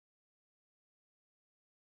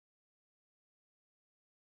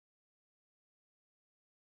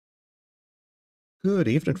Good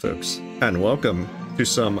evening, folks, and welcome to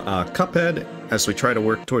some Cuphead as we try to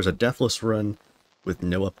work towards a deathless run with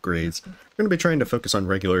no upgrades. We're going to be trying to focus on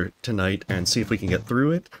regular tonight and see if we can get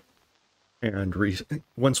through it. And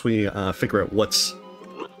once we figure out what's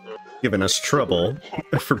given us trouble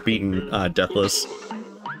for beating deathless,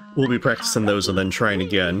 we'll be practicing those and then trying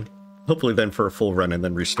again. Hopefully then for a full run and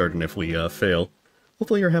then restarting if we fail.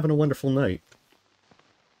 Hopefully you're having a wonderful night.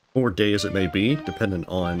 Or day as it may be, depending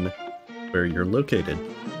on where you're located.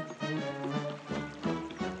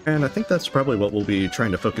 And I think that's probably what we'll be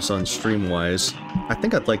trying to focus on stream-wise. I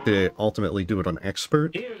think I'd like to ultimately do it on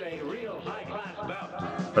Expert,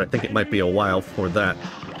 but I think it might be a while for that.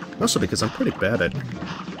 Also because I'm pretty bad at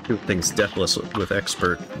doing things deathless with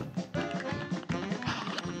Expert.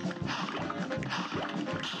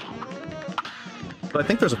 But I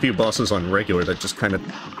think there's a few bosses on regular that just kind of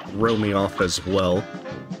throw me off as well.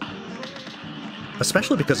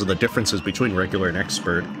 Especially because of the differences between regular and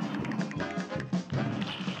expert.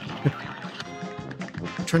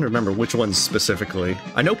 I'm trying to remember which ones specifically.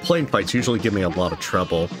 I know plane fights usually give me a lot of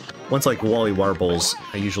trouble. Ones like Wally Warbles,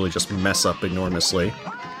 I usually just mess up enormously.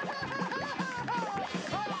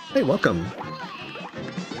 Hey, welcome,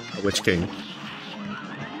 Witch King.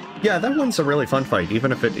 Yeah, that one's a really fun fight,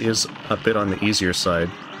 even if it is a bit on the easier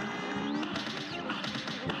side.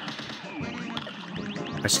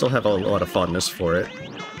 I still have a lot of fondness for it.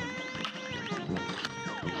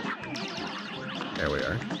 There we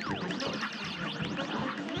are.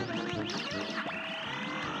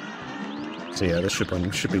 So yeah, this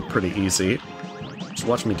one should be pretty easy. Just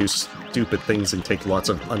watch me do stupid things and take lots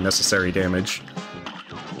of unnecessary damage.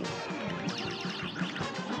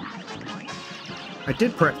 I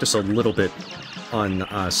did practice a little bit on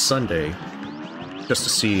Sunday, just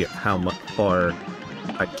to see how far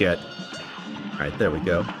I'd get. Alright, there we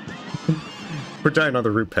go. We're dying on the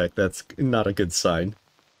root pack, that's not a good sign.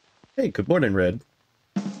 Hey, good morning, Red.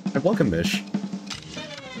 And welcome, Mish.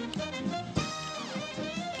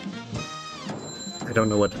 I don't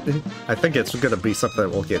know what... I think it's gonna be something that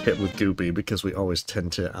will get hit with Goopy, because we always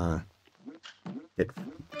tend to,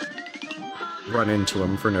 run into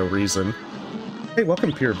him for no reason. Hey,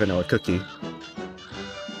 welcome, Pure Vanilla Cookie.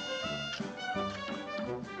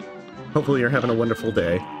 Hopefully you're having a wonderful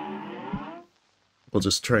day. We'll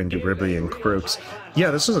just try and do Ribby and Croaks.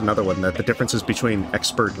 Yeah, this is another one that the differences between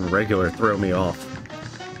Expert and Regular throw me off.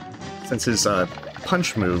 Since his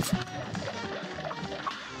punch move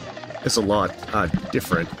is a lot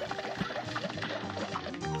different.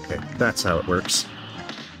 Okay, that's how it works.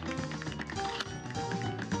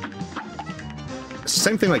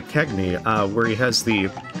 Same thing like Cagney, where he has the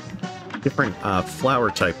different flower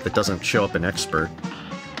type that doesn't show up in Expert.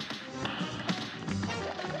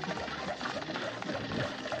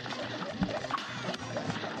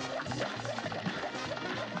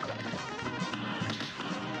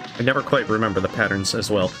 I never quite remember the patterns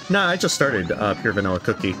as well. Nah, I just started Pure Vanilla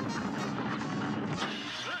Cookie.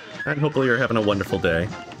 And hopefully you're having a wonderful day.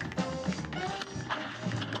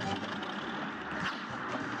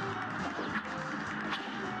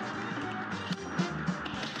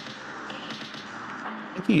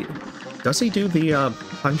 I think does he do the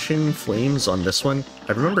punching flames on this one?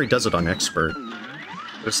 I remember he does it on Expert.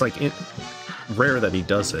 But it's like rare that he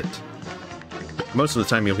does it. Most of the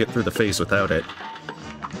time you'll get through the phase without it.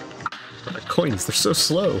 Coins, they're so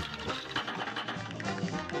slow.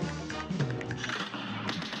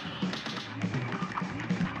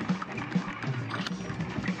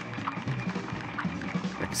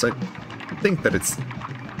 Because I think that it's...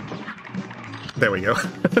 There we go.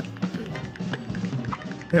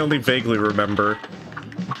 I only vaguely remember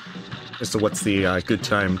as to what's the good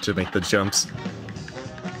time to make the jumps.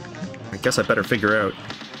 I guess I better figure out.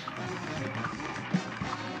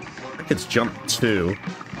 I think it's jump 2.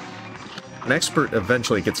 An Expert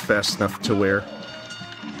eventually gets fast enough to where...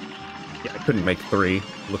 Yeah, I couldn't make 3,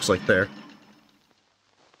 looks like there.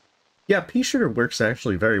 Yeah, Pea-Shooter works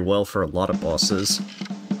actually very well for a lot of bosses.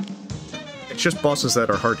 It's just bosses that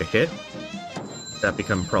are hard to hit that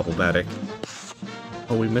become problematic.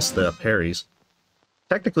 Oh, we missed the parries.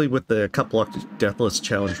 Technically, with the Cup Block Deathless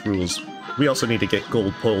Challenge rules, we also need to get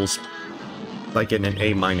gold pulls by getting an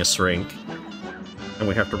A- rank. And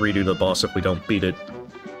we have to redo the boss if we don't beat it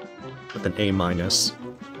with an A-.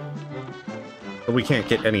 But we can't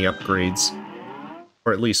get any upgrades.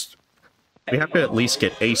 Or at least... We have to at least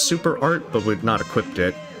get a super art, but we've not equipped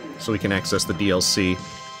it, so we can access the DLC.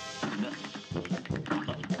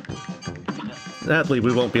 Sadly,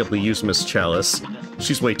 we won't be able to use Miss Chalice.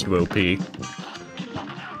 She's way too OP. I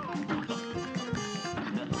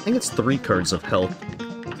think it's 3 cards of health.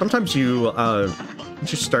 Sometimes you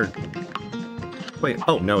just start Wait,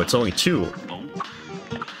 oh no, it's only 2.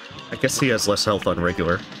 I guess he has less health on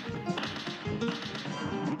regular.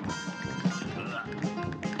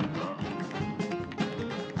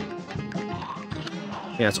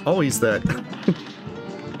 Yeah, it's always that...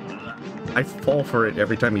 I fall for it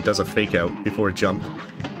every time he does a fake out before a jump.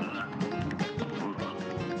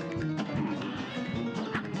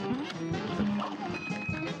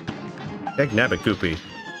 Nabbit Goopy.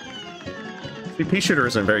 See, Pea-Shooter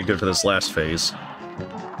isn't very good for this last phase.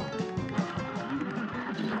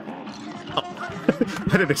 Oh.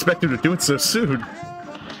 I didn't expect him to do it so soon.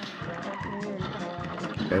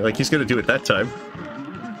 Okay, like he's gonna do it that time.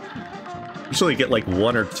 Usually get like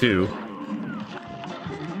 1 or 2.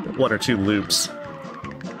 1 or 2 loops.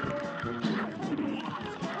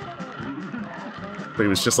 But he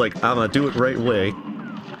was just like, I'm gonna do it right way.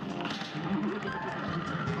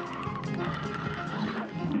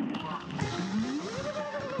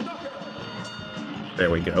 There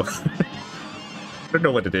we go. I don't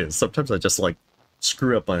know what it is. Sometimes I just, like,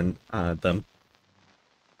 screw up on them.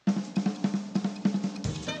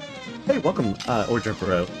 Hey, welcome, Origin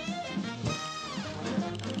Bro.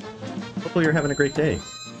 Hopefully you're having a great day.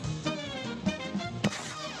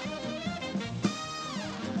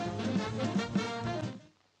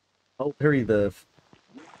 Oh, Harry, the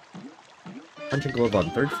Punching Glove on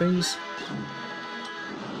 3rd phase?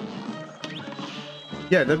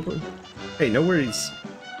 Yeah, hey, no worries.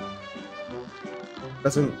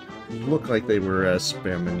 Doesn't look like they were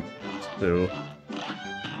spamming, so...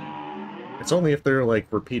 It's only if they're, like,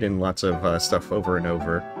 repeating lots of stuff over and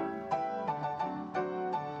over.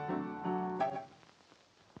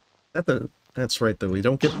 That's right, though. We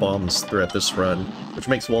don't get bombs throughout this run, which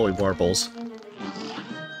makes Wally Warbles.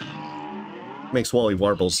 Makes Wally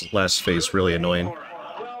Warbles' last phase really annoying.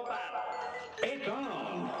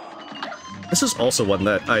 This is also one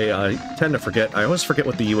that I tend to forget. I always forget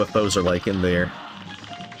what the UFOs are like in there.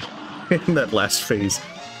 In that last phase.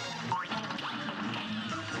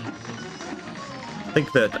 I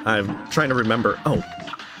think that I'm trying to remember... Oh,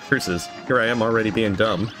 curses. Here I am already being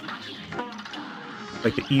dumb.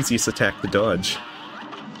 Like the easiest attack to dodge.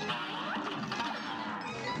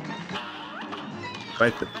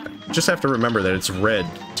 I just have to remember that it's red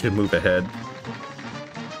to move ahead.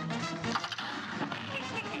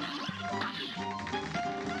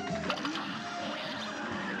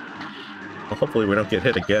 Well, hopefully we don't get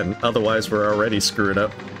hit again, otherwise we're already screwed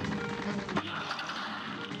up.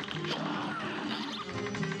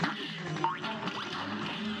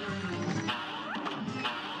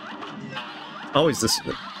 Always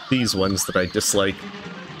these ones that I dislike.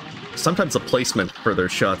 Sometimes the placement for their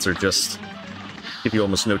shots are just... give you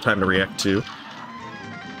almost no time to react to.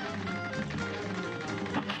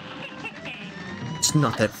 It's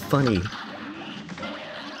not that funny.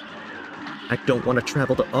 I don't want to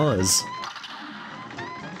travel to Oz.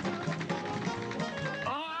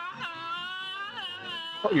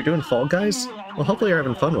 Oh, you're doing Fall Guys? Well, hopefully you're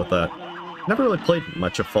having fun with that. Never really played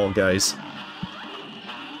much of Fall Guys.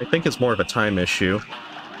 I think it's more of a time issue.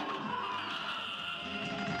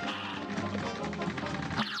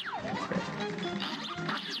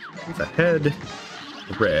 The head,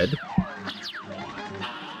 red.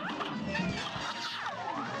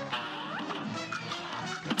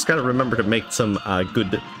 Just gotta remember to make some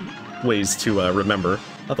good ways to remember.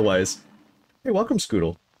 Otherwise, hey, welcome,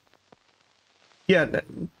 Scoodle. Yeah,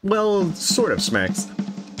 well, sort of, Smacks.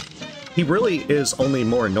 He really is only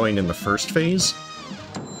more annoying in the first phase.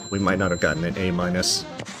 We might not have gotten an A-.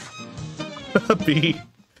 B.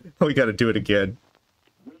 Oh, we gotta do it again.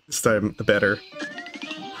 This time, better.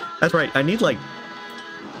 That's right, I need, like...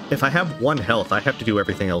 If I have 1 health, I have to do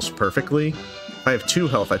everything else perfectly. If I have 2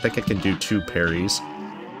 health, I think I can do 2 parries.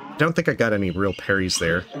 I don't think I got any real parries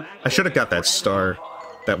there. I should have got that star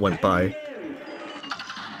that went by.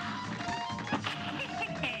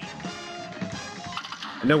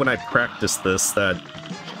 I know when I practiced this that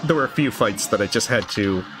there were a few fights that I just had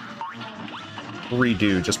to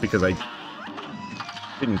redo just because I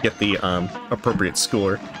didn't get the appropriate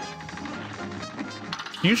score.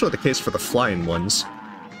 Usually the case for the flying ones.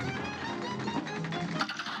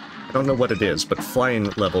 I don't know what it is, but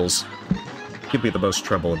flying levels give me the most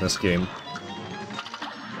trouble in this game.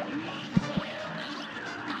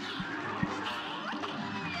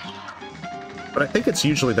 But I think it's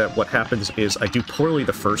usually that what happens is I do poorly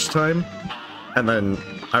the first time, and then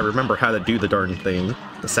I remember how to do the darn thing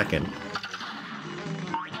the second.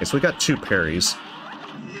 Okay, so we got 2 parries.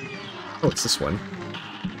 Oh, it's this one.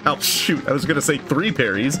 Oh, shoot, I was gonna say 3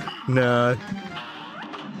 parries. Nah.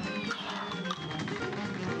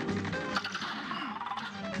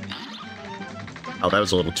 Oh, that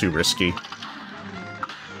was a little too risky.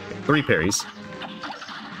 3 parries.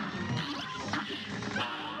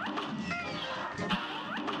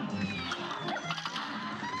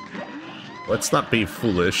 Let's not be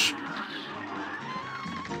foolish.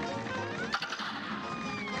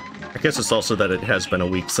 I guess it's also that it has been a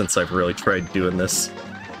week since I've really tried doing this.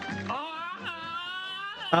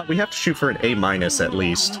 We have to shoot for an A- at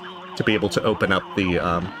least to be able to open up the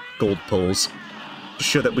gold pulls to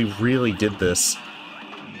show that we really did this.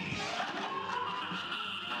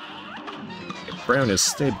 Brown has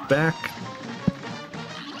stayed back.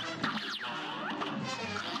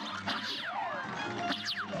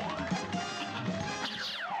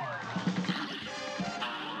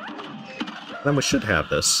 Then we should have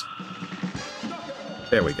this.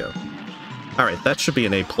 There we go. Alright, that should be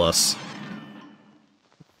an A+.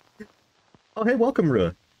 Oh, hey, welcome,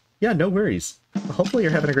 Rua. Yeah, no worries. Hopefully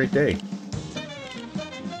you're having a great day.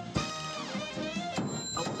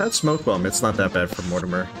 That smoke bomb, it's not that bad for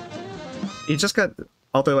Mortimer. He just got...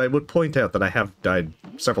 Although I would point out that I have died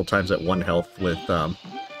several times at 1 health with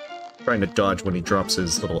trying to dodge when he drops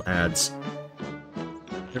his little ads.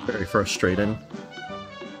 They're very frustrating.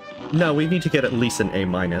 No, we need to get at least an A-.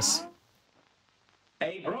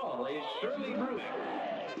 A brawl is surely brewing.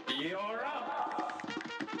 You're up.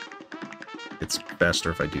 It's faster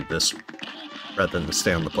if I do this, rather than to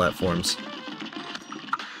stay on the platforms.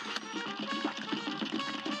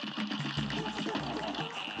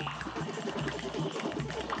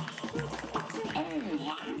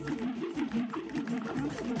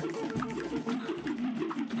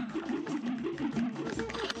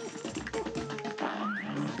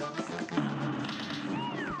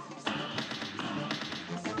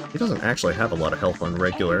 He doesn't actually have a lot of health on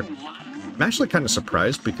regular. I'm actually kind of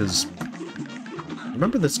surprised because I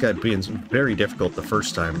remember this guy being very difficult the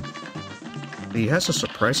first time. He has a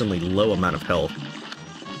surprisingly low amount of health.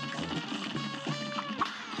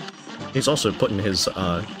 He's also putting his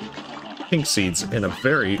pink seeds in a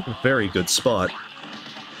very, very good spot.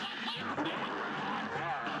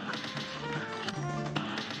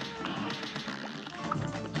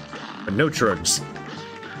 But no drugs.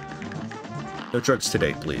 No drugs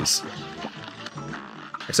today, please.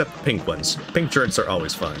 Except the pink ones. Pink drugs are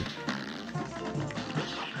always fun.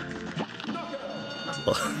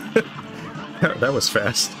 That was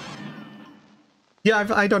fast. Yeah,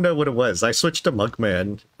 I don't know what it was. I switched to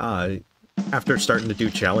Mugman after starting to do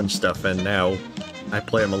challenge stuff, and now I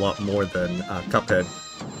play him a lot more than Cuphead.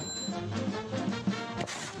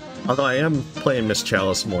 Although I am playing Miss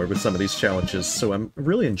Chalice more with some of these challenges, so I'm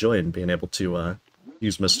really enjoying being able to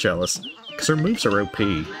use Miss Chalice. Because her moves are OP.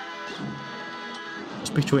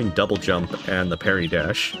 Just between double jump and the parry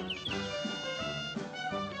dash.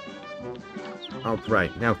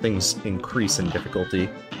 Alright, now things increase in difficulty.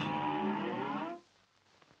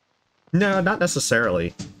 No, not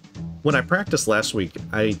necessarily. When I practiced last week,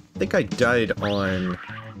 I think I died on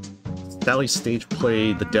Sally's stage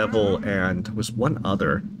play, the Devil, and was one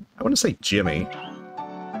other. I want to say Jimmy.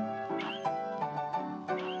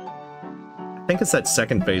 I think it's that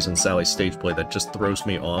second phase in Sally's stage play that just throws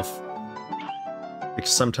me off.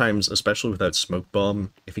 Because sometimes, especially without Smoke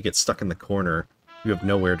Bomb, if you get stuck in the corner, you have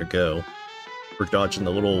nowhere to go. Or dodging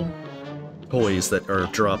the little toys that are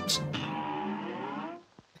dropped.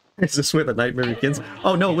 Is this where the nightmare begins?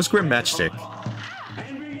 Oh no, it was Grim Matchstick.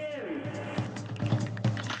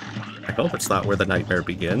 I hope it's not where the nightmare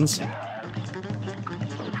begins.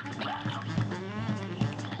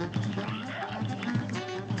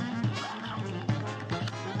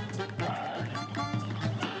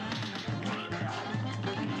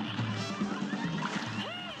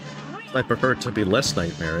 I prefer it to be less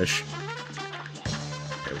nightmarish.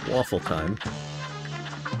 Okay, waffle time.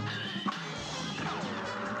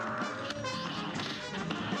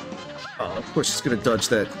 Oh, of course he's gonna dodge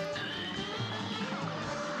that.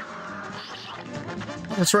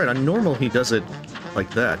 Oh, that's right, on normal he does it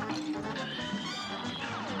like that.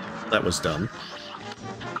 That was dumb.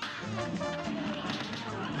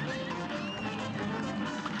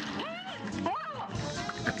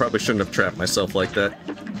 I probably shouldn't have trapped myself like that.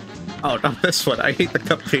 Oh, not this one. I hate the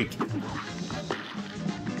cupcake.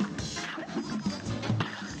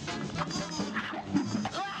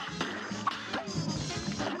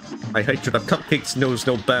 My hatred of cupcakes knows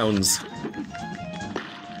no bounds.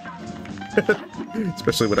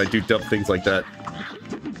 Especially when I do dumb things like that.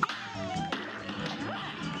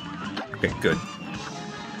 Okay, good.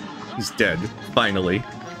 He's dead, finally.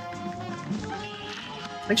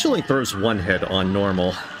 Actually throws one head on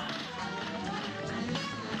normal.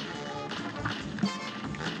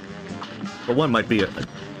 But one might be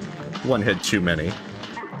one head too many.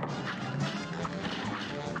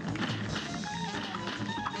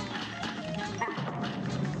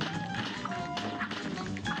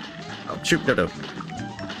 shoot, no, no.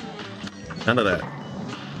 None of that.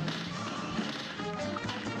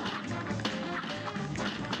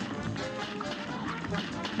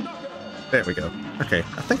 There we go. Okay,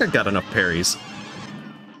 I think I got enough parries.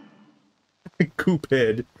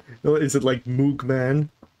 Cuphead. Is it like Moogman?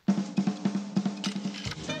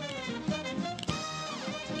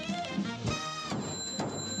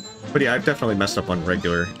 But yeah, I've definitely messed up on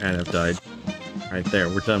regular and have died. Right there,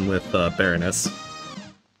 we're done with Baroness.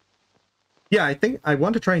 Yeah, I think I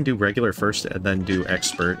want to try and do regular first and then do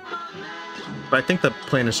expert. But I think the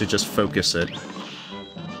plan is to just focus it.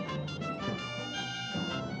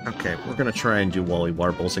 Okay, we're gonna try and do Wally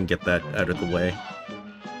Warbles and get that out of the way.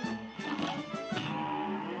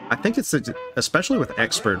 I think it's, especially with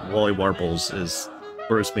expert, Wally Warbles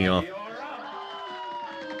throws me off.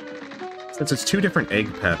 Since it's two different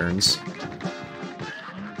egg patterns.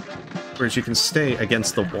 Whereas you can stay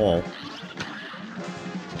against the wall.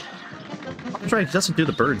 That's right, he doesn't do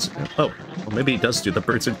the birds. Oh, well maybe he does do the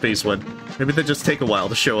birds in phase 1. Maybe they just take a while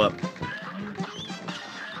to show up.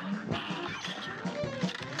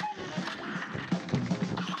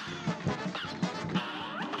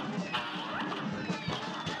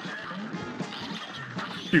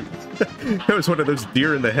 Shoot. That was one of those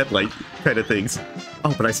deer in the headlight kind of things.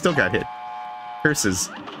 Oh, but I still got hit. Curses.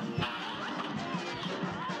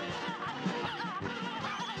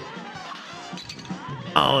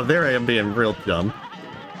 Oh, there I am being real dumb.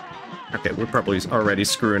 Okay, we're probably already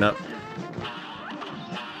screwing up.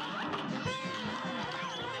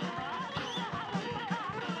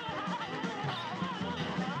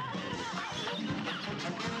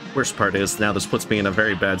 Worst part is, now this puts me in a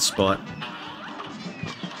very bad spot.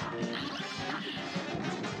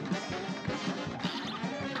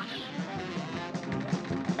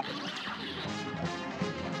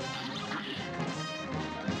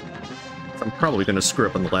 I'm probably going to screw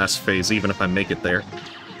up in the last phase, even if I make it there.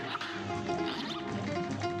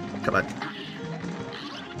 Come on.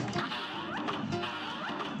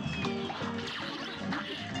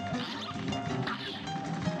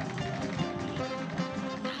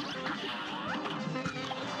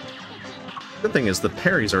 Good thing is the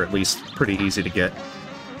parries are at least pretty easy to get.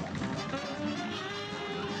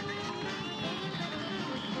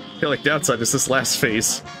 I feel like downside is this last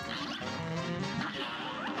phase.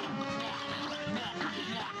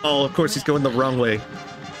 Oh, of course he's going the wrong way.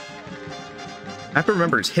 I have to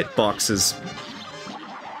remember his hitbox is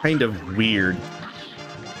kind of weird.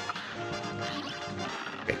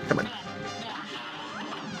 Okay, come on.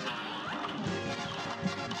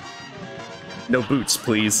 No boots,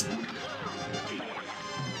 please.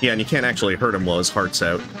 Yeah, and you can't actually hurt him while his heart's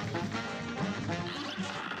out.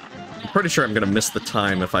 I'm pretty sure I'm gonna miss the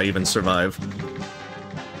time if I even survive.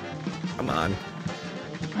 Come on.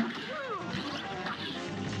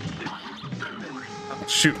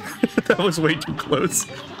 Shoot, that was way too close.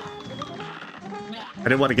 I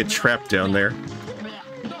didn't want to get trapped down there.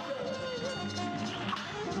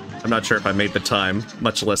 I'm not sure if I made the time,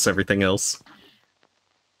 much less everything else.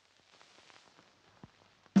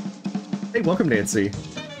 Hey, welcome, Nancy.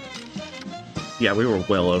 Yeah, we were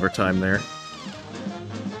well over time there.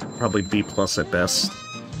 Probably B+ at best.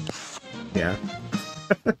 Yeah.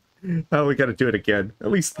 Oh, we gotta do it again,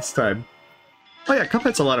 at least this time. Oh yeah,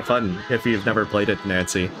 Cuphead's a lot of fun if you've never played it,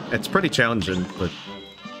 Nancy. It's pretty challenging, but...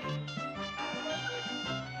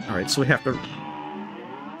 Alright, so we have to...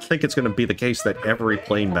 I think it's going to be the case that every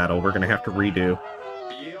plane battle we're going to have to redo.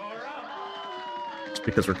 It's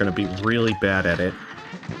because we're going to be really bad at it.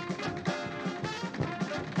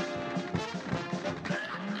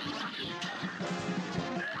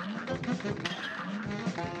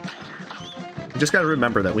 You just got to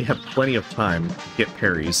remember that we have plenty of time to get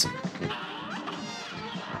parries.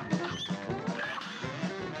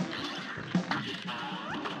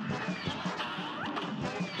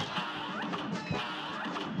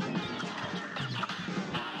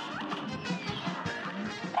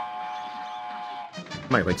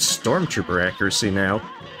 My, like, stormtrooper accuracy now.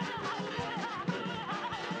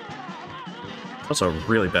 Also a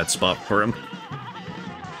really bad spot for him.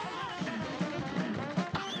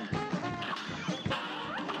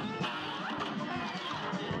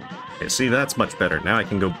 Okay, see, that's much better. Now I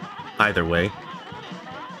can go either way.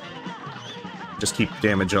 Just keep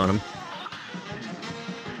damage on him.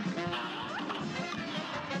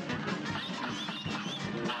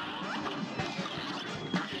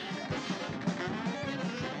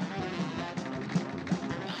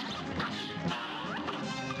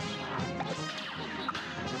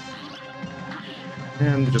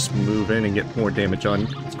 And just move in and get more damage on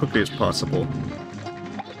as quickly as possible.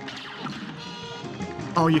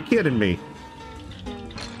 Oh, you kidding me?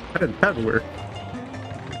 did that work?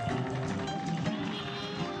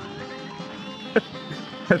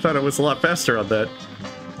 I thought it was a lot faster on that.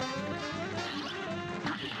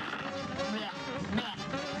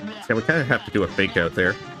 Yeah, we kind of have to do a fake out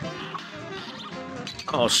there.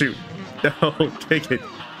 Oh, shoot. No, take it.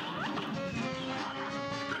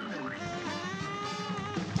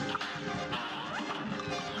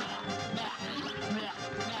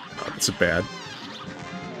 Oh, that's bad.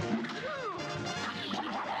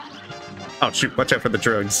 Oh, shoot. Watch out for the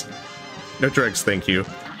drugs. No drugs, thank you.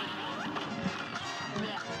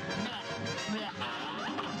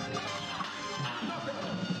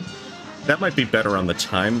 That might be better on the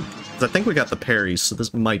time, because I think we got the parries, so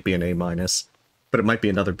this might be an A-, but it might be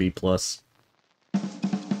another B+. Oh,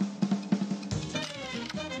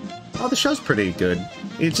 the show's pretty good.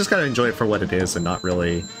 You just gotta enjoy it for what it is and not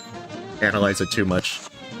really analyze it too much.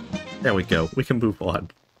 There we go. We can move on.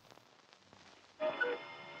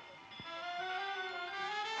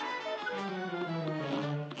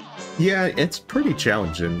 Yeah, it's pretty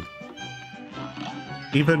challenging.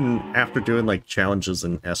 Even after doing, like, challenges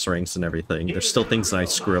and S ranks and everything, there's still things that I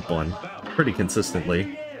screw up on pretty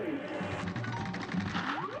consistently.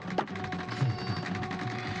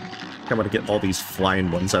 I want to get all these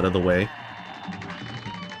flying ones out of the way.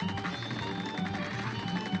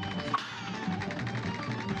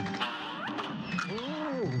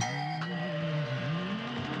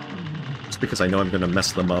 Just because I know I'm going to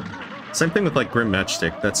mess them up. Same thing with, like, Grim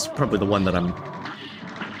Matchstick. That's probably the one that I'm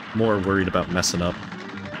more worried about messing up.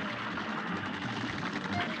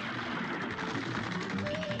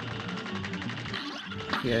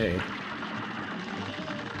 Yay.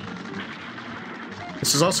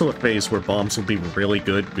 This is also a phase where bombs will be really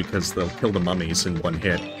good because they'll kill the mummies in one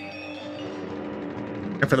hit.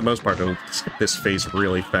 And for the most part, it'll skip this phase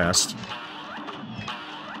really fast.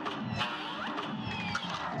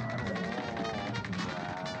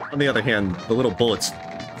 On the other hand, the little bullets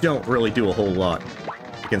don't really do a whole lot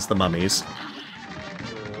against the mummies.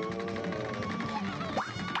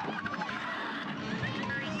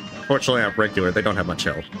 Fortunately, on regular, they don't have much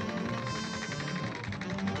health.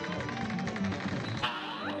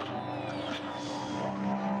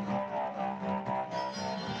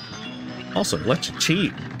 Also, let's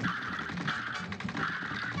cheat.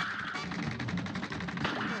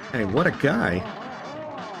 Hey, what a guy.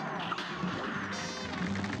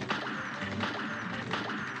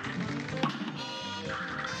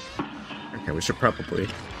 Okay, we should probably...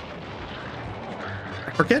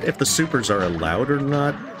 I forget if the supers are allowed or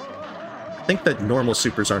not. I think that normal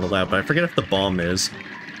supers aren't allowed, but I forget if the bomb is.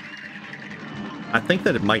 I think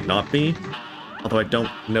that it might not be, although I don't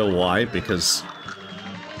know why, because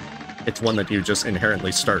it's one that you just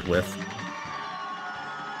inherently start with.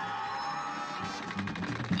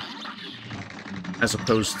 As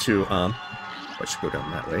opposed to, I should go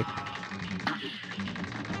down that way.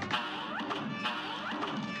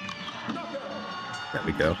 There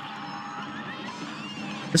we go.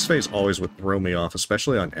 This phase always would throw me off,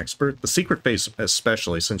 especially on Expert. The secret phase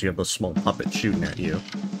especially, since you have those small puppets shooting at you.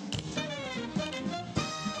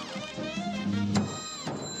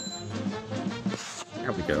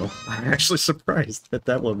 There we go. I'm actually surprised that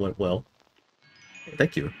that one went well.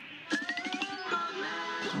 Thank you.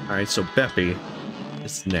 Alright, so Beppy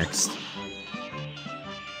is next.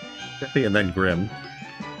 Beppy and then Grim.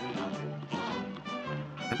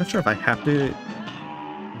 I'm not sure if I have to...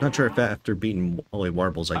 I'm not sure if after beating Wally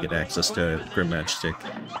Warbles I get access to Grim Matchstick.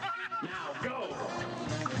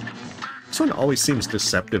 This one always seems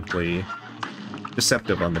deceptive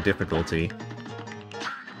on the difficulty.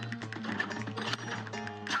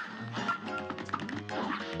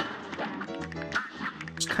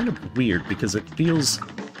 It's kind of weird because it feels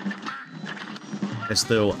as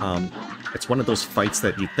though it's one of those fights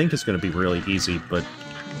that you think is going to be really easy, but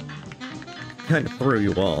kind of throw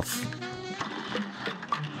you off.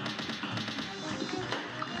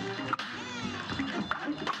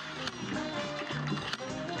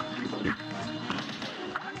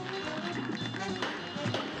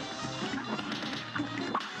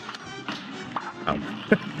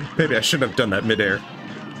 Maybe I shouldn't have done that midair.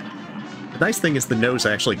 The nice thing is the nose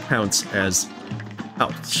actually counts as...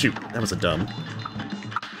 Oh, shoot. That was a dumb.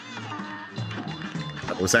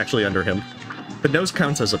 That was actually under him. The nose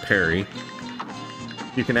counts as a parry.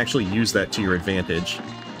 You can actually use that to your advantage.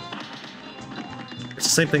 It's the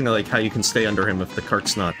same thing like how you can stay under him if the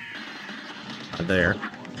cart's not there.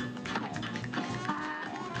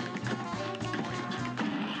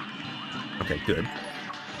 Okay, good.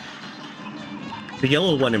 The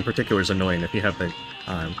yellow one in particular is annoying if you have the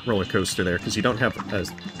roller coaster there, because you don't have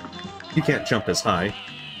as... You can't jump as high.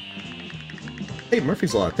 Hey,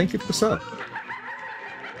 Murphy's Law, thank you for the sub.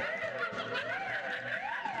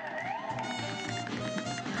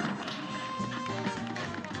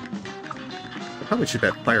 I'll probably shoot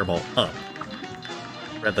that fireball up,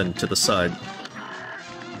 rather than to the side.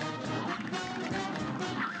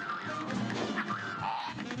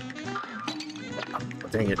 Oh,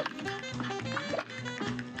 dang it.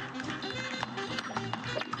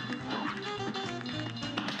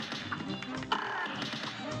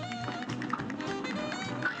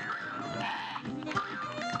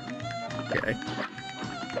 Okay.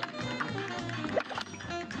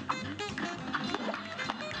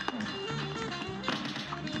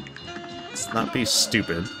 Let's not be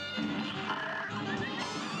stupid.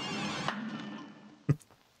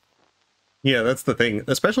 Yeah, that's the thing.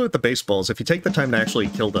 Especially with the baseballs, if you take the time to actually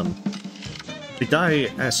kill them, they die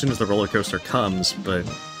as soon as the roller coaster comes, but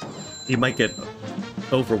you might get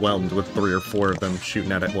overwhelmed with 3 or 4 of them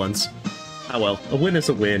shooting at once. Oh well, a win is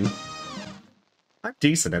a win. I'm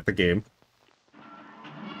decent at the game.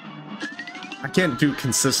 I can't do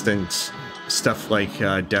consistent stuff like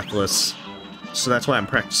deathless, so that's why I'm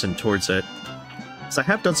practicing towards it. So I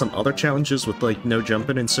have done some other challenges with like no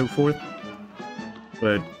jumping and so forth,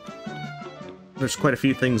 but there's quite a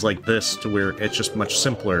few things like this to where it's just much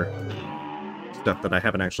simpler stuff that I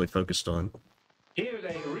haven't actually focused on. Here's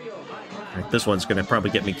a real high Like, this one's gonna probably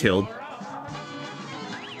get me killed.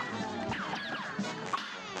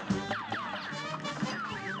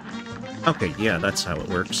 Okay, yeah, that's how it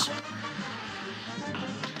works.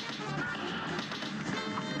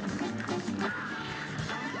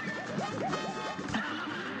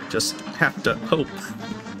 Just have to hope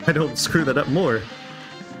I don't screw that up more.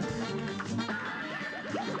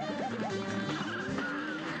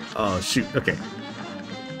 Oh, shoot, okay.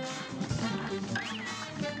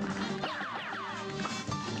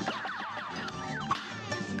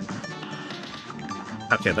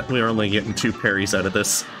 Okay, we're only getting 2 parries out of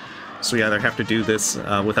this. So we either have to do this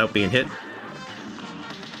without being hit.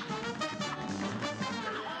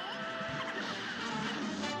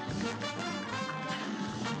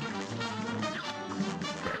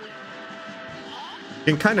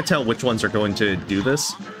 You can kind of tell which ones are going to do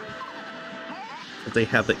this. They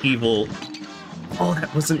have the evil... Oh,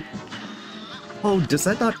 that wasn't... Oh, does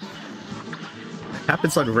that not...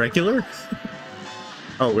 happens on regular?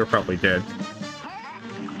 Oh, we're probably dead.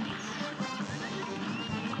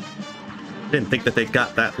 Didn't think that they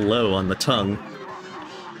got that low on the tongue.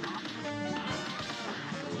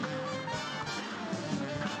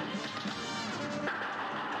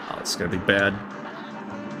 Oh, it's gonna be bad.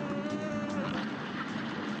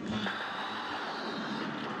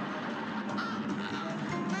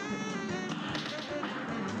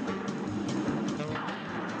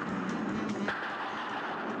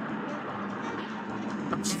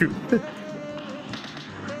 Oh, shoot.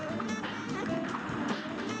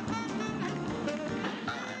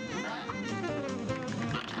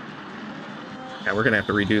 Yeah, we're gonna have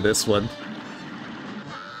to redo this one.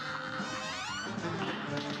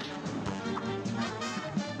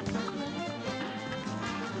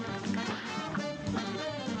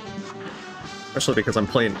 Especially because I'm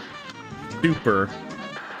playing super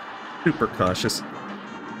cautious.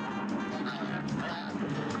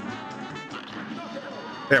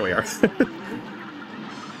 There we are.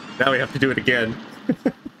 Now we have to do it again.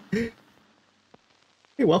 Hey,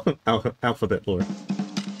 welcome, Alphabet Lord.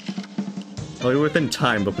 Well, we were within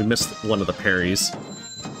time, but we missed one of the parries.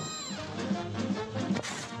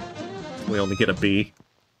 We only get a B.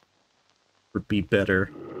 Or B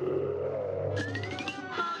better.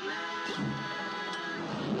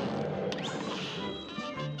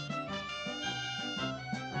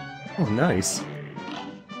 Oh, nice.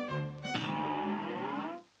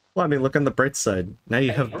 Well, I mean, look on the bright side. Now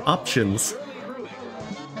you have options.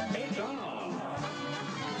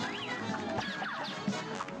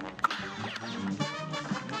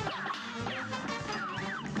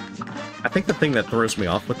 I think the thing that throws me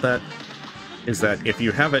off with that is that if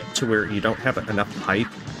you have it to where you don't have enough height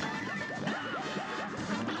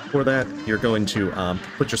for that, you're going to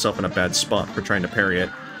put yourself in a bad spot for trying to parry it.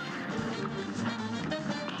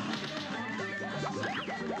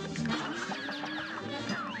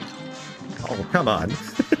 Oh, come on.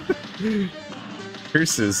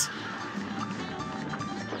 Curses.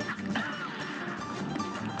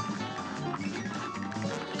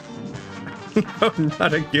 No,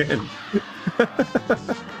 not again.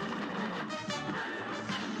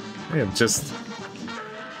 I am just...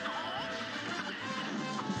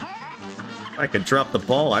 If I can drop the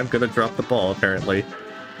ball, I'm gonna drop the ball, apparently.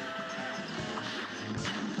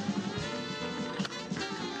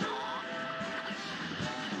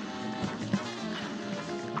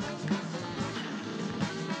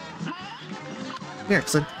 Yeah,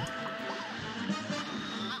 because I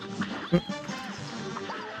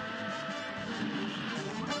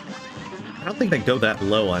don't think they go that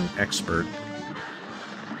low on expert.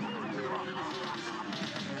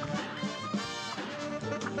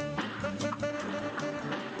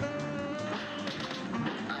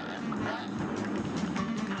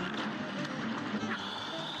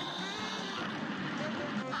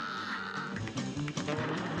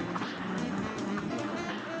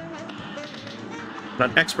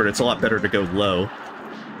 On expert, it's a lot better to go low.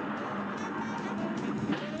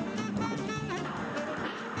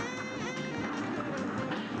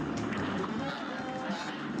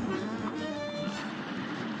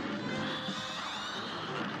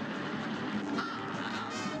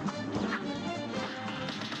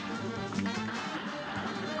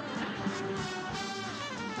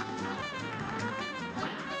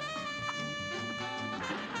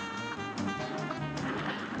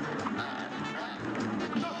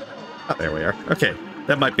 Oh, there we are. Okay,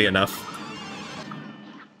 that might be enough.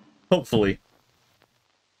 Hopefully.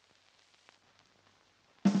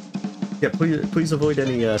 Yeah, please avoid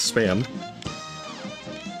any spam.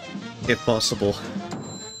 If possible.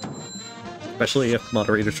 Especially if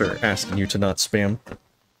moderators are asking you to not spam.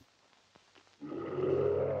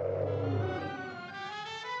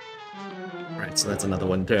 Alright, so that's another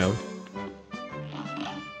one down.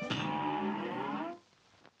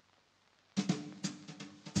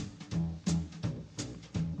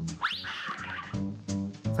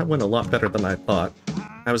 That went a lot better than I thought.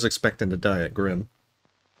 I was expecting to die at Grim.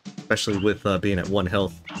 Especially with being at 1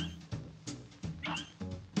 health.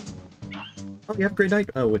 Oh, you have a great night?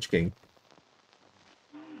 Oh, which game?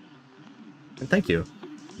 And thank you.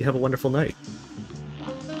 You have a wonderful night.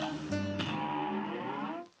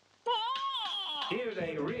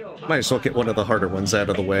 Might as well get one of the harder ones out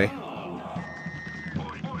of the way.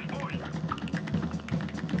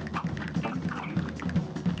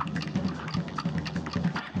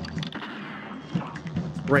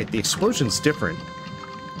 Right, the explosion's different.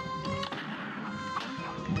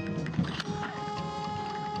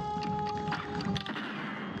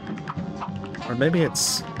 Or maybe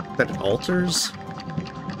it's that it alters?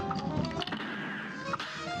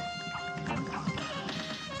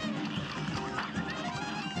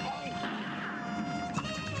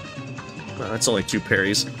 Well, that's only 2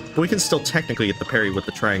 parries. But we can still technically get the parry with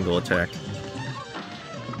the triangle attack.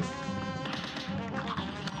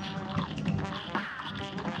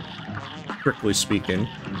 Strictly speaking.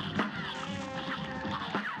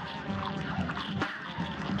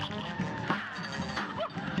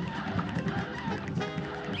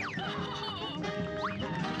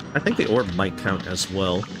 I think the orb might count as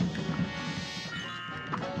well.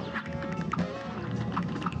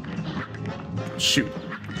 Shoot.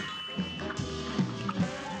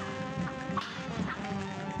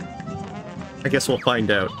 I guess we'll find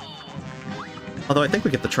out. Although I think we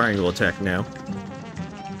get the triangle attack now.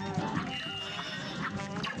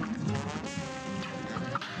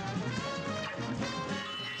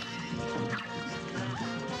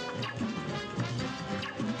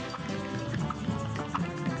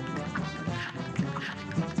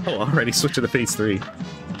 Oh, already switching to phase 3.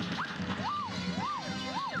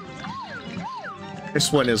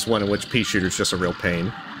 This one is one in which pea shooter's just a real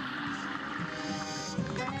pain.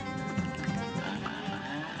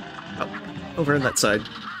 Oh, over on that side.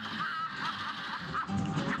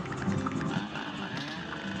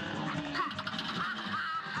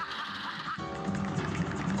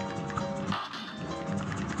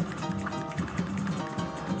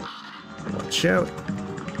 Watch out.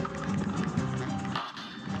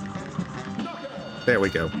 There we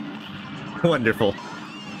go. Wonderful.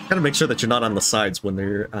 Gotta make sure that you're not on the sides when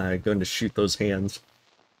they're going to shoot those hands.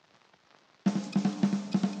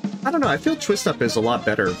 I don't know, I feel Twist Up is a lot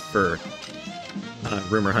better for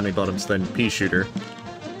Rumor Honeybottoms than Pea Shooter.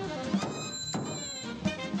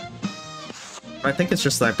 I think it's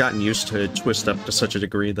just that I've gotten used to Twist Up to such a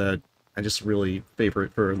degree that I just really favor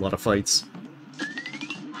it for a lot of fights.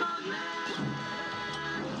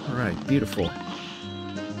 Alright, beautiful.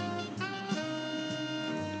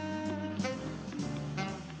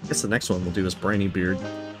 I guess the next one we'll do is Briny Beard.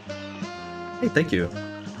 Hey, thank you.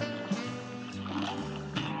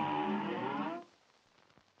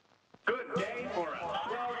 Good day for us.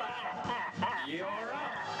 You're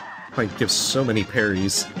up. Fight gives so many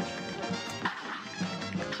parries.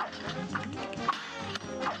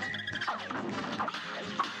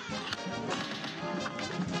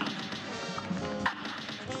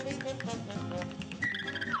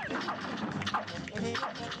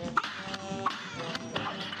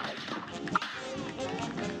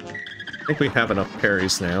 I think we have enough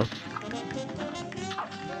parries now.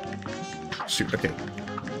 shoot, okay.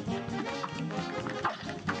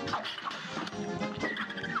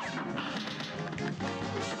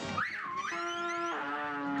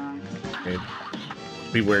 Okay.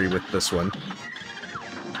 Be wary with this one.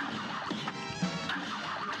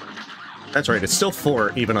 That's right, it's still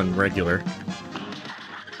 4, even on regular.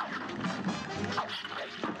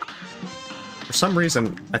 For some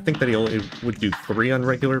reason, I think that he only would do 3 on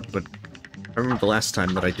regular, but I remember the last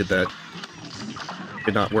time that I did that, it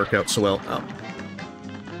did not work out so well. Oh.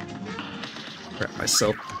 Crap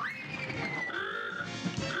myself.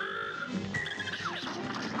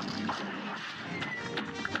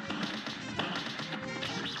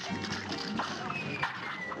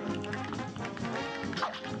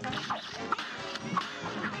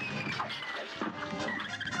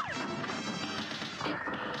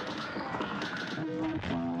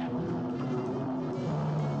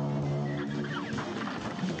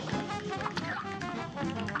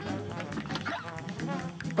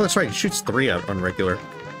 Oh, that's right, he shoots 3 out on regular.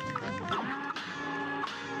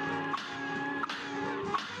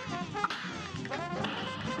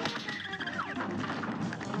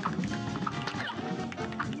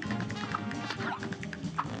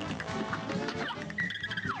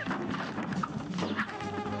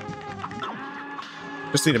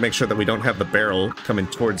 Just need to make sure that we don't have the barrel coming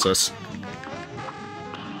towards us.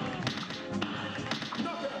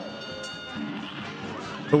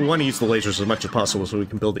 But we want to use the lasers as much as possible so we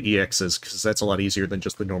can build the EXs, because that's a lot easier than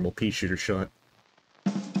just the normal pea-shooter shot.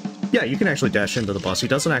 Yeah, you can actually dash into the boss. He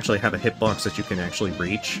doesn't actually have a hitbox that you can actually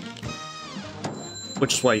reach,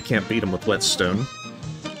 which is why you can't beat him with whetstone.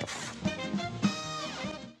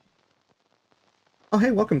 Oh,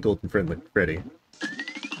 hey, welcome, Golden Friendly Freddy.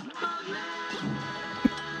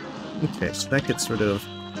 Okay, so that gets rid of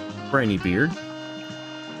Briny Beard.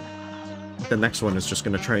 The next one is just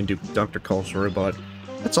going to try and do Dr. Call's robot.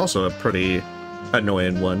 That's also a pretty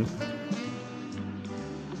annoying one.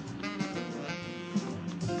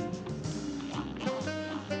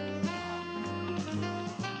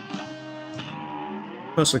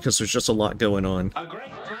 Mostly because there's just a lot going on.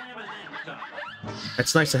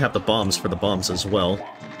 It's nice to have the bombs for the bombs as well.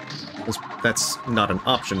 That's not an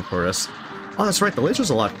option for us. Oh, that's right, the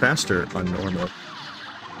laser's a lot faster on normal.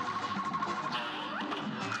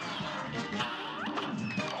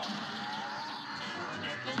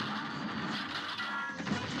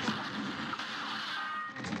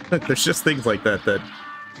 There's just things like that that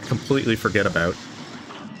completely forget about.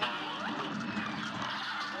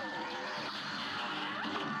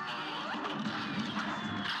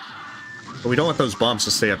 But we don't want those bombs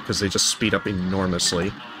to stay up because they just speed up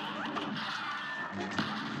enormously.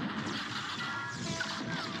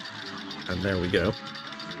 And there we go.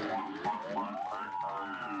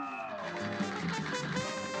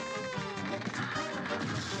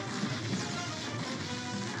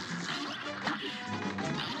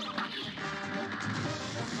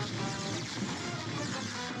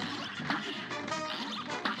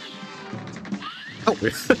 Oh,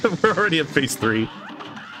 we're already at phase 3.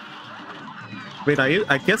 I mean,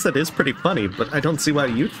 I guess it is pretty funny, but I don't see why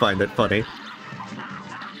you'd find it funny.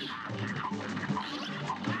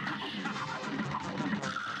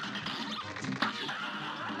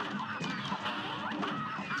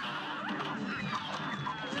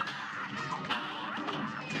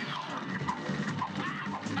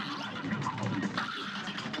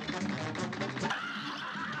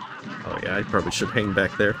 Oh yeah, I probably should hang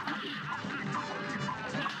back there.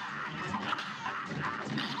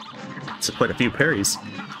 It's quite a few parries.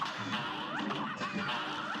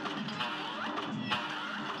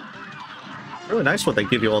 Really nice when they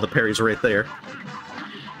give you all the parries right there.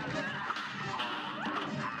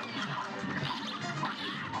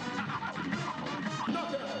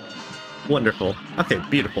 Wonderful. Okay,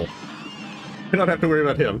 beautiful. We don't have to worry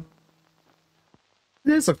about him.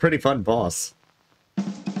 It is a pretty fun boss.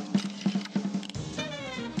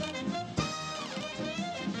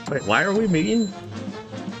 Wait, why are we meeting?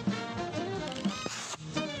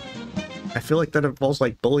 I feel like that involves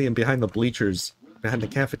like bullying behind the bleachers, behind the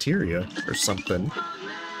cafeteria, or something.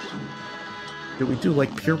 Do we do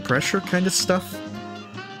like peer pressure kind of stuff?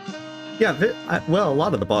 Yeah, well, a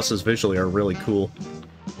lot of the bosses visually are really cool.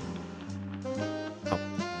 Oh.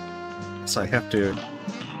 So I have to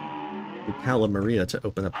do Cala Maria to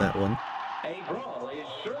open up that one.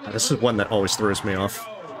 This is one that always throws me off.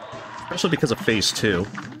 Especially because of phase 2.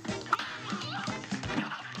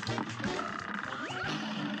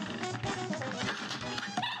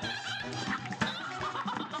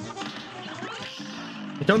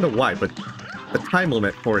 I don't know why, but the time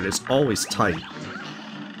limit for it is always tight.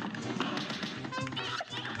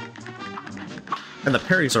 And the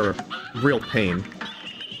parries are real pain.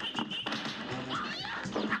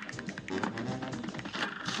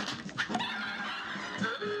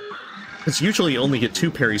 Because usually you only get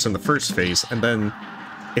 2 parries in the first phase, and then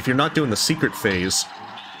if you're not doing the secret phase,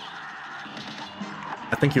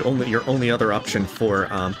 I think your only other option for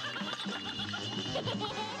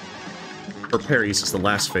parries is the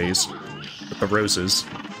last phase with the roses.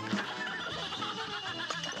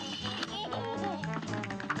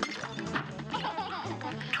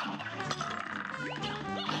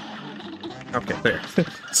 Okay, there.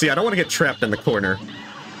 See, I don't want to get trapped in the corner,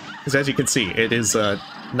 because as you can see, it is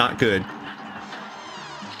not good.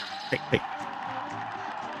 Hey, hey.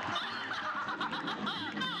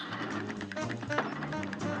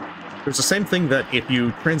 There's the same thing that if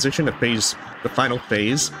you transition to phase, the final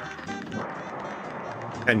phase,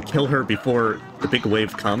 and kill her before the big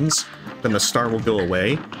wave comes, then the star will go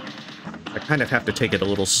away. I kind of have to take it a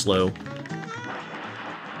little slow.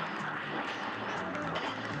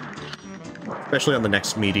 Especially on the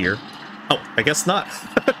next meteor. Oh, I guess not.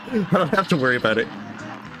 I don't have to worry about it.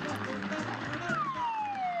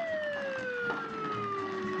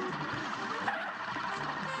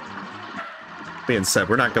 Being said,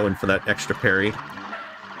 we're not going for that extra parry.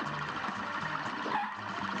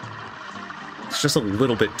 It's just a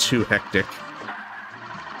little bit too hectic.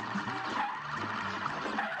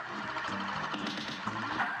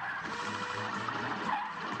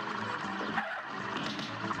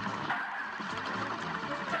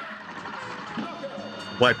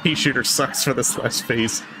 Why Pea Shooter sucks for this last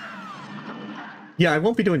phase. Yeah, I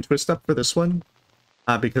won't be doing Twist Up for this one,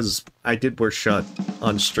 because I did Worst Shot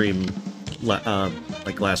on stream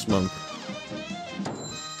like last month.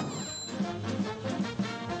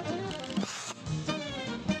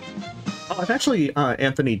 Oh, I've actually,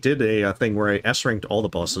 Anthony did a thing where I S-ranked all the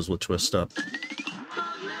bosses with Twist Up.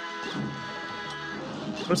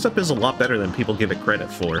 Twist Up is a lot better than people give it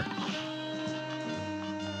credit for.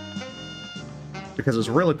 Because it's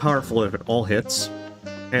really powerful if it all hits,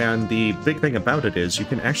 and the big thing about it is you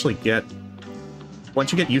can actually get...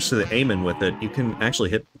 Once you get used to the aiming with it, you can actually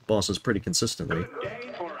hit bosses pretty consistently.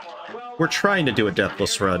 We're trying to do a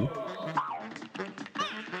deathless run.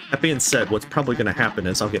 That being said, what's probably going to happen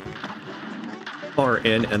is I'll get far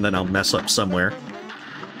in, and then I'll mess up somewhere.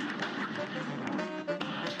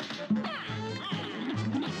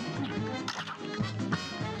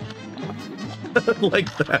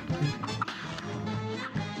 Like that.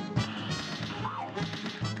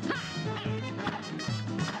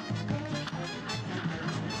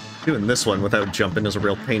 Doing this one without jumping is a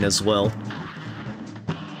real pain as well.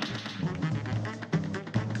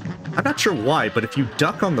 I'm not sure why, but if you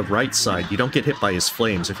duck on the right side, you don't get hit by his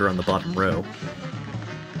flames if you're on the bottom row.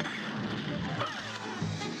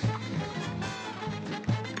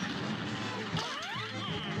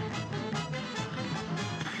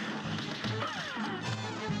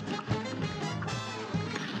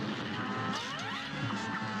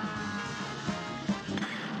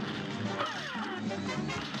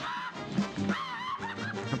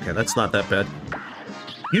 Okay, that's not that bad.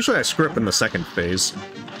 Usually I screw up in the second phase.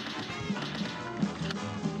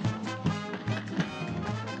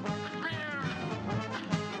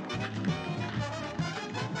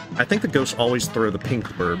 I think the ghosts always throw the pink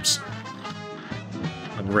burbs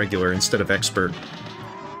on regular instead of expert.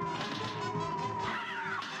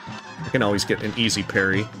 I can always get an easy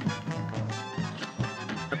parry.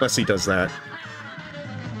 Unless he does that.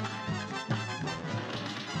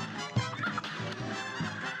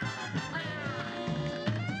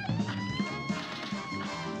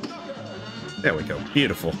 There we go.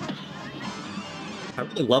 Beautiful. I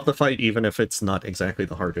really love the fight, even if it's not exactly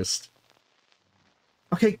the hardest.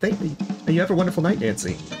 Okay, thank you. You have a wonderful night,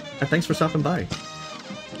 Nancy. And thanks for stopping by.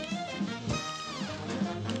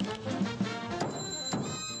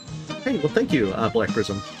 Hey, well thank you, Black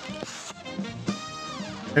Prism.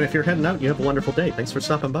 And if you're heading out, you have a wonderful day. Thanks for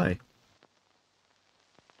stopping by.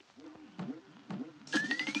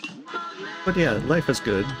 But yeah, life is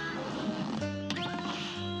good.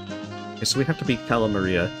 Okay, so we have to beat Cala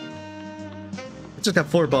Maria. We just got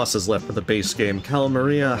 4 bosses left for the base game. Cala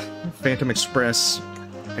Maria, Phantom Express,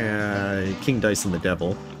 King Dice and the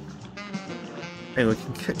Devil. And we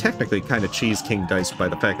can technically kind of cheese King Dice by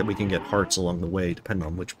the fact that we can get hearts along the way, depending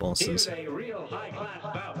on which bosses. A real high-class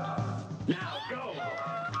bout. Now go.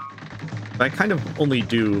 I kind of only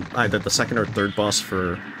do either the second or third boss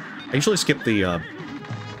for... I usually skip the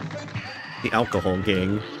alcohol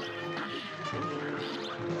gang.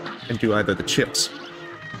 And do either the chips.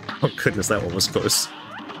 Oh goodness, that one was close.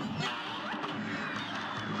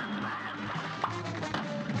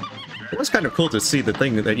 It was kind of cool to see the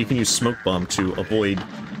thing that you can use Smoke Bomb to avoid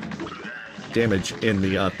damage in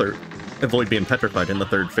the third... avoid being petrified in the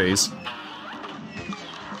third phase.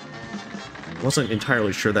 Wasn't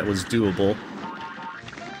entirely sure that was doable.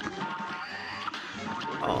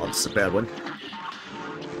 Oh, this is a bad one.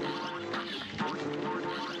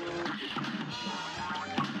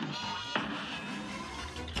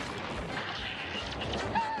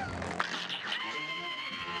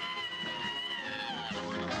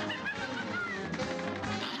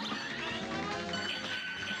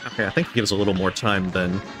 Okay, I think it gives a little more time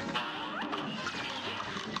than...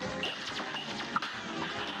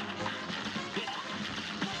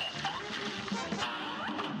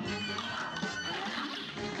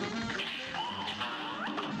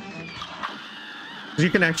 You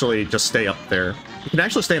can actually just stay up there. You can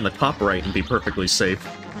actually stay in the top right and be perfectly safe.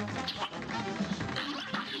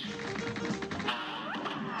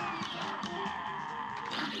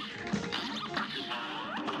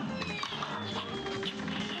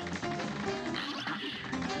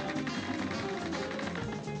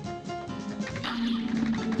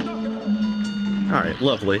 Alright,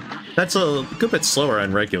 lovely. That's a good bit slower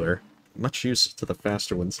on regular. Much use to the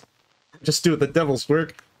faster ones. Just do the devil's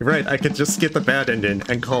work. Right, I could just get the bad ending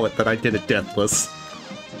and call it that I did it deathless.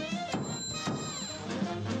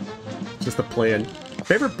 Just the plan.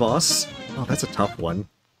 Favorite boss? Oh, that's a tough one.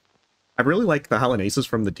 I really like the Howlin'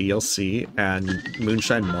 from the DLC and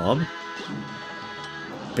Moonshine Mob.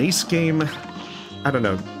 Base game, I don't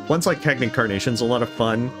know. Ones like Cagnan Incarnation's a lot of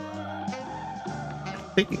fun.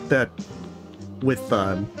 I think that with,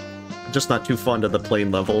 just not too fond of the plane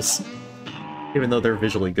levels, even though they're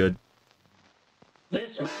visually good.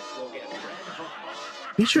 This match will get red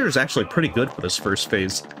hot. Feature is actually pretty good for this first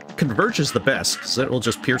phase. Converge is the best, because it will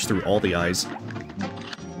just pierce through all the eyes.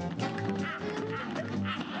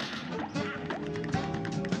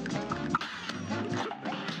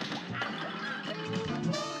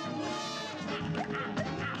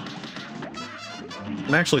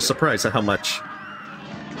 I'm actually surprised at how much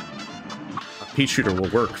a pea shooter will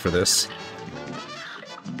work for this.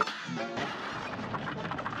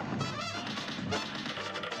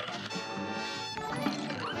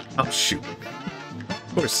 Oh, shoot.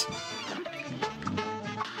 Of course.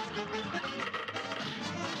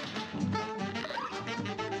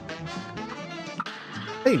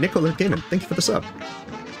 Hey, Nicola Gaming, thank you for the sub.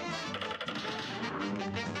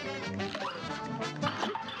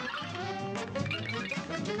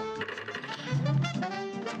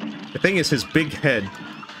 The thing is, his big head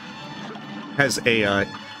has a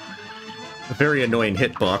very annoying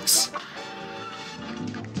hitbox.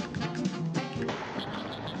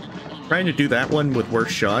 Trying to do that one with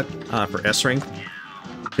worst shot for S rank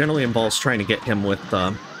generally involves trying to get him with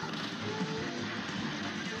trying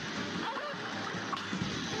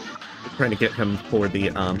to get him for the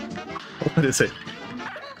what is it?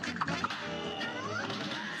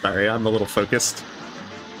 Sorry, I'm a little focused.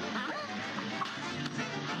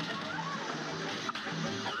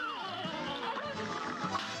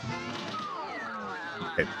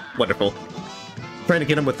 Okay, wonderful. Trying to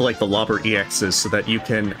get him with, like, the Lobber EXs so that you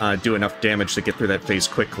can do enough damage to get through that phase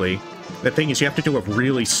quickly. The thing is, you have to do a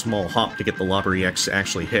really small hop to get the Lobber EX to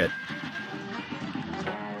actually hit.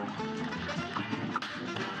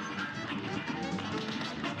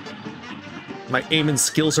 My aim and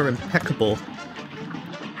skills are impeccable.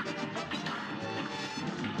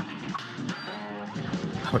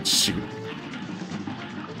 Oh, shoot.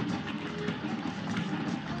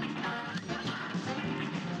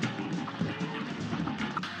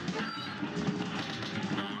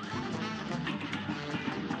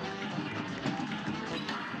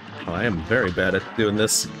 I am very bad at doing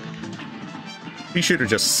this. Pea shooter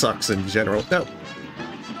just sucks in general. No.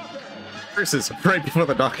 Versus right before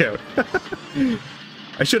the knockout.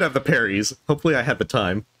 I should have the parries. Hopefully I had the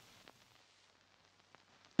time.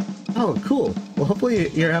 Oh, cool. Well, hopefully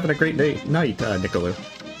you're having a great night, Nicolou.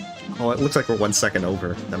 Oh, it looks like we're 1 second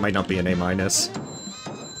over. That might not be an A-.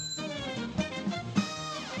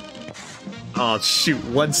 Oh, shoot.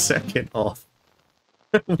 1 second off.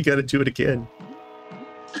 We gotta do it again.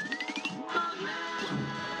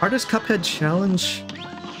 Hardest Cuphead challenge?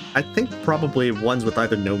 I think probably ones with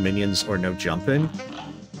either no minions or no jumping.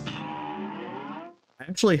 I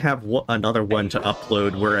actually have another one to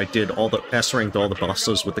upload where I did all the S-ranked all the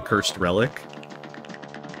bosses with the Cursed Relic.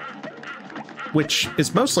 Which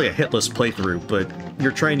is mostly a hitless playthrough, but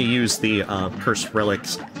you're trying to use the Cursed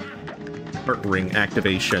Relic's Heart Ring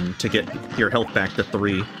activation to get your health back to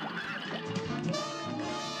 3.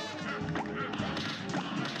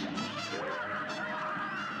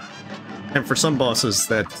 And for some bosses,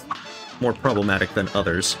 that's more problematic than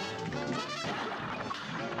others.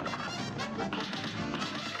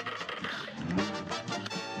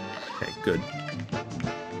 Good.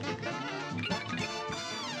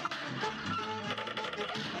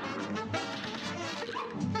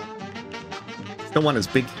 Don't want his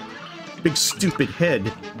big stupid head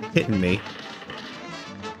hitting me.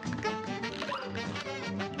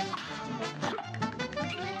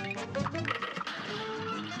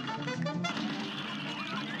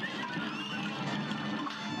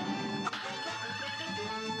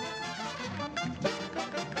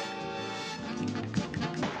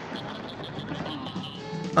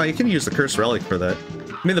 Oh, you can use the Curse Relic for that.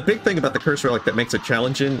 I mean, the big thing about the Curse Relic that makes it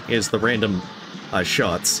challenging is the random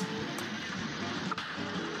shots.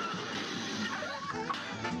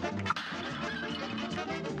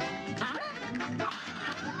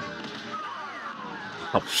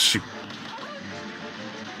 Oh, shoot.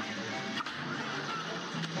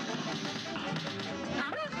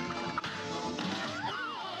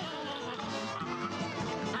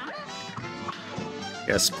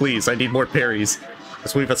 Yes, please, I need more parries.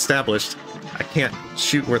 As we've established, I can't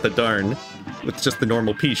shoot worth a darn with just the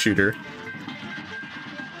normal pea shooter.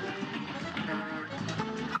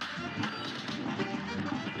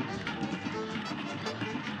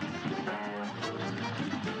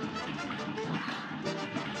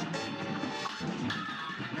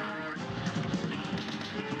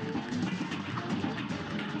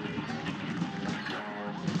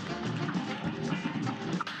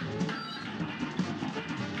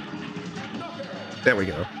 There we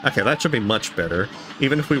go. Okay, that should be much better,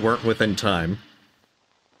 even if we weren't within time.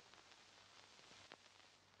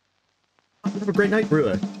 Have a great night,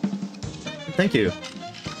 Brua. Thank you.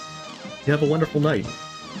 You have a wonderful night.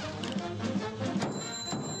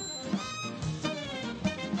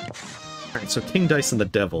 Alright, so King Dice and the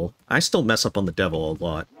Devil. I still mess up on the Devil a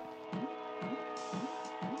lot.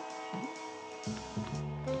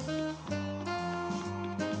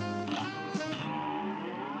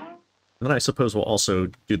 And then I suppose we'll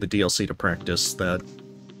also do the DLC to practice that.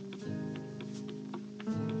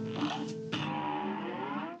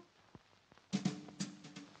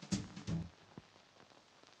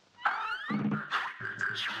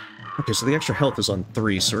 Okay, so the extra health is on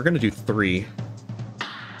 3, so we're gonna do 3.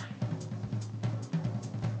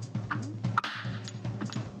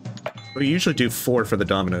 We usually do 4 for the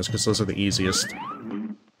dominoes, because those are the easiest.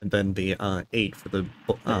 And then the 8 for the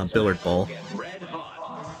billiard ball.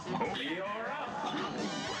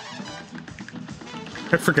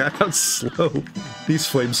 I forgot how slow these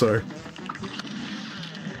flames are.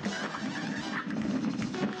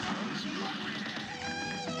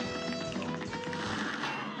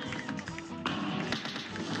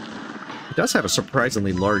 It does have a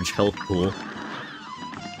surprisingly large health pool.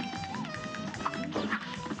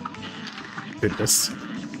 Goodness.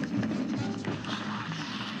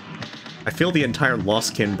 I feel the entire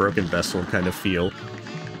Lost Kin Broken Vessel kind of feel,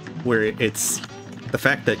 where it's the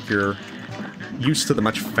fact that you're used to the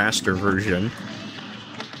much faster version.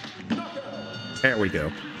 There we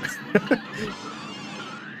go.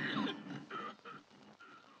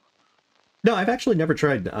 No, I've actually never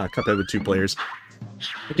tried Cuphead with 2 players.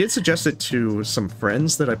 I did suggest it to some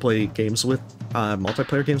friends that I play games with,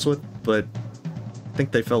 multiplayer games with, but I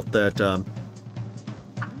think they felt that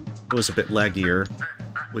it was a bit laggier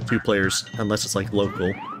with 2 players, unless it's like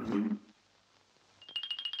local.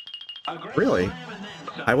 Really?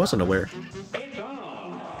 I wasn't aware.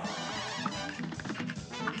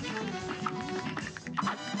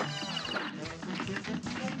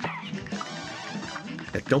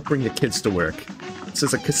 Okay, don't bring the kids to work. This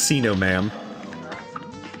is a casino, ma'am.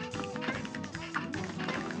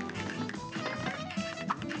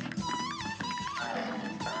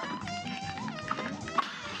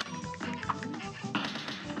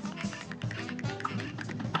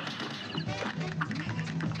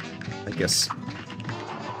 I guess.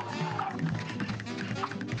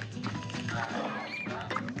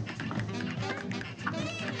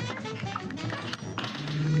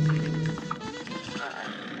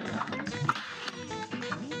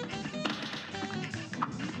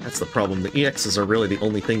 That's the problem. The EXs are really the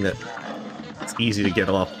only thing that it's easy to get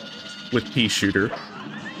off with pea shooter.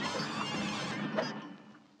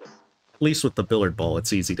 At least with the billiard ball,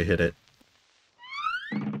 it's easy to hit it.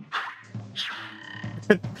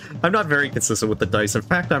 I'm not very consistent with the dice. In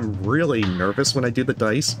fact, I'm really nervous when I do the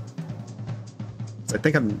dice. I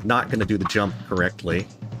think I'm not going to do the jump correctly.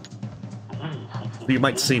 You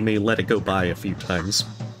might see me let it go by a few times.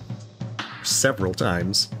 Several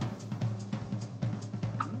times.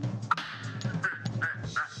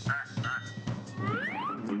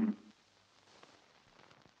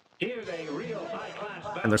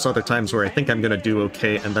 And there's other times where I think I'm going to do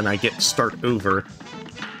okay, and then I get start over.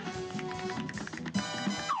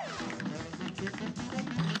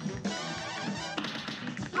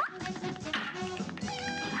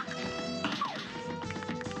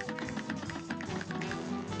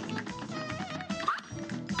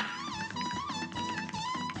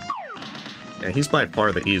 Yeah, he's by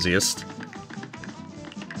far the easiest.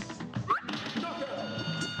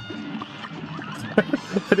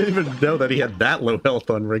 I didn't even know that he had that low health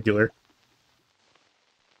on regular.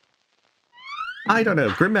 I don't know.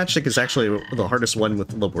 Grim Matchstick is actually the hardest one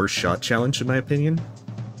with the worst shot challenge, in my opinion.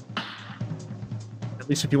 At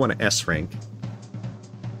least if you want to S rank.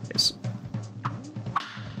 Yes.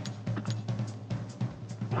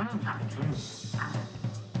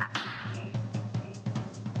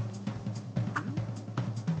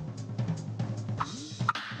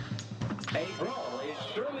 A brawl is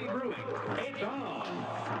surely brewing. It's on.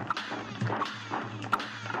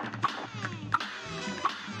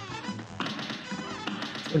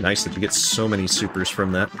 So nice that you get so many supers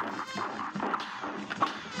from that.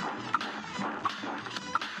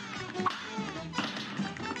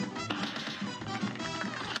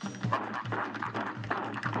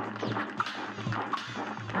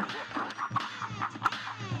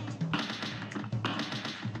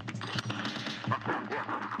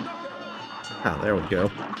 Ah, there we go.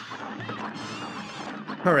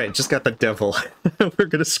 Alright, just got the devil. We're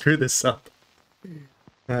gonna screw this up.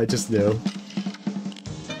 I just know.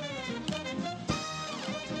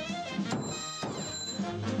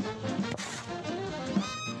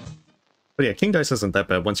 But yeah, King Dice isn't that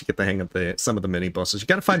bad once you get the hang of some of the mini bosses. You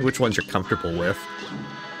gotta find which ones you're comfortable with.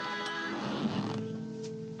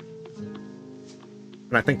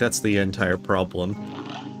 And I think that's the entire problem.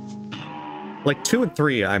 Like 2 and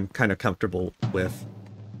 3 I'm kind of comfortable with.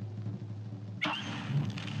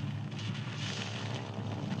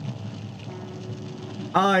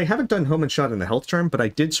 I haven't done Home and Shot in the Health Charm, but I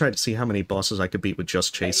did try to see how many bosses I could beat with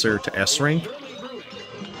just Chaser to S rank.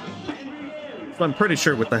 So I'm pretty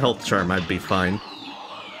sure with the Health Charm I'd be fine.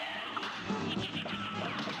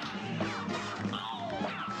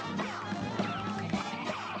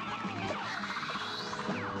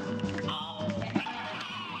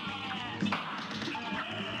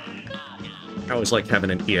 I always like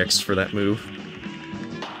having an EX for that move.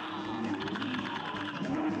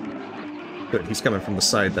 Good, he's coming from the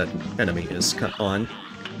side that enemy is cut on.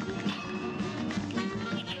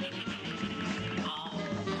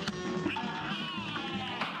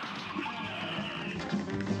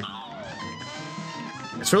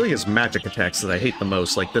 It's really his magic attacks that I hate the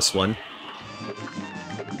most, like this one.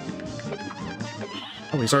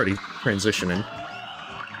 Oh, he's already transitioning.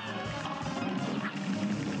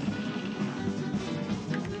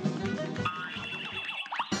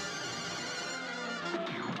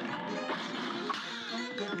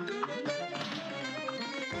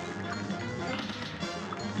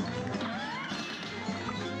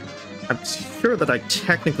 I'm sure that I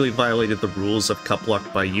technically violated the rules of Cup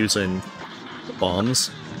Lock by using the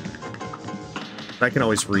bombs. I can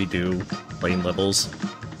always redo lane levels.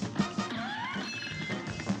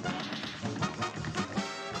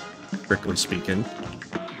 Strictly speaking.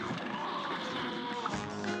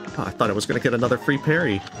 Oh, I thought I was going to get another free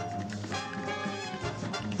parry.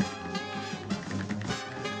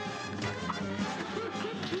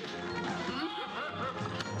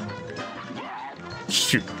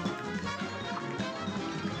 Shoot.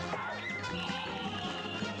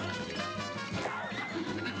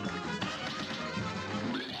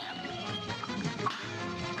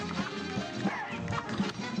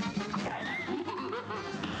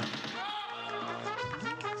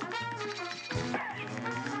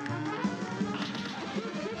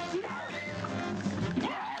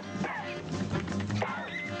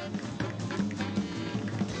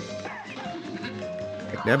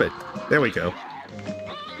 Damn it. There we go.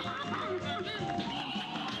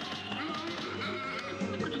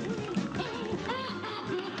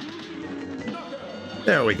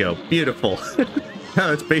 There we go. Beautiful.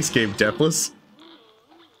 Now it's base game deathless.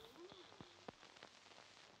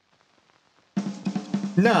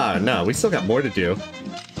 Nah, we still got more to do.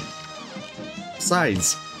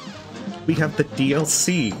 Besides, we have the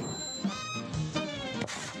DLC.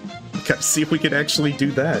 Gotta see if we can actually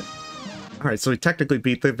do that. Alright, so we technically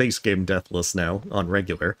beat the base game deathless now, on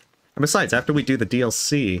regular. And besides, after we do the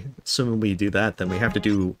DLC, assuming we do that, then we have to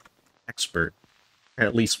do expert. Or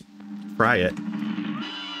at least try it.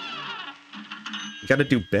 You gotta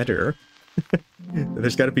do better.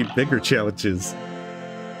 There's gotta be bigger challenges.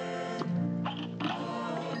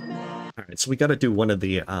 Alright, so we gotta do one of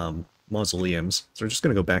the mausoleums. So we're just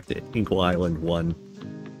gonna go back to Inkle Island 1.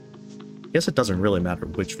 I guess it doesn't really matter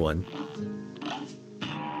which one.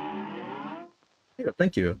 Yeah,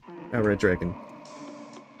 thank you, Red Dragon.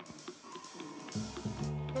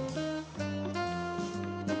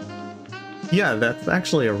 Yeah, that's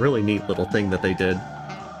actually a really neat little thing that they did.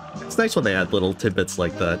 It's nice when they add little tidbits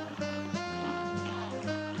like that.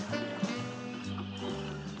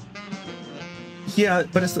 Yeah,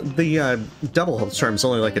 but it's the double health charm is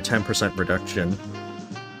only like a 10% reduction.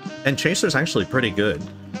 And Chaser's actually pretty good.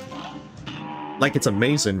 Like, it's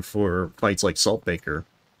amazing for fights like Saltbaker.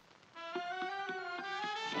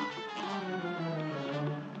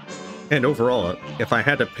 And overall, if I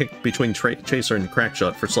had to pick between Chaser and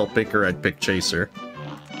Crackshot for Saltbaker, I'd pick Chaser.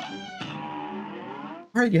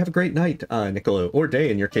 Alright, you have a great night, Niccolo, or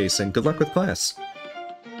day in your case, and good luck with class.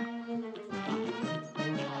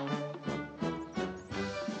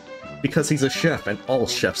 Because he's a chef, and all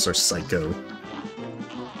chefs are psycho.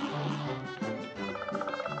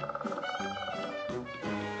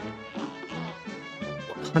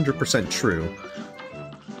 "100% true.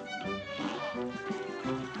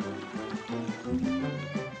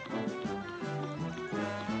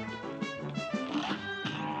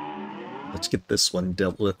 Let's get this one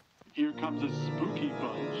dealt with. Here comes a spooky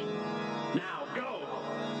bunch. Now go!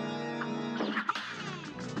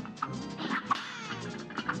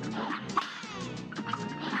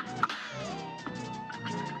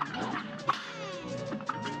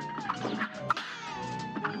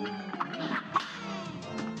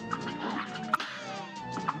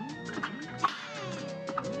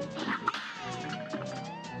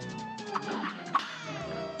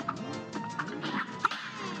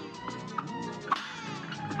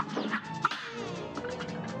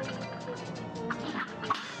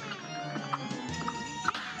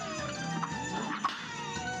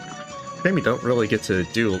 Shame you don't really get to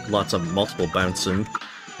do lots of multiple bouncing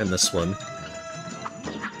in this one.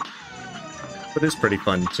 But it's pretty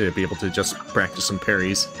fun to be able to just practice some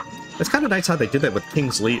parries. It's kind of nice how they did that with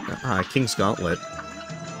King's Gauntlet.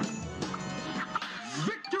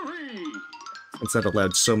 Victory! Since that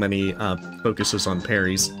allowed so many focuses on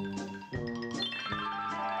parries.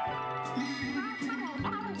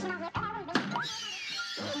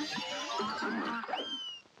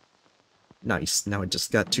 Nice. Now I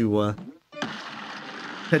just got to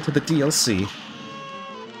head to the DLC.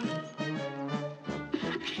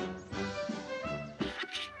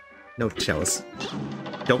 No chalice.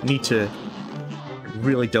 Don't need to...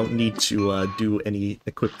 really don't need to do any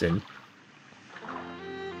equipping.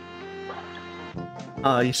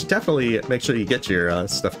 You should definitely make sure you get your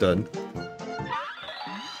stuff done.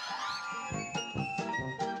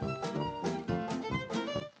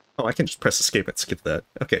 Oh, I can just press escape and skip that.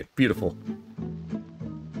 Okay, beautiful.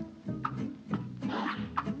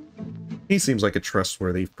 He seems like a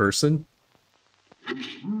trustworthy person.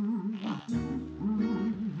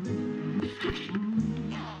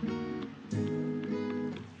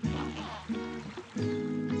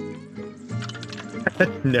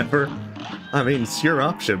 Never. I mean, it's your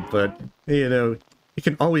option, but, you know, you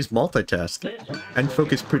can always multitask and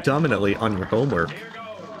focus predominantly on your homework.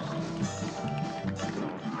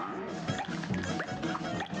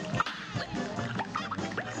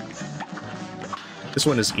 This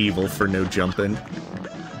one is evil for no jumping.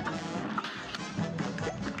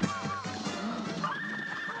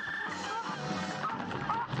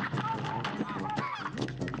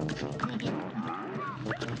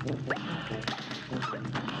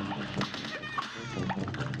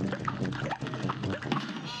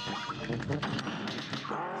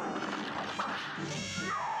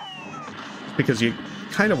 Because you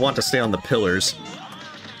kind of want to stay on the pillars.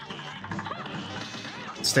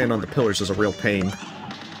 Staying on the pillars is a real pain.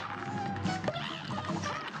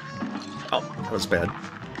 Oh, that was bad.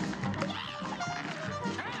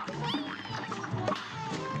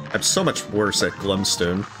 I'm so much worse at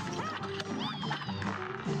Glumstone.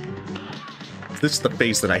 This is the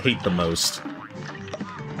phase that I hate the most.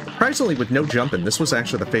 Surprisingly, with no jumping, this was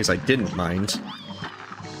actually the phase I didn't mind.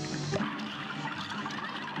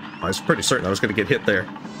 I was pretty certain I was going to get hit there.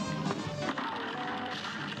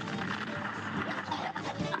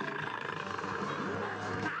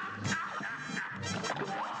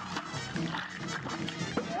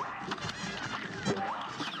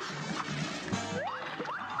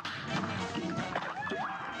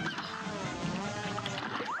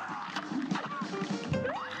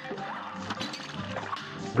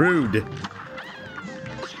 Rude.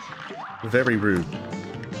 Very rude.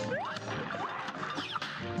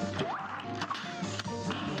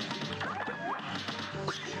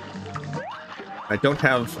 I don't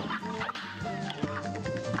have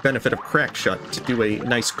the benefit of Crackshot to do a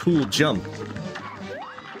nice cool jump.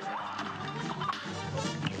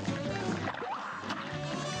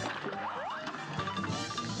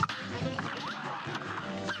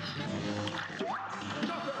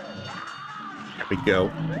 There we go.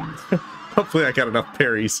 Hopefully I got enough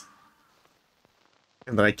parries.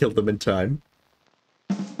 And then I killed them in time.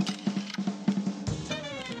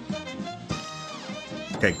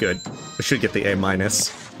 Okay, good. I should get the A minus.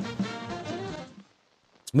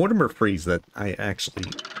 It's Mortimer Freeze that I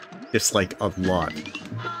actually dislike a lot.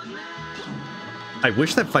 I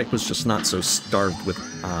wish that fight was just not so starved with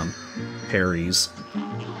parries.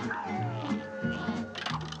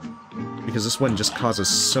 Because this one just causes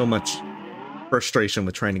so much frustration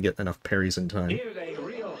with trying to get enough parries in time. Here's a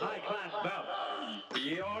real high-class bout.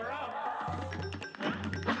 You're up.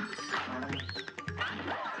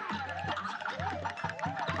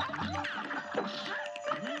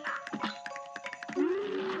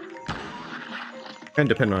 And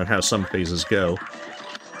depending on how some phases go.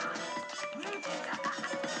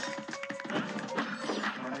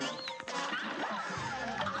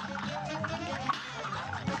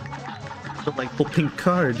 Delightful pink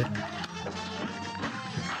card.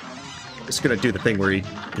 It's gonna do the thing where he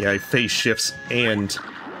phase shifts and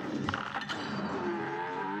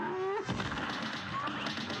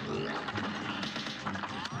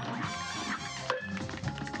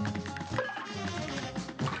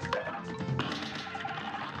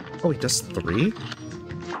oh, he does 3?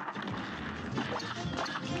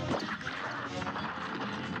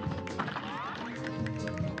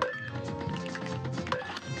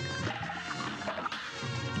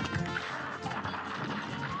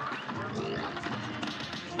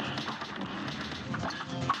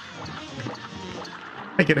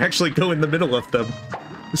 I can actually go in the middle of them.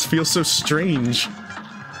 This feels so strange.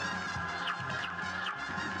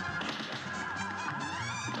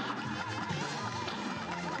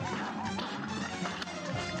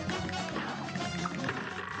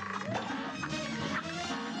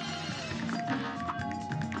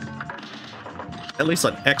 At least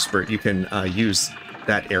on Expert, you can use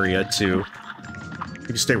that area to... You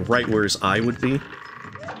can stay right where his eye would be.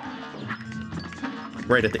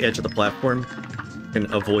 Right at the edge of the platform. And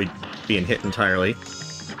avoid being hit entirely.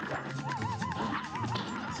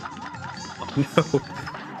 Oh, no.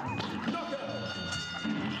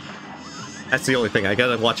 That's the only thing. I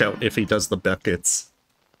gotta watch out if he does the buckets.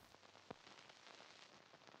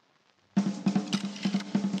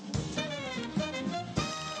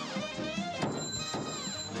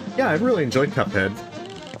 Yeah, I really enjoyed Cuphead.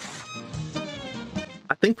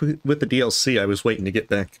 I think with the DLC, I was waiting to get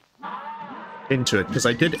back into it, because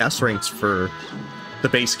I did S ranks for the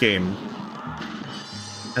base game,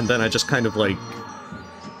 and then I just kind of, like,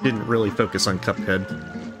 didn't really focus on Cuphead.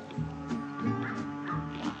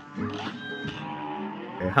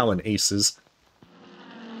 Okay, Howlin' Aces.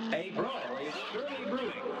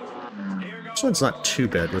 This one's not too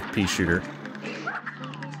bad with Pea Shooter.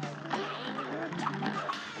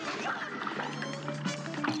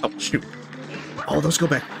 Oh, shoot. Oh, those go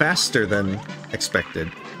back faster than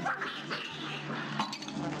expected.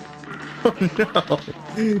 Oh no!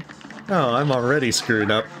 Oh, I'm already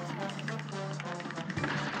screwed up.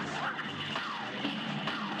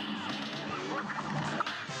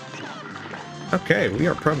 Okay, we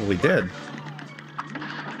are probably dead.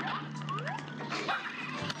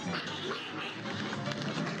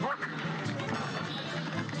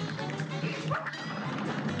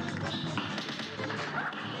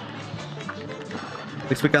 At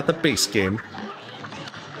least we got the base game.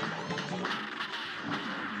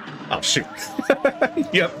 Oh, shoot.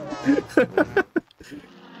 Yep.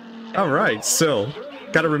 Alright, so,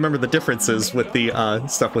 gotta remember the differences with the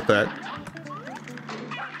stuff with that.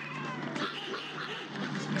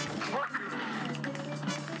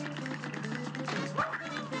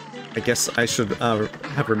 I guess I should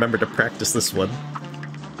have remembered to practice this one.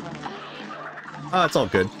 It's all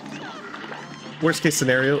good. Worst case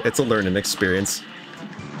scenario, it's a learning experience.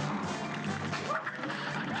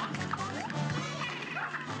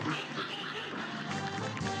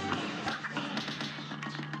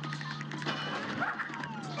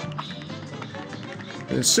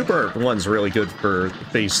 Super Art 1's really good for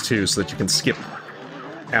phase 2 so that you can skip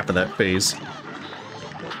after that phase.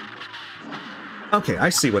 Okay, I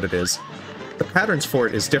see what it is. The patterns for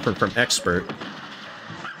it is different from Expert.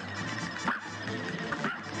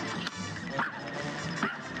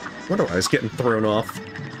 Wonder why I was getting thrown off.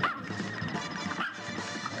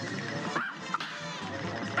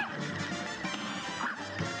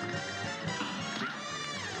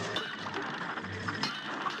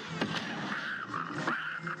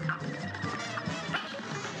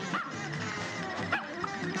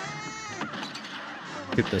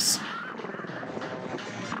 Goodness.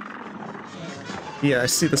 Yeah, I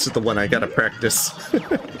see this is the one I gotta practice.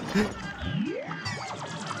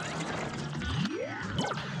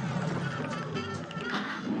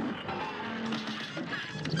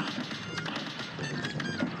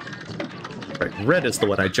 Right, red is the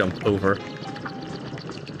one I jumped over.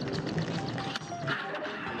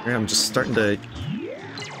 I'm just starting to...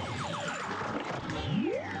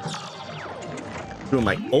 Ooh,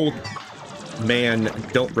 my old man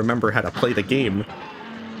don't remember how to play the game.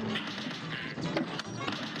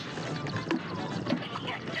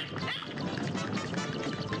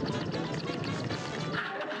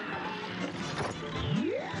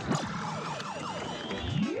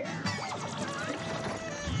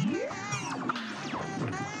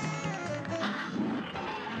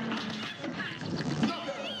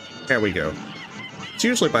 There we go. It's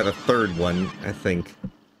usually by the third one, I think.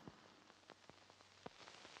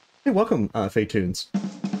 Hey, welcome, Faytunes.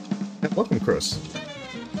 And welcome, Chris.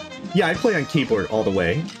 Yeah, I play on keyboard all the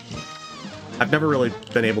way. I've never really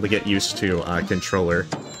been able to get used to controller.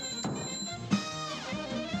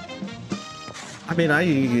 I mean,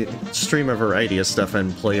 I stream a variety of stuff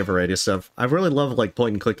and play a variety of stuff. I really love, like,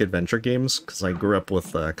 point-and-click adventure games, because I grew up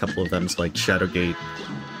with a couple of them, like Shadowgate,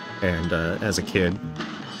 and as a kid.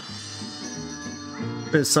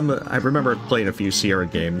 I remember playing a few Sierra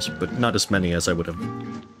games, but not as many as I would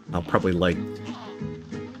have probably liked.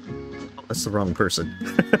 Oh, that's the wrong person.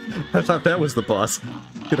 I thought that was the boss.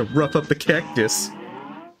 Gonna rough up the cactus.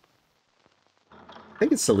 I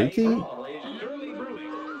think it's Saluki?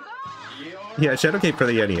 Yeah, Shadowgate for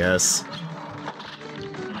the NES.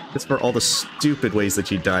 It's for all the stupid ways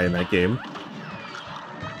that you die in that game.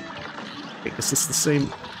 Wait, is this the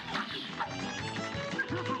same?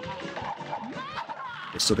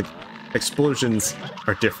 So the explosions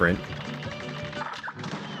are different.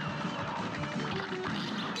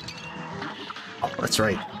 Oh, that's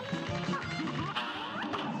right.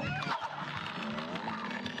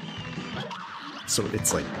 So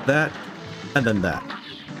it's like that, and then that.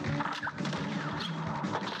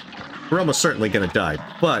 We're almost certainly gonna die,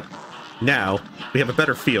 but now we have a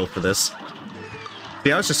better feel for this.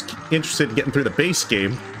 See, I was just interested in getting through the base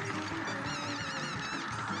game.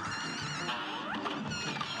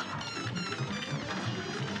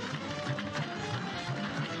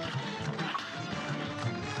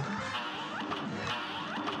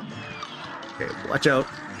 Watch out.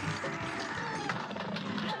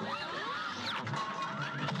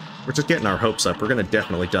 We're just getting our hopes up. We're gonna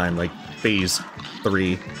definitely die in, like, phase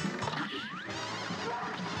 3.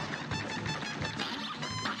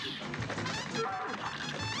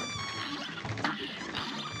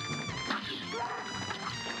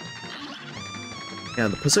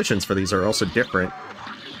 And the positions for these are also different.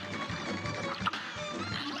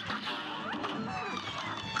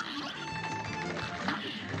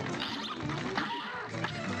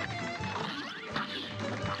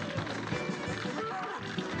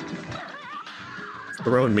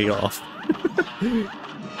 Throwing me off.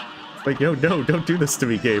 Like, yo, no, don't do this to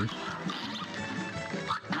me, game.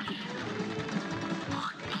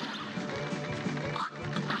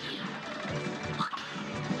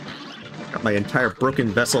 Got my entire broken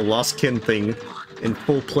vessel lost kin thing in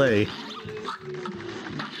full play.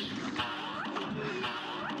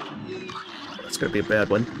 That's gonna be a bad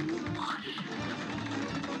one.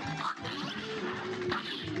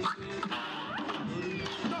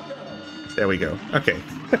 There we go. Okay.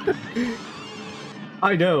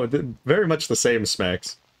 I know, very much the same,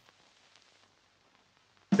 Smacks.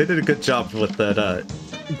 They did a good job with that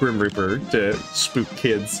Grim Reaper to spook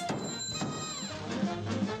kids.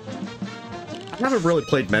 I haven't really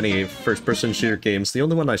played many first-person shooter games. The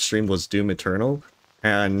only one I streamed was Doom Eternal,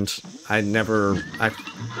 and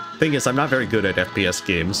thing is, I'm not very good at FPS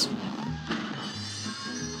games.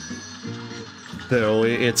 Though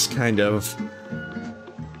it's kind of,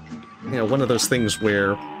 you know, one of those things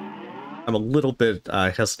where I'm a little bit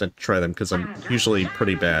hesitant to try them because I'm usually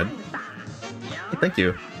pretty bad. Hey, thank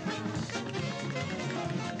you.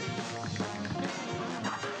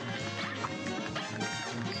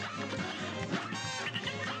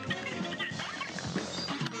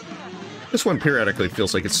 This one periodically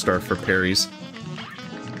feels like it's starved for parries.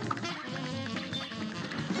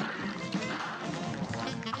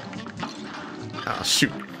 Ah,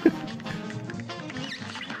 shoot.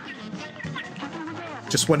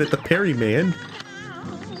 Just wanted the parry, man.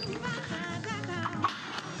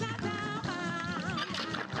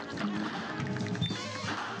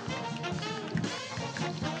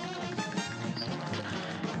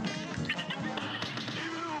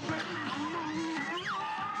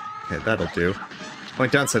 Okay, that'll do. My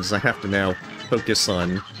downside is I have to now focus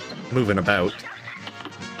on moving about.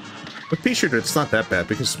 With pea shooter, it's not that bad,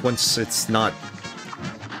 because once it's not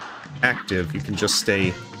active, you can just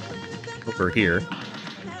stay over here.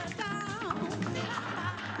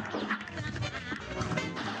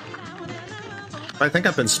 I think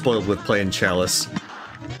I've been spoiled with playing Chalice,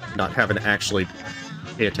 not having to actually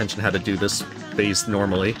pay attention how to do this phase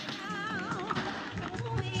normally.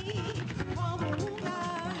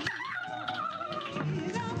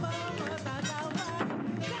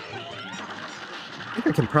 I think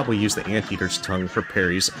I can probably use the Anteater's Tongue for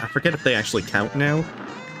parries. I forget if they actually count now.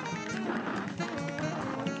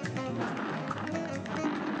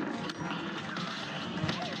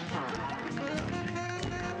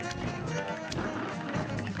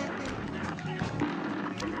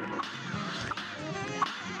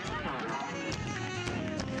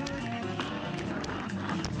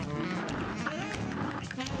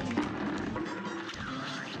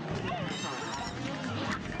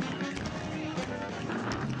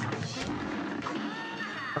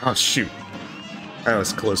 Oh, shoot. That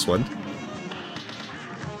was a close one.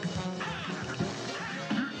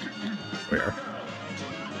 Where?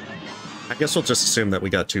 I guess we'll just assume that we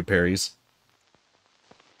got 2 parries.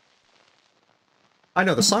 I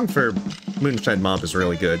know, the song for Moonshine Mob is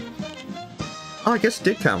really good. Oh, I guess it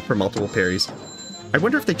did count for multiple parries. I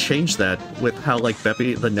wonder if they changed that with how, like,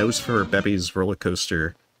 Bebby, the nose for Bebby's roller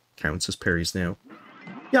coaster counts as parries now.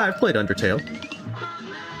 Yeah, I've played Undertale.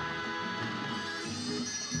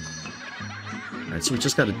 Alright, so we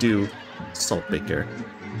just gotta do Saltbaker.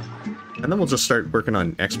 And then we'll just start working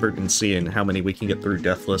on Expert and seeing how many we can get through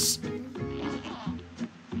Deathless.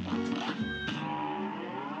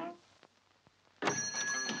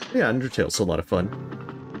 Yeah, Undertale's a lot of fun.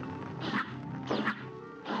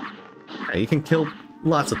 Yeah, you can kill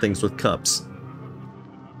lots of things with cups.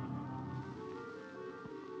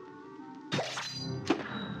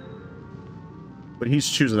 But he's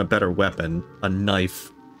choosing a better weapon, a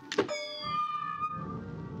knife.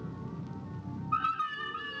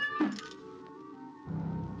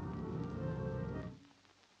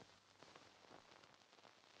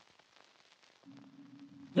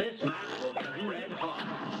 This match will be red hot.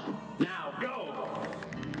 Now go!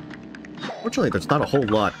 Fortunately, there's not a whole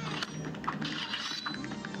lot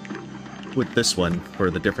with this one for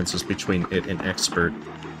the differences between it and Expert.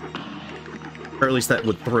 Or at least that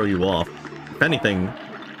would throw you off. If anything,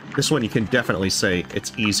 this one you can definitely say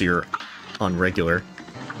it's easier on regular.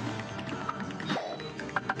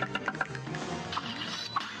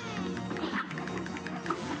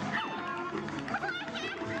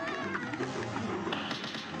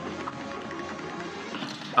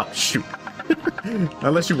 Oh, shoot.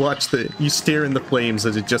 Unless you watch you stare in the flames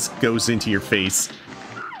as it just goes into your face.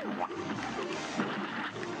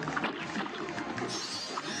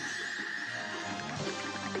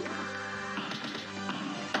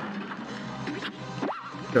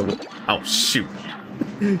 Oh, shoot.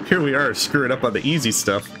 Here we are, screwing up on the easy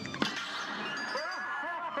stuff.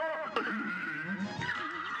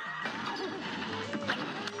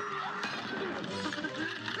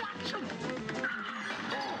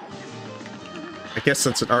 I guess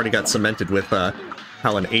since it already got cemented with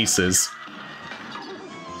how an ace is,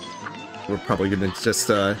 we're probably gonna just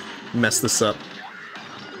mess this up.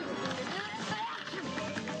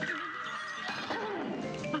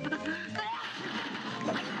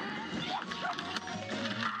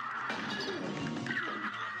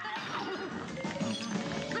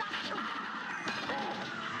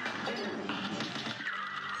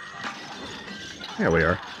 There we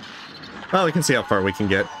are. Well, we can see how far we can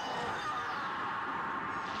get.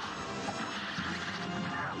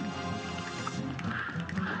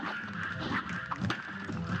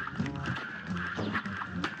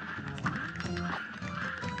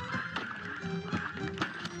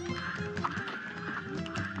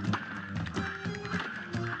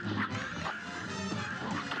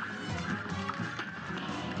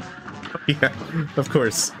 Yeah, of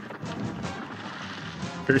course.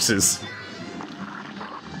 Curses.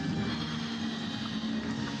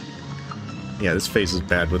 Yeah, this phase is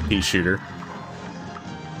bad with Pea Shooter.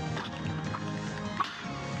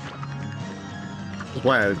 That's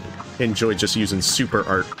why I enjoyed just using Super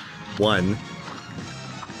Art 1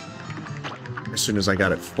 as soon as I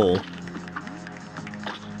got it full.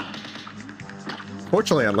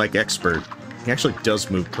 Fortunately, unlike Expert, he actually does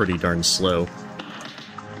move pretty darn slow.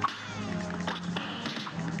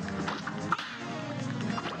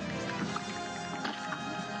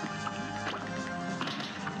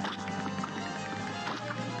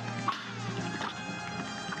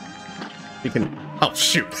 You can... Oh,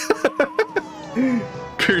 shoot!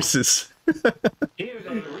 Curses!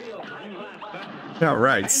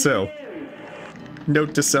 Alright, so...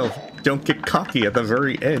 Note to self, don't get cocky at the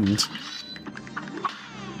very end.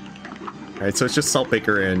 Alright, so it's just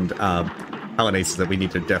Saltbaker and Pollinators that we need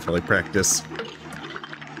to definitely practice.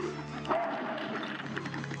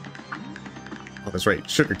 Oh, that's right,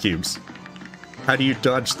 sugar cubes. How do you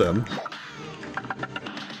dodge them?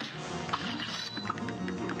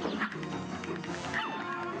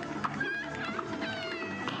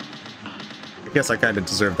 Guess I kind of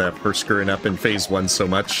deserve that for screwing up in phase 1 so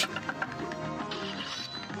much.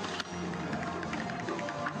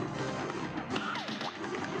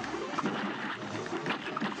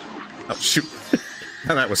 Oh, shoot.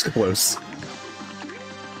 Now that was close.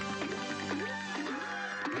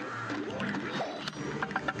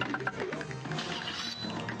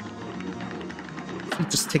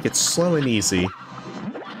 Just take it slow and easy.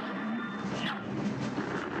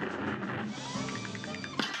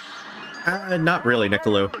 Not really,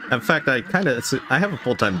 Niccolo. In fact, I have a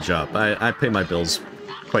full-time job. I pay my bills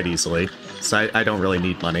quite easily, so I don't really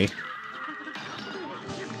need money.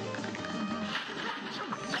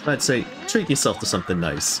 I'd say, treat yourself to something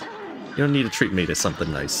nice. You don't need to treat me to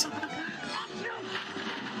something nice.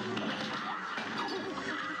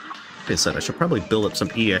 Like I said, I should probably build up some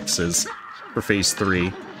EXs for phase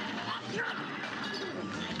 3.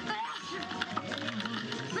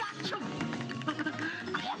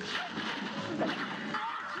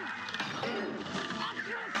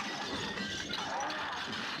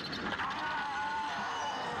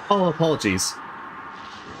 Oh, apologies.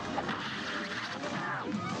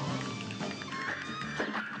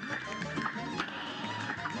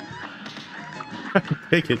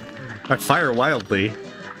 Take it. I fire wildly.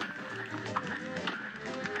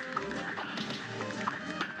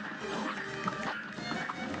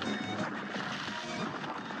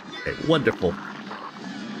 Okay, wonderful.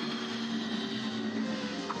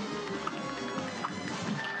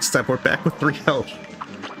 This time we're back with 3 health.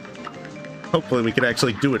 Hopefully we can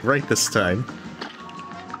actually do it right this time.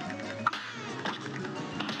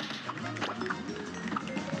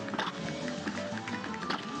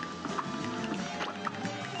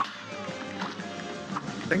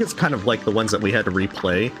 I think it's kind of like the ones that we had to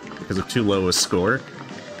replay because of too low a score.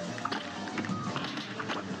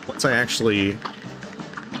 Once I actually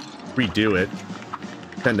redo it,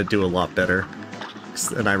 I tend to do a lot better.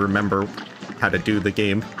 And I remember how to do the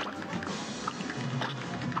game.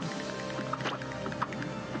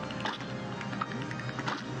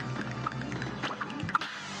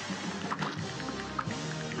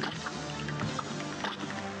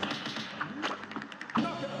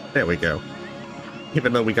 There we go.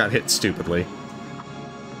 Even though we got hit stupidly.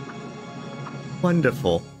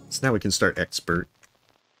 Wonderful. So now we can start expert.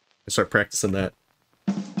 And start practicing that.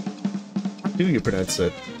 How do you pronounce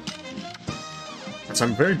it? So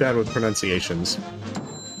I'm very bad with pronunciations.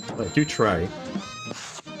 But I do try.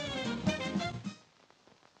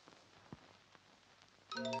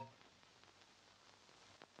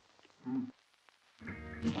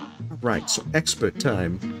 Right, so expert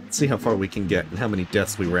time. Let's see how far we can get and how many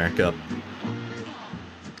deaths we rack up.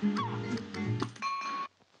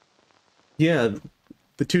 Yeah,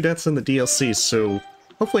 the 2 deaths in the DLC, so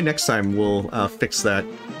hopefully next time we'll fix that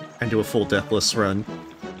and do a full deathless run.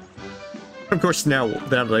 Of course, now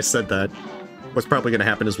that I said that, what's probably going to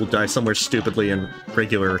happen is we'll die somewhere stupidly in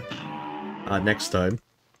regular next time.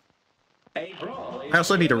 I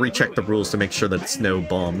also need to recheck the rules to make sure that it's no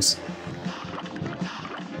bombs.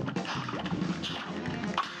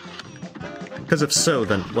 Because if so,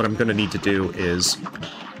 then what I'm going to need to do is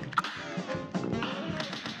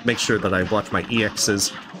make sure that I watch my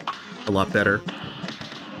EXs a lot better.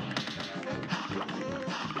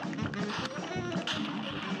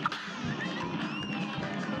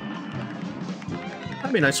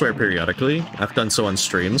 I mean, I swear periodically. I've done so on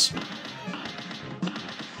streams.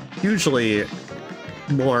 Usually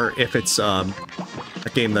more if it's a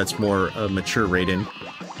game that's more mature rated.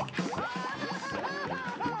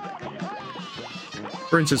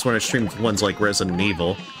 For instance, when I streamed ones like Resident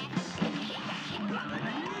Evil.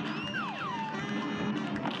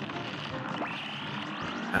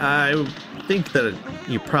 I think that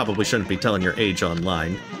you probably shouldn't be telling your age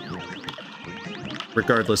online.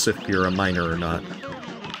 Regardless if you're a minor or not.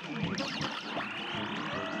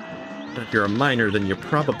 If you're a minor, then you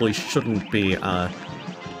probably shouldn't be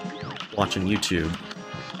watching YouTube.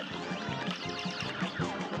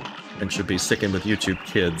 And should be sticking with YouTube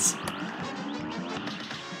Kids.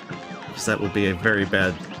 Because that would be a very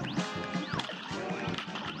bad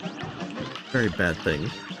thing.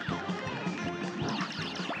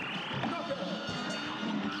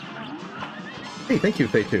 Hey, thank you,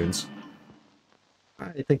 Faytunes.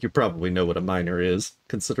 I think you probably know what a minor is,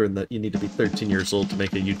 considering that you need to be 13 years old to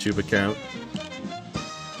make a YouTube account.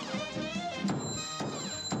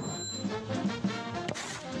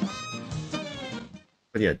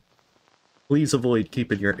 But yeah, please avoid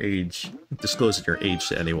keeping your age, disclosing your age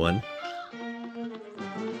to anyone.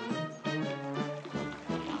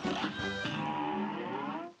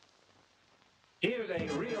 Here's a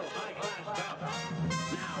real high-class bout.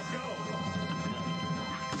 Now go!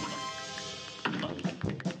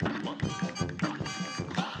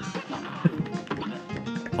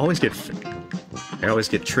 I always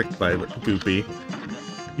get tricked by Goopy.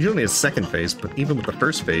 Usually his second phase, but even with the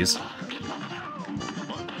first phase...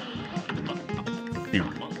 Phew.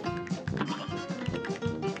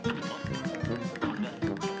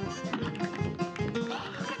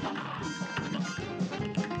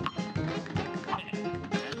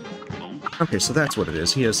 Okay, so that's what it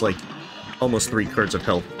is. He has, like, almost 3 cards of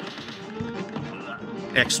health.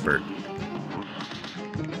 Expert.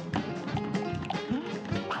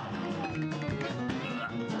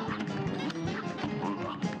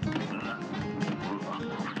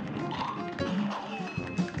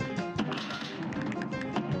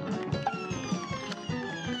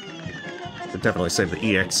 Could definitely save the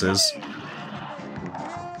EXs.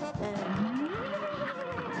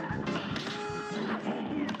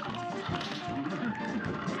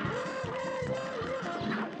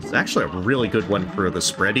 It's actually a really good one for the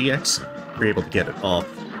spread EX. You're able to get it off.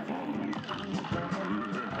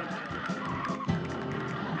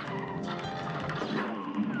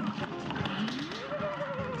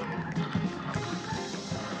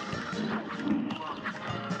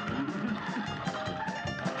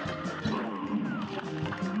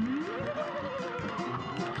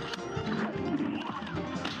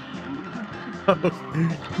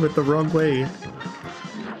 Went the wrong way.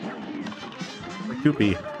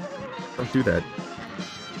 Goopy. Don't do that.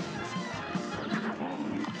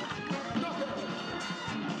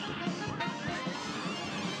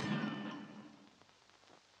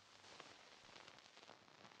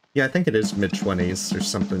 Yeah, I think it is mid-20s or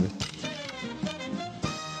something.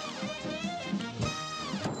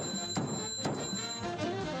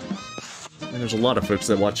 And there's a lot of folks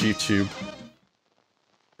that watch YouTube.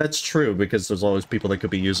 That's true, because there's always people that could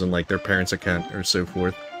be using, like, their parents' account or so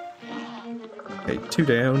forth. Okay, 2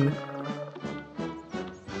 down.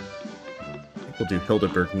 I think we'll do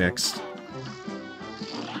Hildeberg next.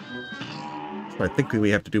 So I think we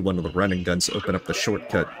have to do one of the running guns to open up the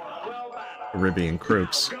shortcut. Arabian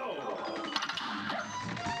Croaks.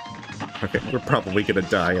 Okay, we're probably gonna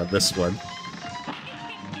die on this one.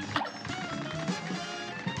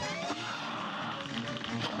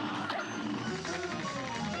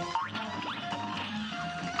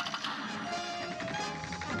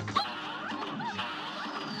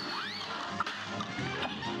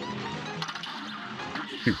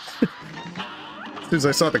 As soon as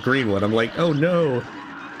I saw the green one, I'm like, oh no!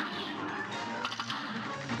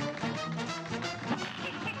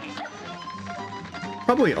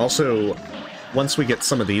 Probably also, once we get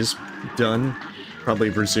some of these done, probably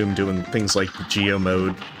resume doing things like the Geo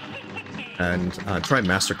mode, and try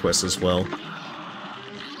Master Quest as well.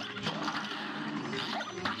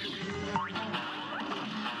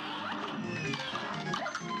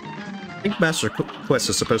 I think Master Quest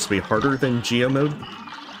is supposed to be harder than Geo mode.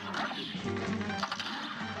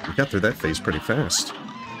 We got through that phase pretty fast.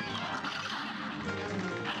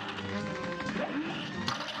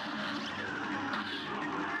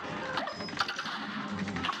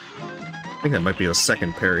 I think that might be the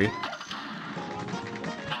second parry.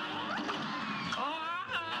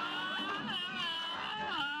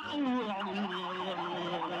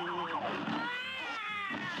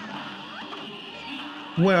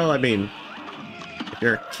 Well, I mean, if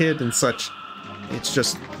you're a kid and such, it's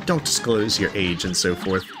just don't disclose your age and so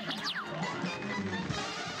forth.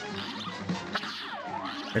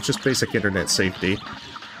 It's just basic internet safety.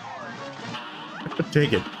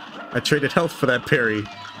 Dang it. I traded health for that parry.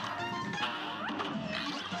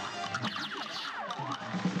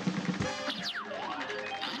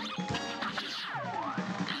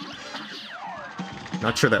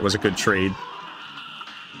 Not sure that was a good trade.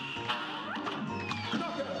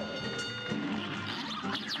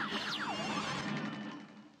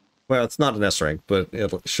 Well, it's not an S rank, but it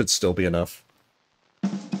should still be enough.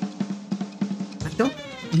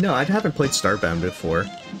 No, I haven't played Starbound before.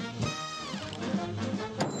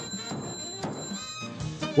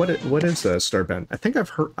 What is Starbound?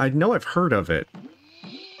 I know I've heard of it,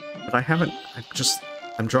 but I haven't.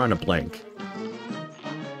 I'm drawing a blank.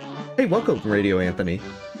 Hey, welcome, Radio Anthony.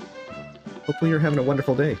 Hopefully you're having a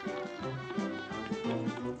wonderful day.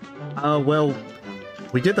 Well,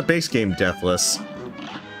 we did the base game Deathless,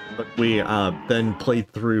 but we then played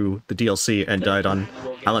through the DLC and died on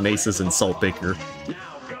Alan Aces and Saltbaker.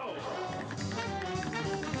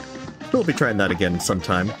 We'll be trying that again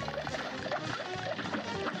sometime.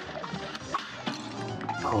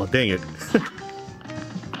 Oh, dang it.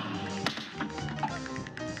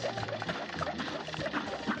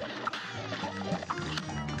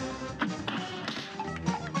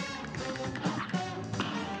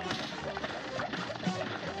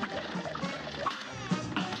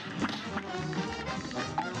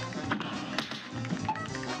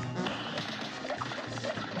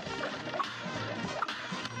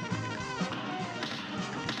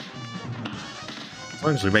 As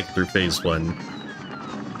long as we make it through phase 1.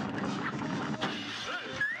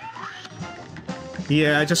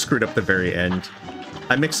 Yeah, I just screwed up the very end.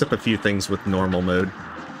 I mixed up a few things with normal mode.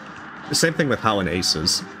 The same thing with Holland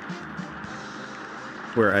Aces,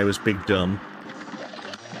 where I was big dumb.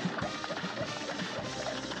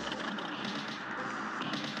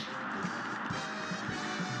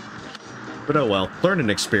 But oh well, learning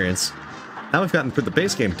experience. Now we've gotten through the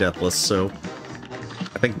base game deathless, so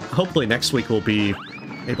I think hopefully next week we'll be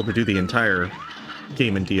able to do the entire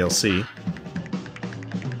game in DLC.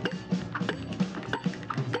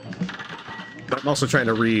 But I'm also trying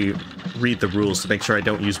to read the rules to make sure I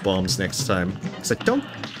don't use bombs next time, because I don't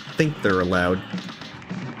think they're allowed.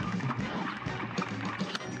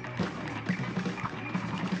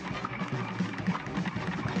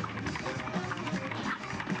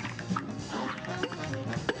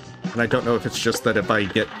 And I don't know if it's just that if I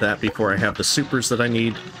get that before I have the supers that I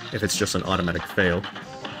need, if it's just an automatic fail.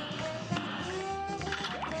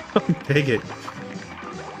 Dang it.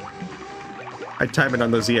 My timing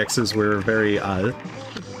on those EXs were very,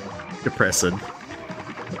 depressing.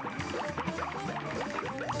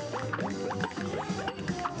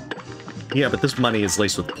 Yeah, but this money is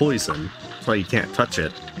laced with poison. That's why you can't touch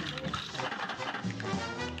it.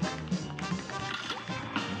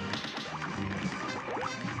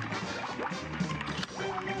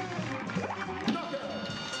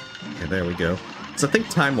 Okay, there we go. So I think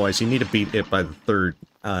time-wise, you need to beat it by the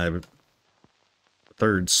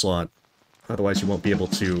third slot. Otherwise, you won't be able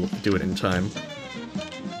to do it in time.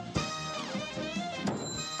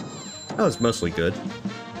 That was mostly good.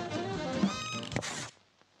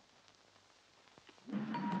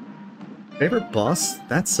 Favorite boss?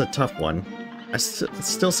 That's a tough one. I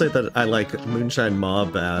still say that I like Moonshine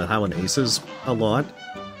Mob, Howlin' Aces a lot.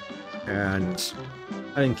 And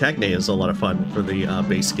I think Cagney is a lot of fun for the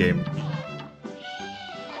base game.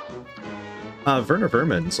 Werner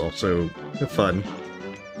Vermin's also fun.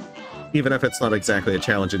 Even if it's not exactly a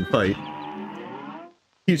challenging fight.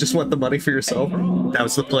 You just want the money for yourself? That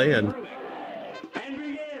was the plan.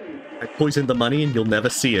 I poisoned the money and you'll never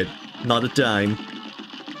see it. Not a dime.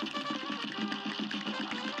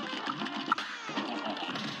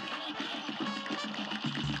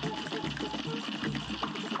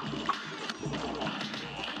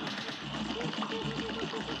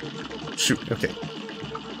 Shoot, okay.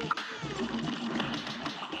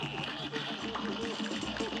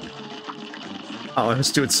 Oh, I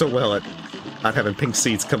was doing so well at not having pink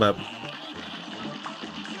seeds come up.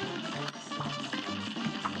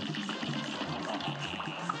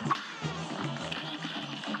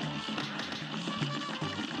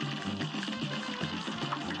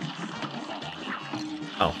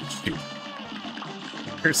 Oh, shoot.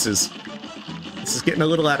 Curses. This is getting a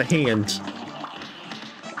little out of hand.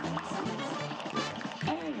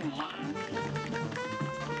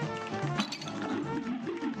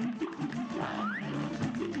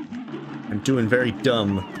 Doing very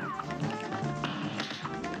dumb.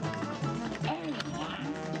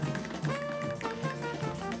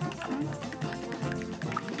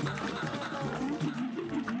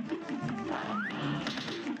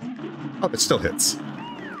 Oh, it still hits.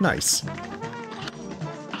 Nice.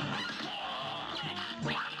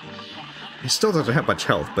 He still doesn't have much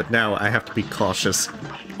health, but now I have to be cautious.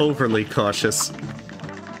 Overly cautious.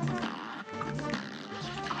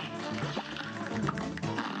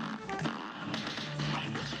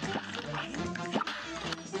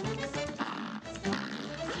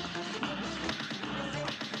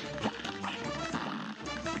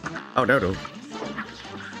 Oh, no, no.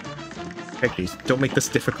 Heck, don't make this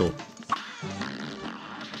difficult.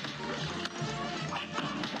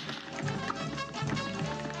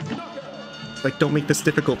 Like, don't make this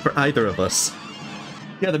difficult for either of us.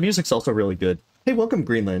 Yeah, the music's also really good. Hey, welcome,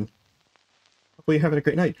 Greenland. Hopefully you're having a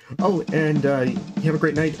great night. Oh, and, you have a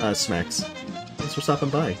great night, Smacks. Thanks for stopping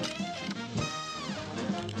by.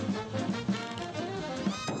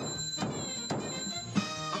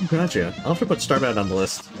 Gotcha. I'll have to put Starbound on the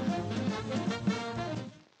list.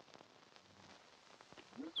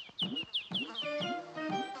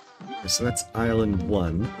 So that's Island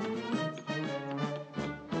 1.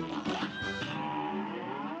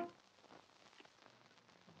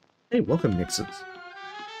 Hey, welcome, Nixons.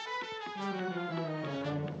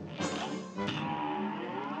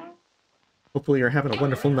 Hopefully you're having a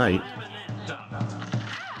wonderful night.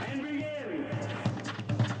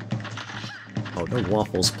 Oh, no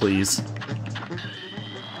waffles, please.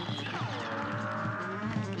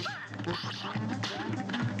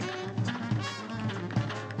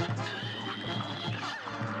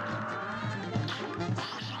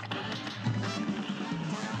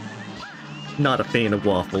 not a fan of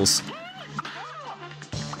waffles.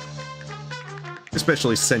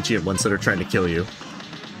 Especially sentient ones that are trying to kill you.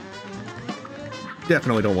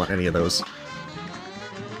 Definitely don't want any of those.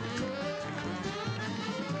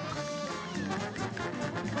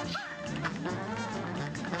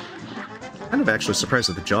 Kind of actually surprised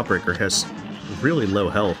that the Jawbreaker has really low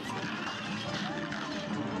health.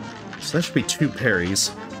 So that should be 2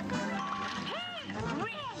 parries.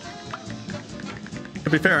 To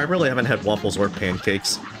be fair, I really haven't had waffles or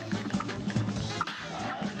pancakes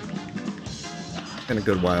in a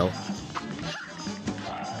good while.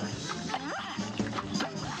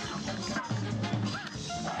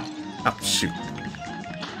 Oh, shoot.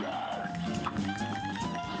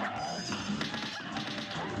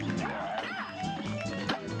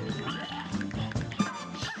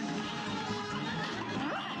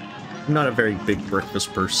 I'm not a very big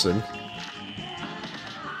breakfast person.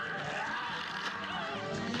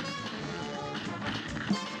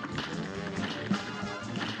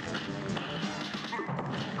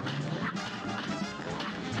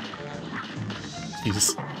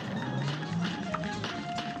 Jesus.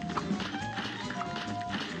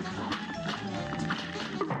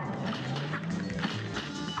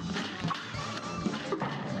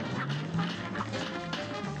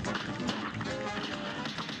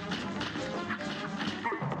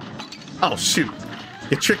 Oh, shoot.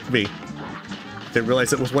 It tricked me. Didn't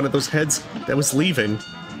realize it was one of those heads that was leaving.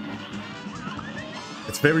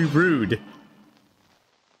 It's very rude.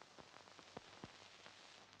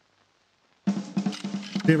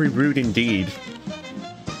 Very rude indeed.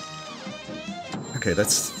 Okay,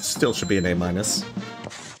 that's still should be an A-. So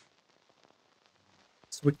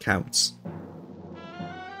it counts.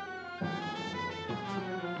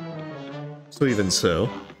 So even so.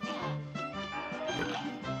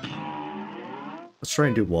 Let's try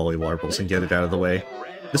and do Wally Warbles and get it out of the way.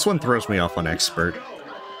 This one throws me off on Expert.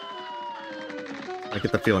 I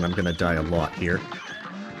get the feeling I'm gonna die a lot here.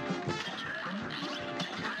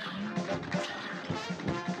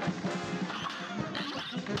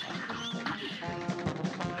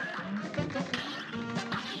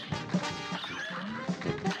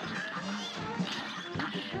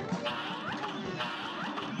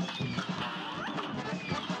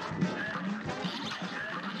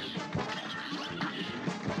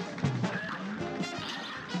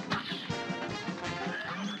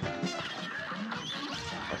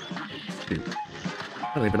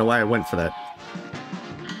 I don't even know why I went for that.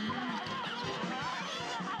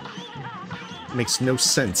 Makes no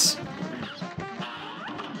sense.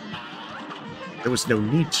 There was no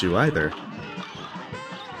need to, either.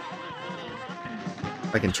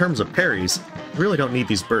 Like, in terms of parries, I really don't need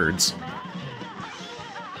these birds.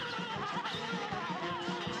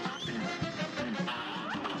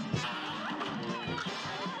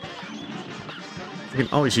 You can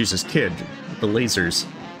always use this kid with the lasers.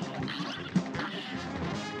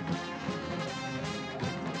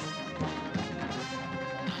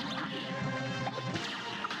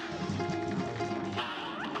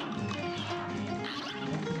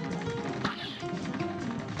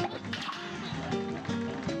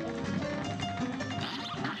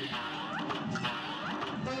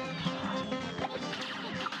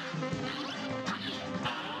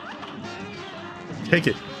 Take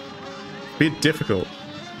it. Be difficult.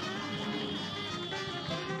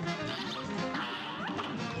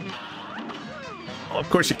 Oh, of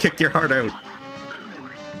course you kicked your heart out.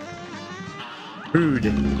 Rude.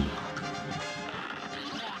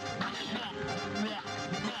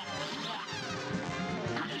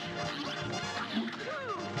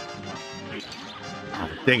 Oh,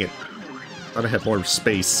 dang it. Thought I had more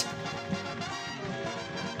space.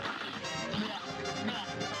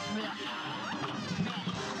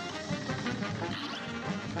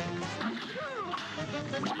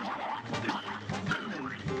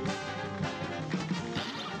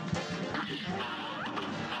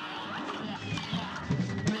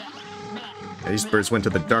 These birds went to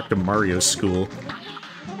the Dr. Mario School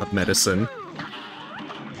of Medicine.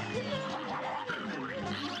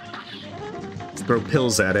 Let's throw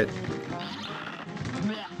pills at it.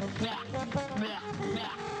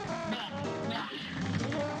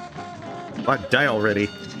 Fuck, die already.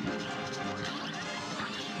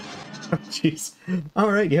 Oh, jeez.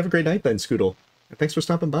 Alright, you have a great night then, Scoodle. Thanks for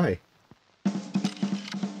stopping by.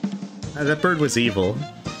 That bird was evil.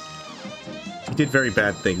 He did very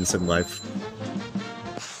bad things in life.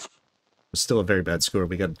 It's still a very bad score.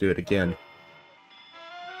 We gotta do it again.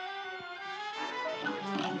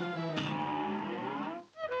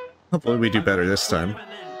 Hopefully we do better this time.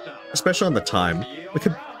 Especially on the time. We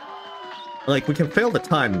can... Like, we can fail the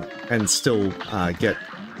time and still, get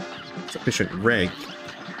sufficient rank.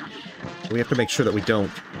 We have to make sure that we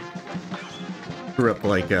don't screw up,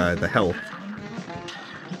 like, the health.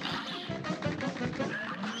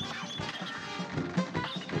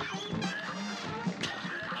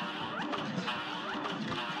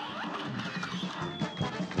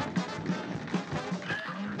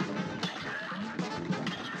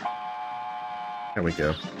 There we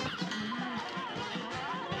go.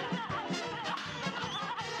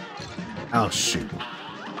 Oh, shoot.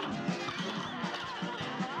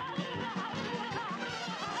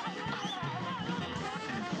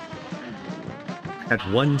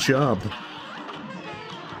 Had one job.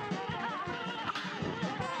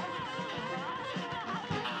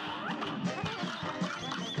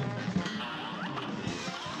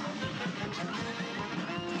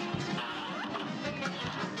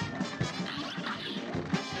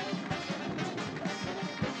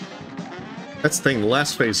 That's the thing, the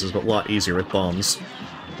last phase is a lot easier with bombs.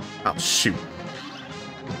 Oh, shoot.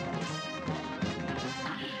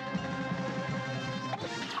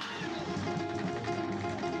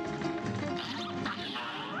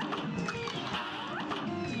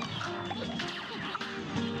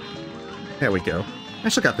 There we go. I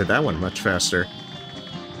should have got through that one much faster.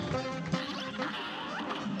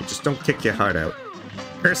 Just don't kick your heart out.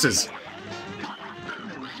 Curses!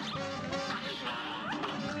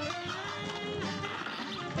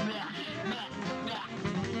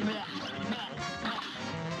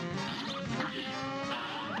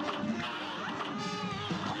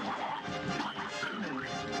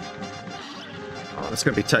 Oh, that's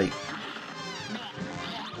gonna be tight.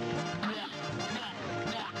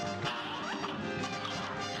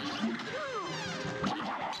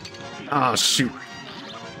 Oh, shoot.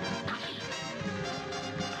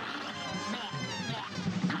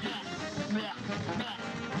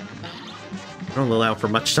 Don't allow for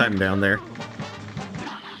much time down there.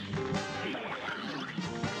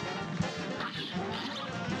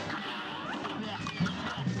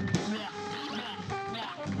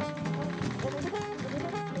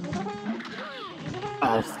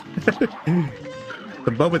 Oh.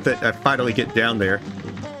 The moment that I finally get down there.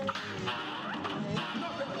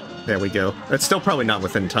 There we go. That's still probably not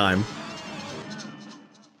within time.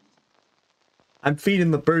 I'm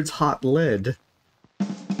feeding the birds hot lead.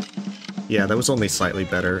 Yeah, that was only slightly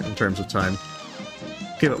better in terms of time.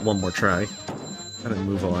 Give it one more try. And then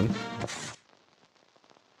move on.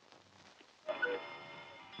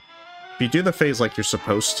 If you do the phase like you're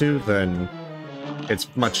supposed to, then it's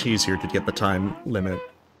much easier to get the time limit.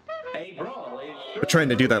 But trying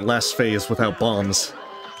to do that last phase without bombs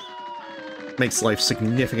makes life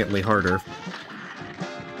significantly harder.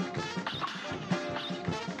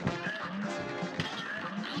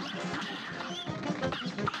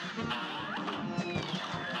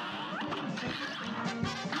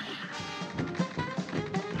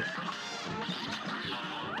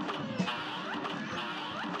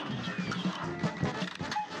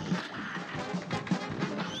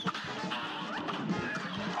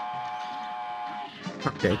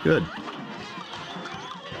 Okay, good.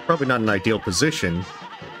 Probably not an ideal position.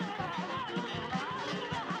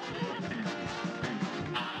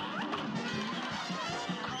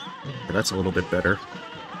 Okay, that's a little bit better.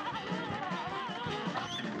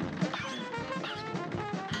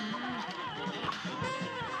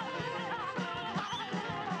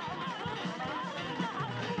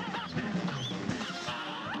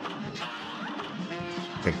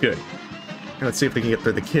 Okay, good. Now let's see if we can get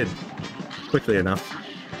through the kid quickly enough.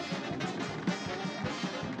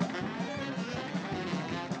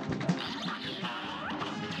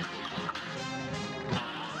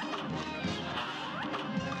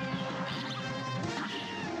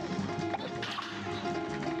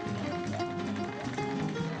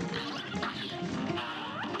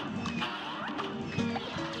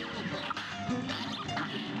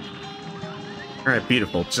 Alright,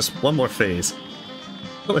 beautiful. Just one more phase.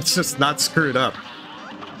 Let's just not screw it up.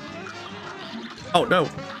 Oh, no!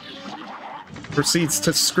 Proceeds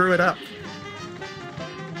to screw it up.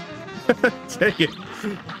 Take it.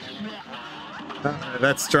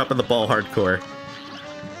 That's dropping the ball hardcore.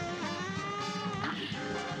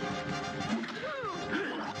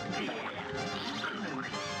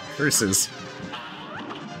 Curses.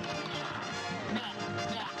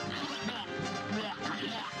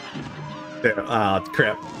 There,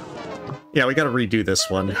 crap. Yeah, we gotta redo this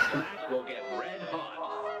one.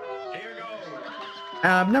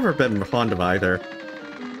 I've never been fond of either,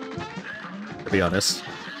 to be honest.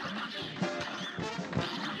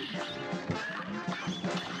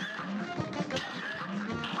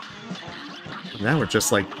 Now we're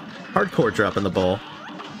just like hardcore dropping the ball.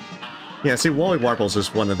 Yeah, see, Wally Warbles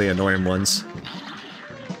is one of the annoying ones.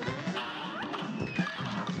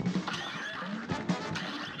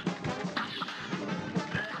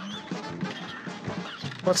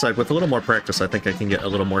 Plus side, with a little more practice, I think I can get a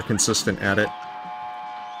little more consistent at it.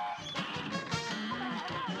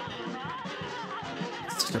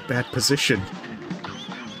 It's such a bad position.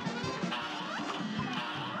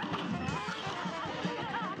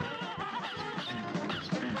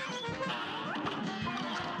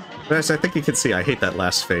 But as I think you can see, I hate that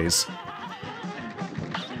last phase.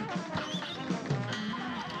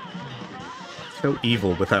 So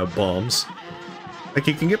evil without bombs. Like,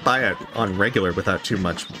 you can get by it on regular without too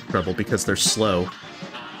much trouble because they're slow.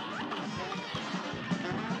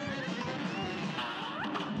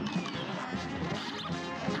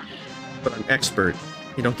 But on expert,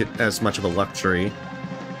 you don't get as much of a luxury.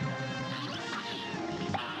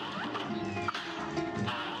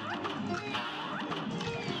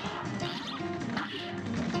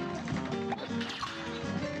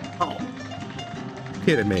 Oh.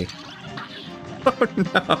 Kidding me.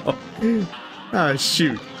 Oh no! Ah,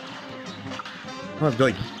 shoot. I'm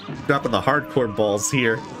like dropping the hardcore balls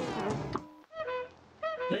here.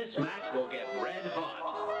 This match will get red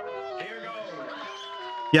hot. Here goes.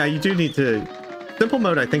 Yeah, you do need to... Simple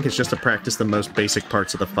mode, I think, is just to practice the most basic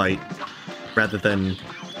parts of the fight, rather than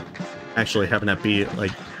actually having that be,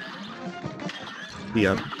 like...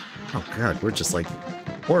 Oh god, we're just, like,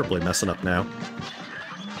 horribly messing up now.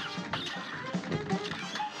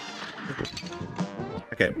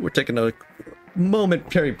 Okay, we're taking a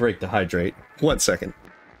momentary break to hydrate. 1 second.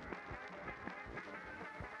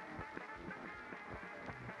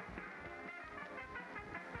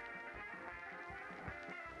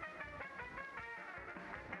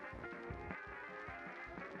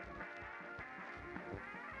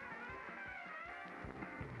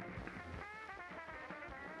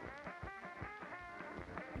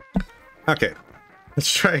 Okay,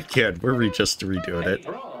 let's try again. We're just redoing it.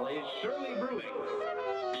 Brawl is surely brewing.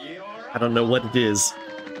 You're I don't know what it is.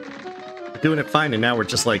 We're doing it fine, and now we're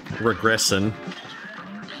just, like, regressing.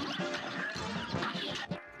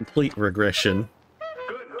 Complete regression.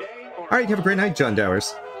 good day or Alright, have a great night, John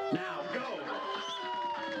Dowers. now go.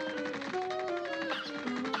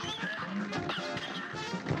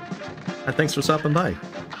 And thanks for stopping by.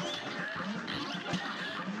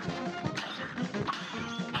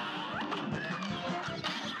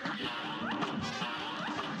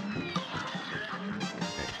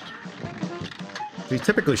 He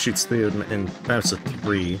typically shoots them in bouts of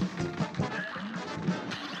 3.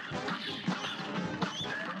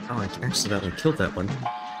 Oh, I accidentally killed that one.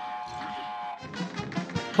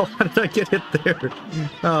 Oh, how did I get hit there?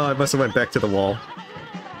 Oh, I must have went back to the wall.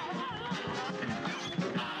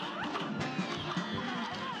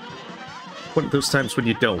 One of those times when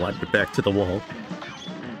you don't want to get back to the wall.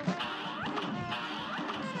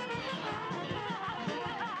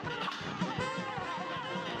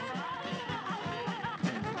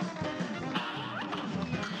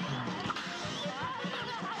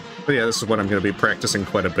 But yeah, this is what I'm going to be practicing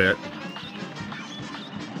quite a bit.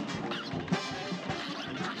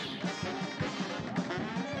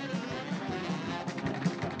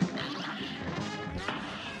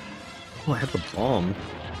 Oh, I have the bomb.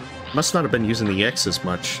 Must not have been using the X as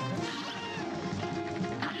much.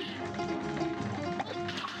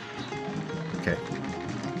 Okay.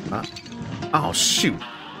 Oh, shoot!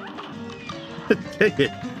 Dang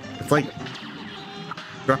it! It's like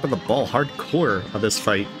dropping the ball hardcore on this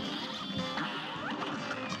fight.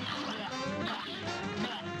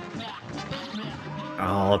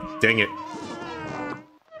 Oh, dang it.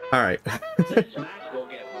 Alright. This match will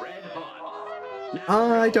get red hot.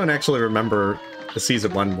 I don't actually remember the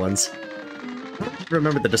Season 1 ones. I don't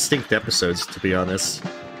remember the distinct episodes, to be honest.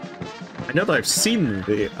 I know that I've seen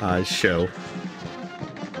the show.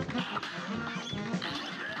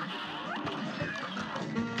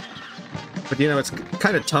 But, you know, it's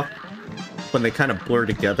kind of tough when they kind of blur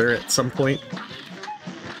together at some point.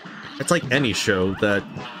 It's like any show that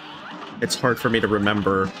it's hard for me to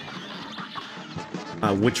remember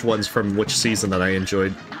which ones from which season that I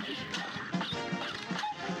enjoyed.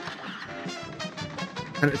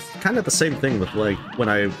 And it's kind of the same thing with, like, when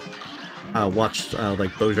I watched,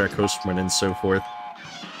 like, BoJack Horseman and so forth.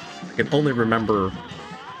 I can only remember...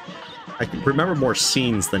 I can remember more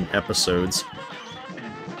scenes than episodes.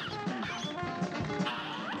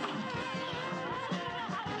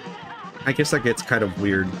 I guess that gets kind of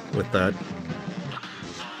weird with that.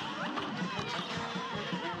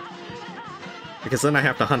 Because then I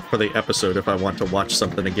have to hunt for the episode if I want to watch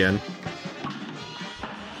something again.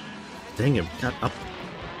 Dang it, got up.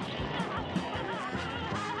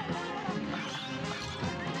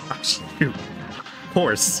 Shoot. Of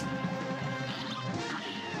course.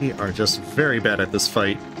 We are just very bad at this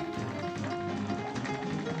fight.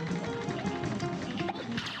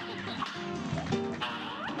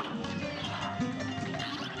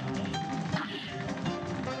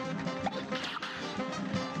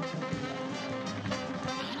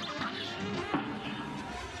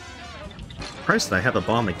 Christ, I have a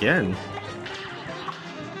bomb again.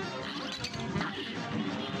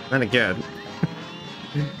 Then again.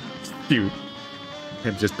 Shoot.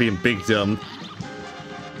 I'm just being big dumb.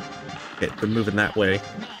 Okay, been moving that way.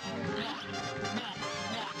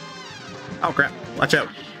 Oh crap, watch out.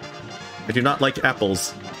 I do not like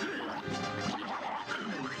apples.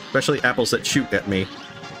 Especially apples that shoot at me.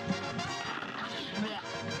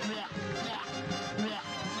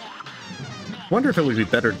 Wonder if it would be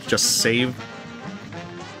better to just save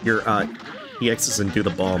your EXs and do the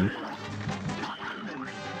bomb.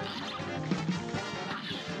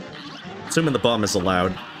 Assuming the bomb is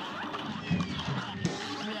allowed.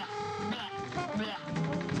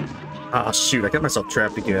 Ah, shoot, I got myself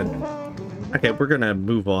trapped again. Okay, we're gonna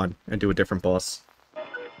move on and do a different boss.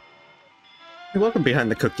 Hey, welcome behind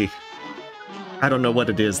the cookie. I don't know what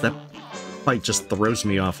it is, that fight just throws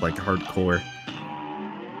me off like hardcore.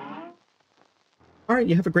 Alright,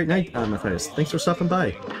 you have a great night, Matthias. Thanks for stopping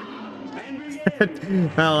by.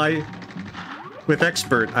 Well, with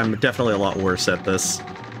Expert, I'm definitely a lot worse at this.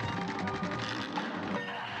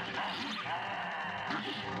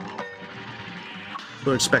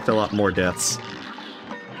 So expect a lot more deaths.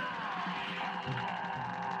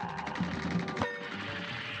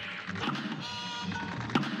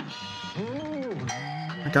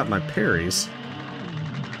 I got my parries.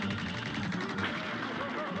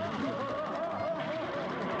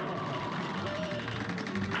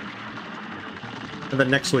 And then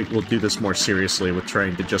next week we'll do this more seriously with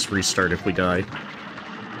trying to just restart if we die.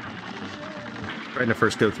 Trying to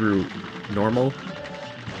first go through normal,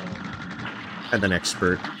 and then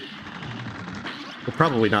expert. We'll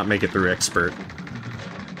probably not make it through expert.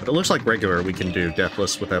 But it looks like regular we can do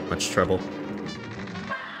deathless without much trouble.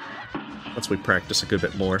 Once we practice a good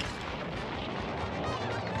bit more.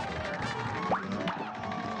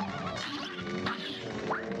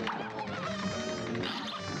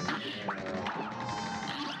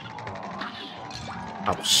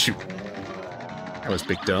 Oh, shoot. That was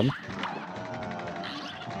big dumb.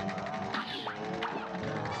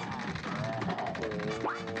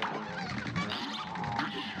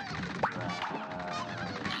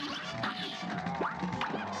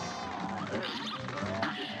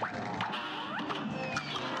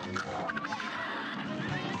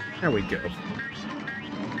 There we go.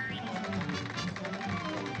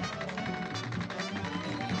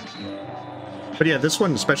 But yeah, this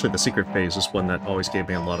one, especially the secret phase, is one that always gave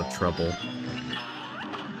me a lot of trouble.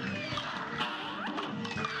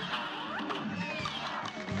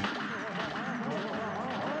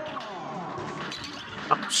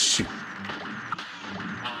 Oh, shoot.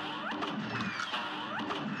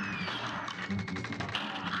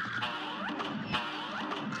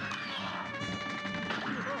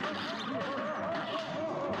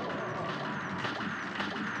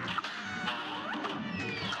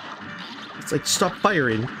 It's like, stop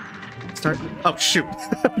firing. Start. Oh, shoot.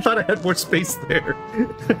 I thought I had more space there.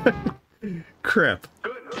 Crap.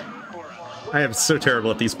 I am so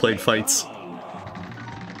terrible at these plane fights.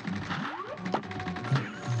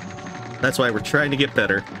 That's why we're trying to get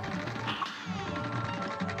better.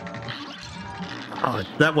 Oh,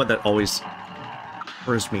 that one that always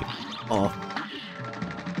throws me off.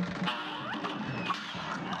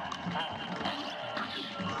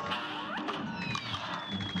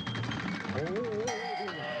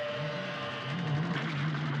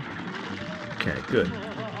 Okay, good.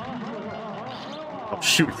 Oh,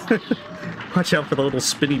 shoot. Watch out for the little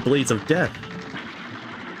spinny blades of death.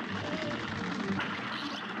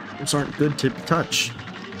 Those aren't good to touch.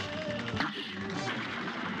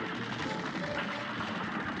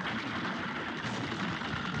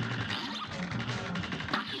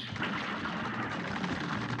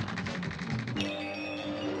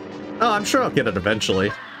 Oh, I'm sure I'll get it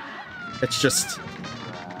eventually. It's just...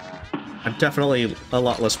 I'm definitely a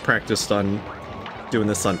lot less practiced on doing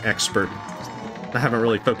this on expert. I haven't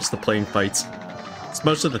really focused the plane fights.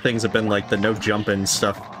 Most of the things have been like the no jump and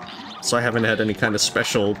stuff, so I haven't had any kind of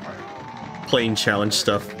special plane challenge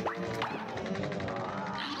stuff.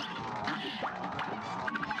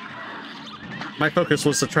 My focus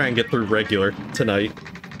was to try and get through regular tonight.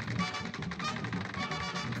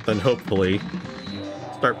 Then hopefully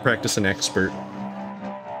start practicing expert.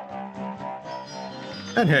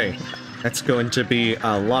 And hey, that's going to be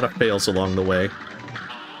a lot of fails along the way.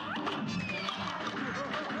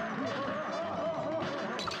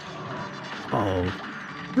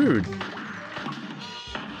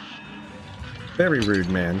 Very rude,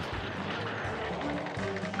 man.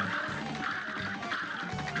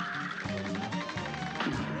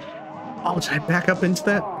 Oh, did I back up into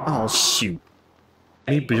that? Oh, shoot.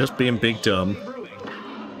 Me just being big dumb.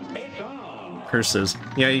 Curses.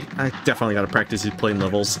 Yeah, I definitely gotta practice these plane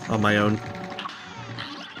levels on my own.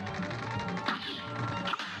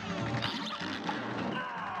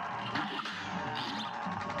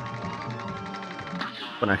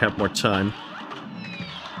 When I have more time.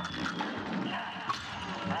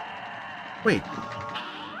 Wait.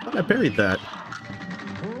 I thought I parried that.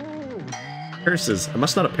 Curses. I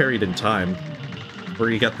must not have parried in time. Where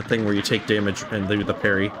you got the thing where you take damage and do the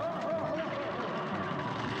parry.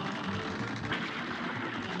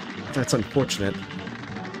 That's unfortunate.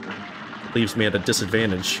 Leaves me at a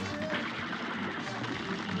disadvantage.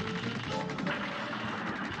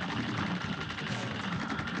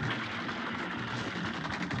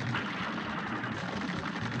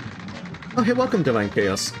 Oh, hey, welcome, Divine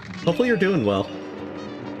Chaos. Hopefully you're doing well.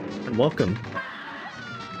 And welcome.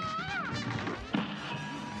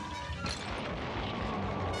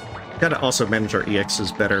 Gotta also manage our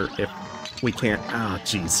EXs better if we can't... Ah,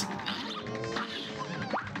 jeez.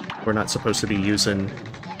 We're not supposed to be using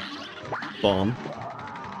bomb.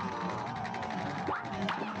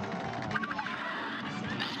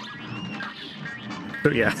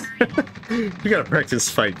 So yeah, we gotta practice this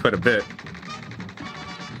fight quite a bit.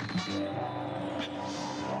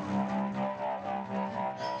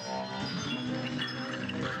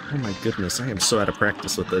 Oh my goodness, I am so out of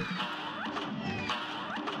practice with it.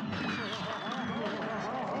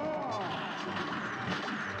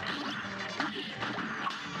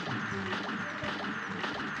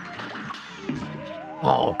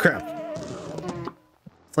 Oh, crap.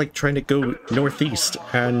 It's like trying to go northeast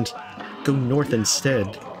and go north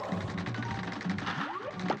instead.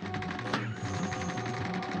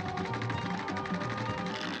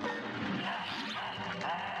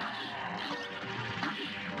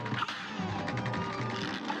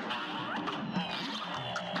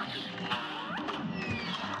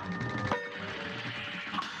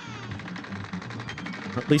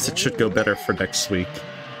 At least it should go better for next week.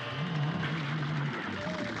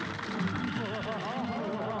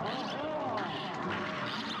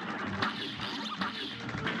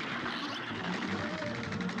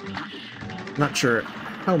 Not sure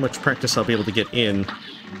how much practice I'll be able to get in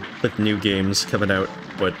with new games coming out,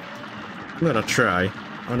 but I'm gonna try.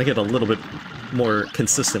 I want to get a little bit more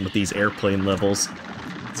consistent with these airplane levels.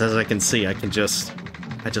 As I can see, I just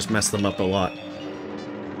mess them up a lot.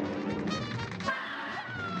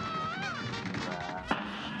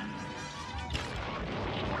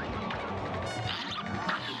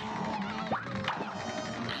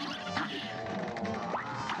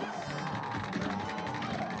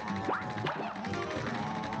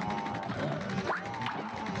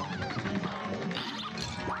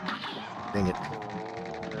 Dang it.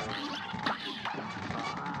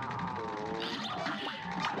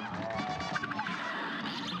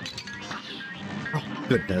 Oh,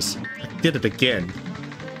 goodness. I did it again.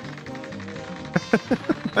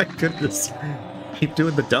 My goodness. Keep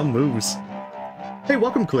doing the dumb moves. Hey,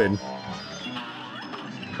 welcome, Quinn.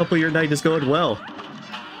 Hopefully your night is going well.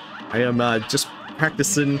 I am just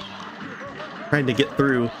practicing, trying to get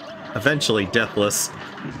through, eventually, deathless.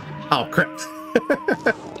 Oh, crap.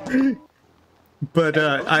 But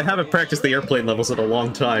I haven't practiced the airplane levels in a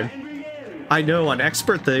long time. I know, on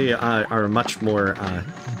Expert they are much more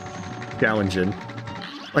challenging.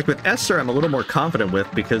 Like with Esther, I'm a little more confident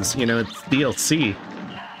with because, you know, it's DLC.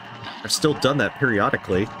 I've still done that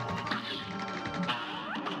periodically.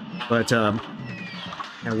 But, you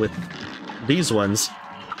know, with these ones,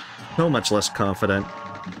 so much less confident.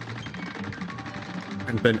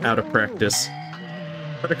 I've been out of practice.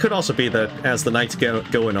 But it could also be that as the night's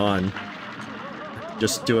going on,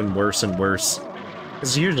 just doing worse and worse. This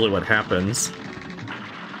is usually what happens.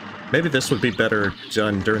 Maybe this would be better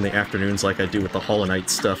done during the afternoons like I do with the Hollow Knight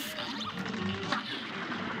stuff.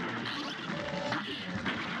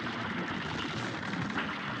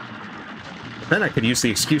 But then I could use the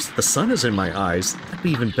excuse that the sun is in my eyes. That'd be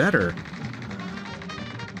even better.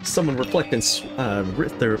 Someone reflecting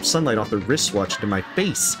their sunlight off their wristwatch to my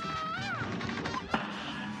face.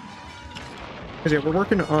 Because yeah, we're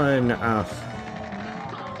working on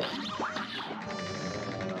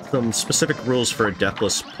some specific rules for a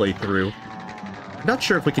deathless playthrough. I'm not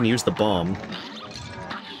sure if we can use the bomb.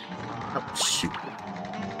 Oh, shoot.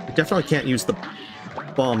 We definitely can't use the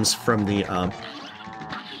bombs from the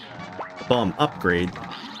bomb upgrade.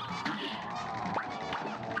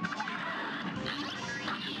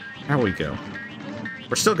 There we go.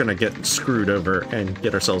 We're still gonna get screwed over and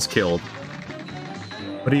get ourselves killed.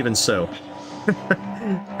 But even so,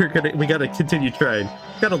 we gotta continue trying.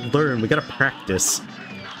 We gotta learn, we gotta practice.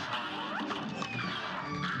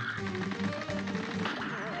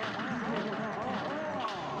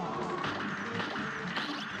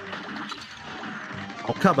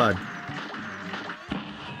 Oh, come on.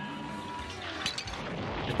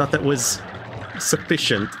 I thought that was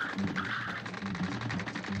sufficient.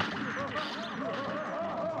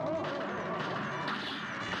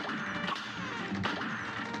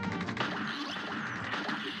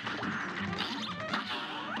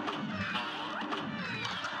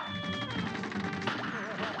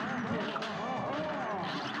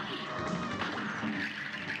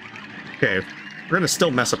 Okay, we're gonna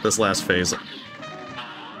still mess up this last phase.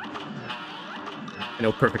 I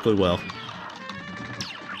know perfectly well.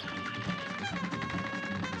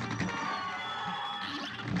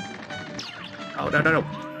 Oh, no, no, no.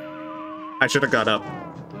 I should have got up.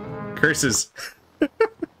 Curses.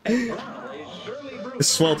 The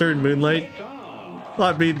sweltering moonlight.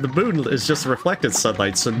 Well, I mean, the moon is just reflected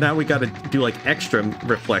sunlight, so now we gotta do, like, extra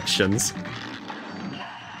reflections.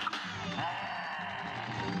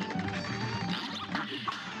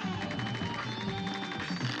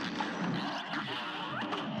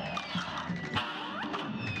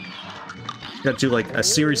 Gotta do, like, a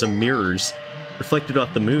series of mirrors reflected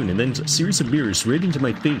off the moon, and then a series of mirrors right into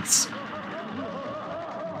my face.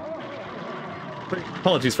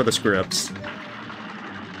 Apologies for the screw-ups.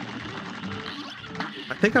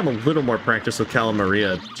 I think I'm a little more practiced with Cala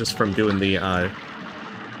Maria, just from doing the,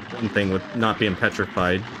 one thing with not being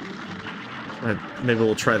petrified. Maybe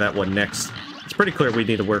we'll try that one next. It's pretty clear we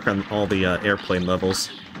need to work on all the, airplane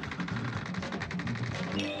levels.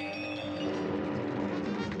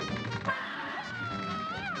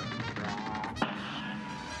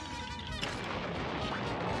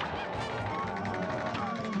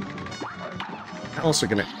 Also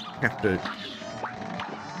gonna have to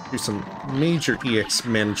do some major EX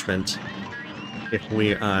management if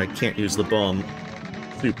we can't use the bomb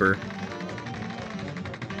super.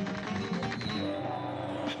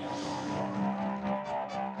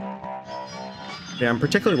 Yeah, I'm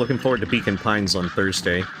particularly looking forward to Beacon Pines on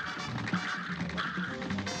Thursday.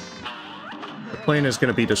 The plan is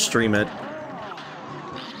gonna be to stream it.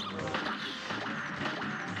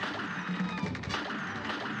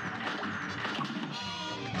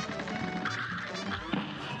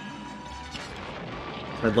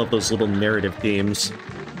 I love those little narrative games.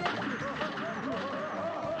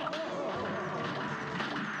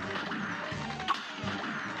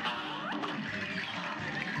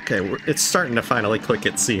 Okay, it's starting to finally click,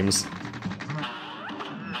 it seems.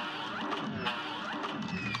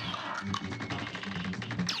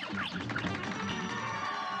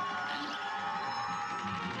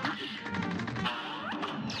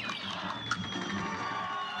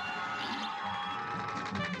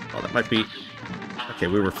 Oh, that might be... Okay,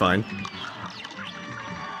 we were fine.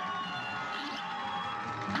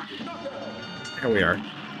 There we are.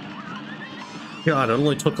 God, it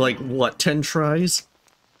only took, like, what, 10 tries?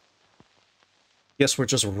 Guess we're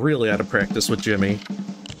just really out of practice with Jimmy.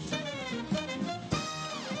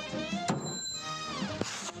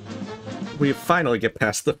 We finally get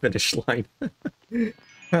past the finish line.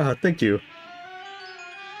 Thank you.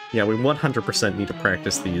 Yeah, we 100% need to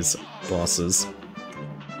practice these bosses.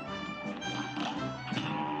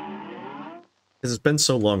 It's been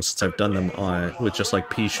so long since I've done them with just like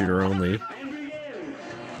pea shooter only.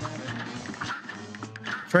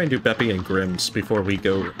 Try and do Beppy and Grimm's before we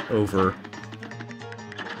go over.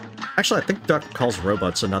 Actually, I think Duck Calls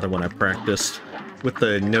Robots another one I practiced with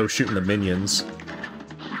the no shooting the minions.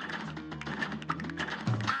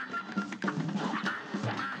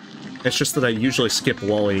 It's just that I usually skip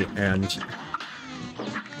Wally and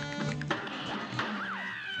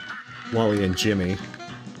Jimmy.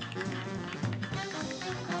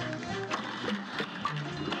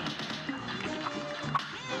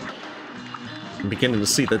 I'm beginning to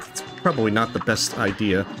see that it's probably not the best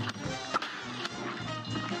idea.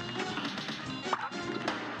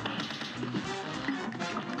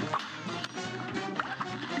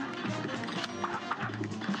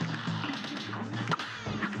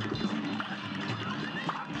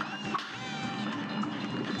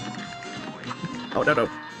 Oh, no, no.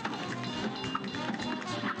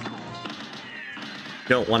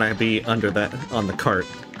 Don't want to be under that on the cart.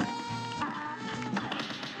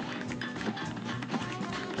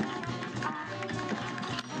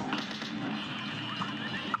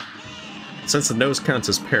 Since the nose counts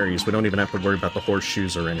as parries, we don't even have to worry about the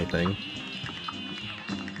horseshoes or anything.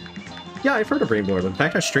 Yeah, I've heard of Rainbow. In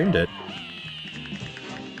fact, I streamed it.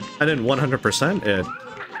 I didn't 100% it.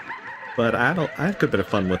 but I had a good bit of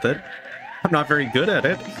fun with it. I'm not very good at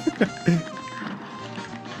it.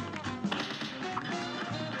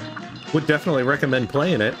 Would definitely recommend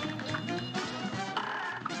playing it.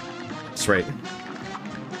 That's right.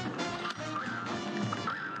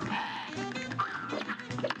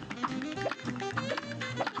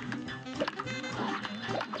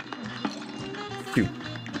 Phew.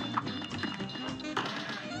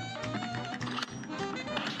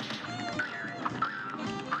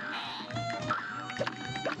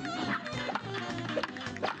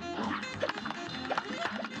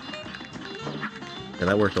 Yeah,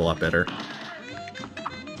 that worked a lot better.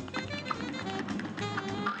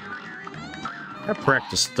 I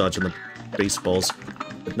practice dodging the baseballs,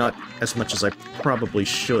 but not as much as I probably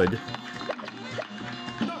should.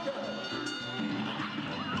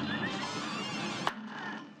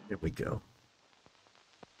 Here we go.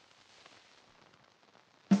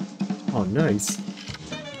 Oh, nice.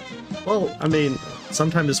 Well, I mean,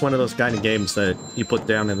 sometimes it's one of those kind of games that you put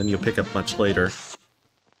down and then you pick up much later.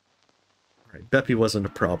 Alright, Beppy wasn't a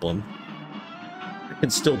problem. I can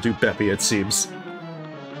still do Beppy, it seems.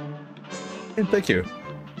 And thank you.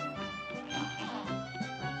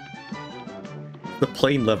 The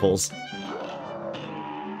plane levels.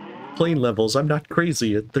 Plane levels, I'm not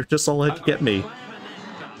crazy. They're just all out to get me.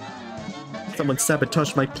 Someone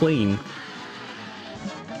sabotaged my plane.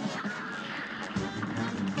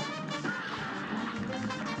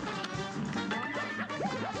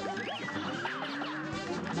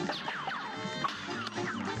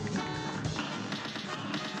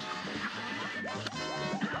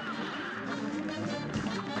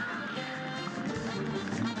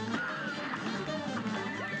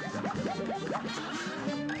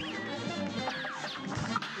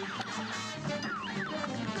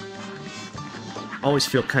 Always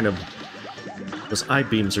feel kind of... those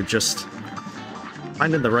I-beams are just...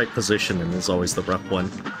 finding the right position and is always the rough one.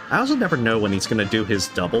 I also never know when he's gonna do his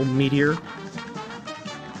double meteor.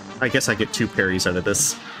 I guess I get 2 parries out of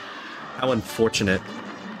this. How unfortunate.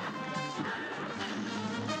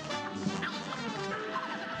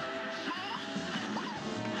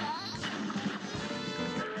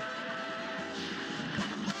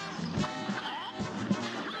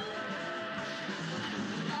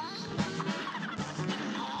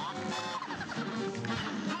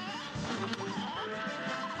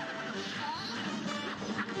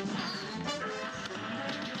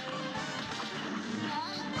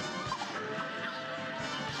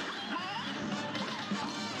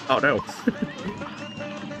 Oh no.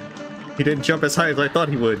 He didn't jump as high as I thought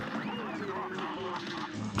he would.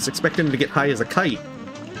 I was expecting him to get high as a kite.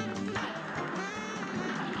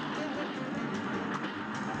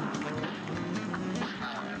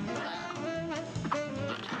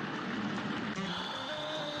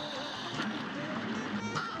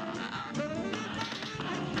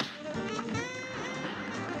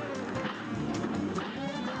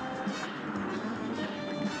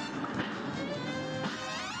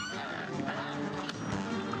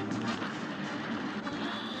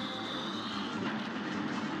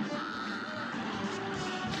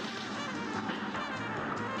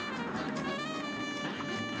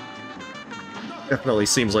 Definitely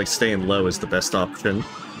seems like staying low is the best option.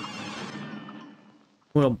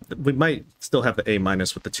 Well, we might still have the A-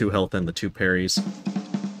 with the 2 health and the 2 parries.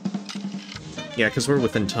 Yeah, because we're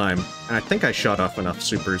within time. And I think I shot off enough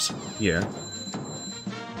supers. Yeah.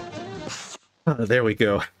 There we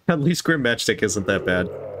go. At least Grim Matchstick isn't that bad.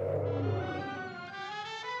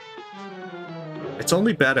 It's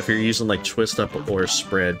only bad if you're using, like, Twist Up or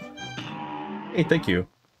Spread. Hey, thank you.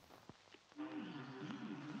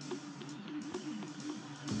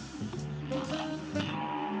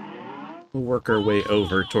 We'll work our way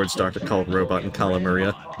over towards Dr. Cold Robot and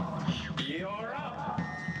Calamaria.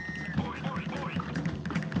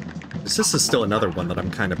 This is still another one that I'm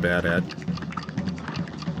kind of bad at.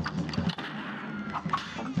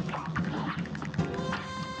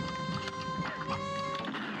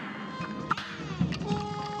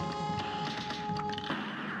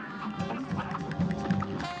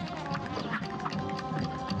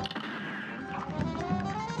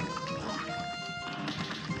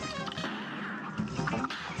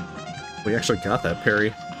 We actually got that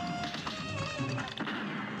parry.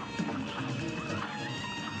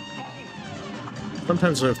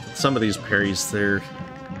 Sometimes with some of these parries, they're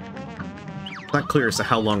not clear as to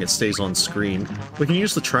how long it stays on screen. We can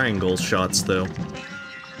use the triangle shots, though.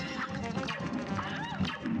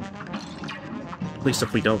 At least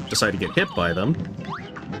if we don't decide to get hit by them.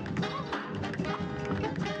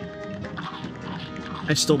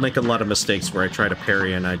 I still make a lot of mistakes where I try to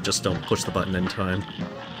parry and I just don't push the button in time.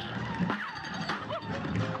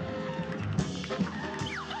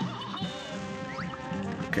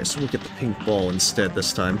 Okay, so we'll get the pink ball instead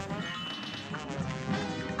this time.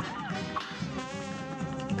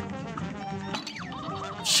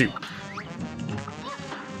 Shoot.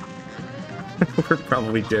 We're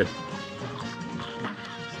probably dead.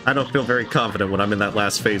 I don't feel very confident when I'm in that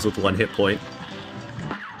last phase with 1 hit point.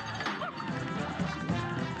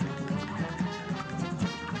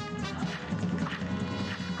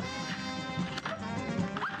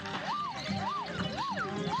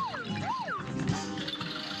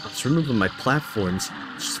 It's removing my platforms,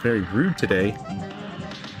 which is very rude today.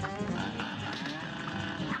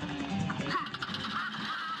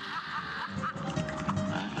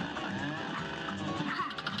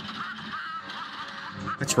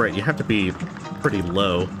 That's right, you have to be pretty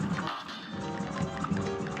low.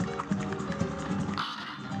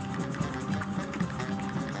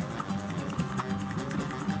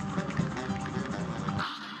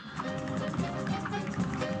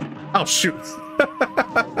 Oh shoot!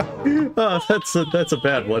 Oh, that's a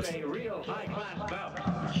bad one.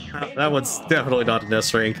 That one's definitely not an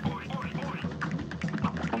S rank.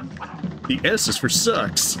 The S is for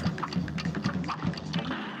sucks.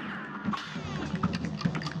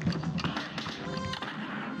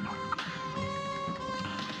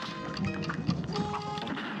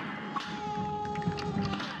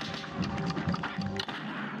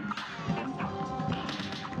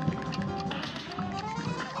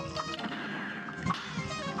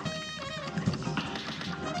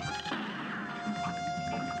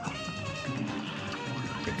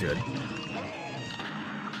 Good.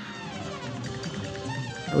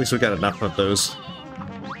 At least we got enough of those.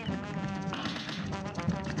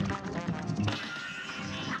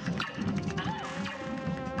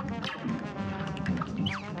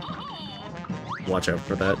 Watch out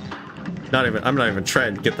for that. I'm not even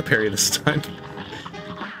trying to get the parry this time.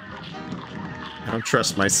 I don't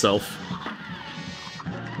trust myself.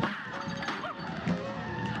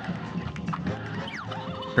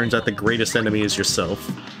 Turns out the greatest enemy is yourself.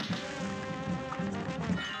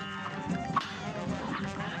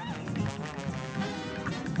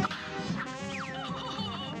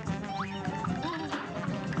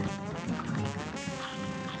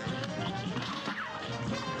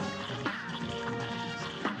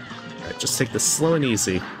 Alright, just take this slow and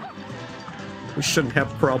easy. We shouldn't have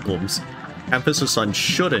problems. Emphasis on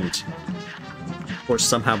shouldn't. Or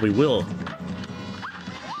somehow we will.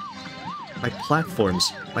 My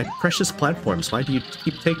platforms. My precious platforms. Why do you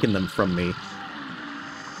keep taking them from me?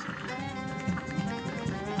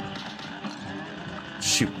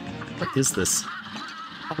 Shoot. What is this?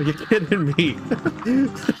 Oh, are you kidding me?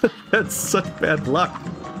 That's such bad luck.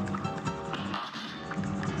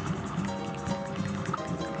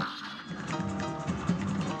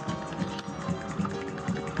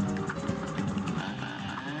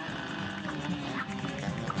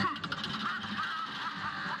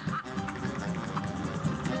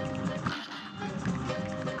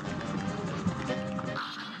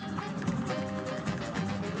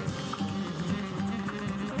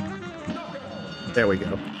 There we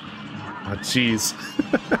go. Oh, jeez.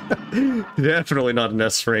 Definitely not an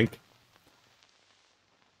S rank.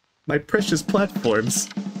 My precious platforms.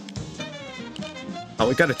 Oh,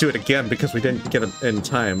 we gotta do it again because we didn't get it in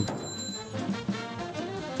time.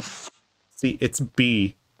 See, it's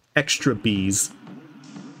B. Extra B's.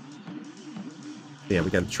 Yeah,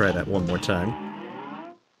 we gotta try that one more time.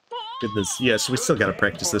 Goodness, yes, we still gotta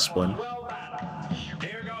practice this one.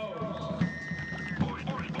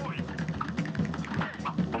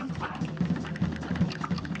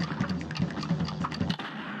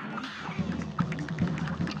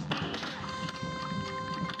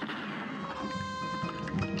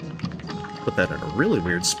 Put that in a really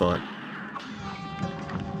weird spot.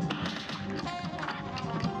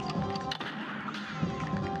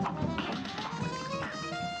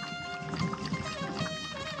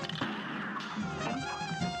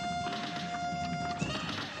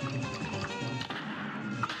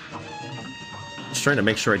 Just trying to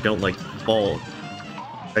make sure I don't like fall.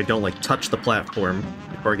 I don't like touch the platform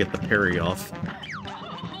before I get the parry off.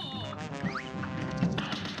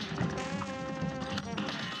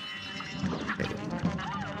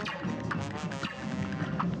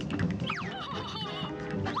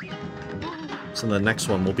 So the next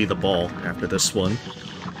one will be the ball after this one.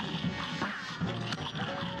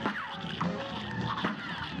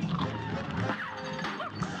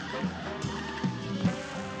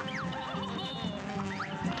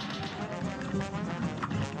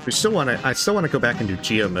 I still want to go back and do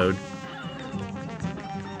Geo mode.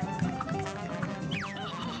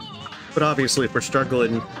 But obviously if we're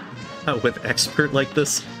struggling with expert like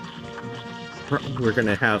this, we're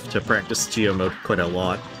gonna have to practice Geo mode quite a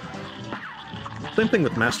lot. Same thing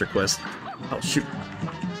with Master Quest. Oh, shoot.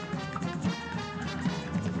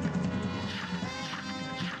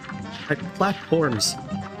 Like, platforms.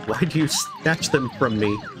 Why do you snatch them from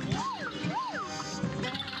me?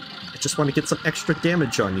 I just want to get some extra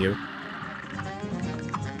damage on you.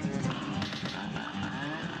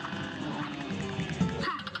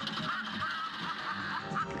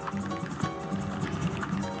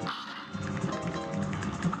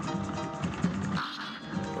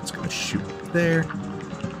 Let's go shoot there.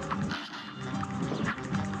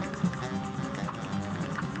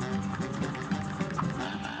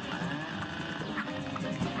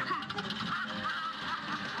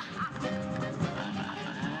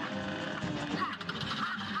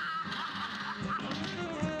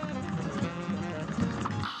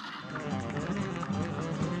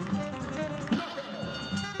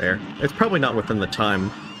 There. It's probably not within the time.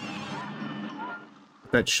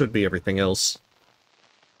 That should be everything else.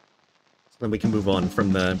 So then we can move on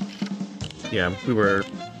from the... Yeah, we were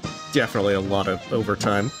definitely a lot of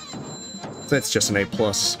overtime. So that's just an A+,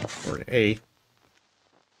 or an A.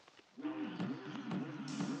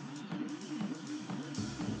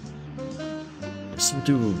 So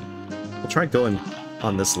we'll try going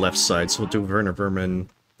on this left side, so we'll do Werner Vermin,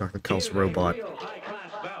 Dr. Kal's robot.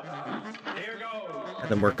 And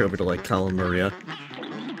then work over to, like, Colin Maria.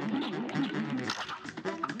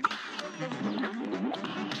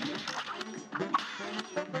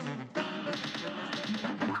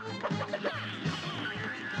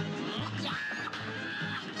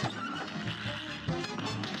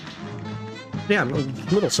 Yeah, I'm a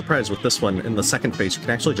little surprised with this one. In the second phase, you can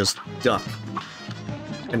actually just duck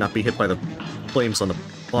and not be hit by the flames on the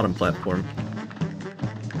bottom platform.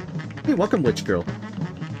 Hey, welcome, Witch Girl.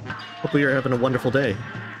 Hopefully you're having a wonderful day.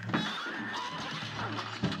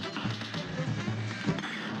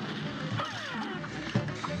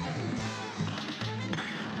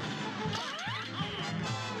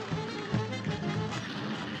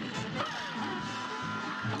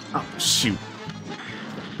 Oh, shoot.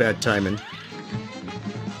 Bad timing.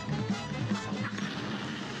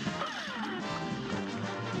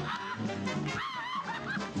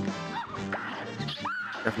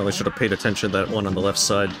 Definitely should have paid attention to that one on the left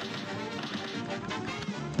side.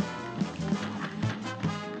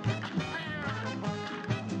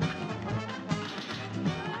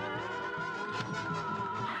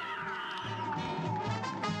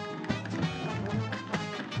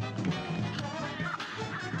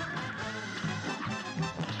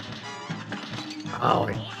 Oh,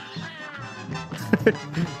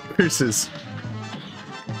 versus...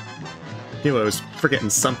 Knew I was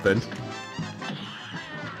forgetting something.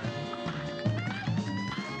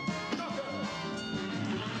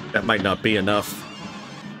 That might not be enough.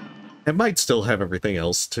 It might still have everything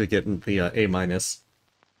else to get in the A-.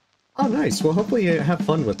 Oh, nice. Well, hopefully you have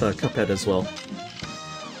fun with Cuphead as well.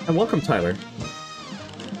 And welcome, Tyler.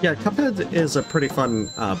 Yeah, Cuphead is a pretty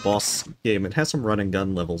fun boss game. It has some run and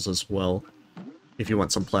gun levels as well, if you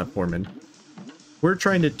want some platforming. We're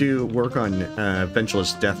trying to work on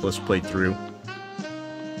Eventual's deathless playthrough.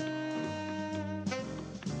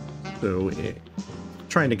 So,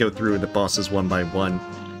 trying to go through the bosses one by one.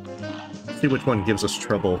 See which one gives us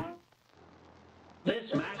trouble.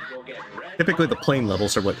 Typically the plane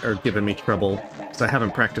levels are what are giving me trouble, because I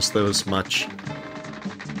haven't practiced those much.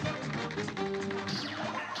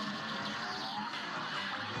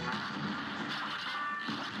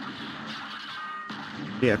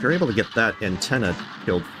 Yeah, if you're able to get that antenna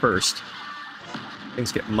killed first,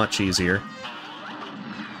 things get much easier.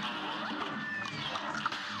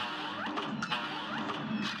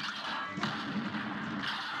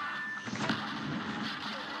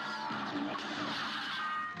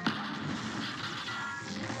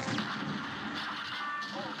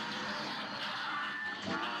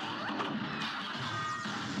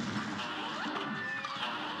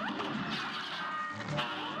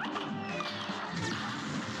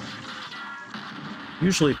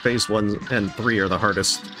 Usually phase 1 and 3 are the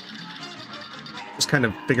hardest. Just kind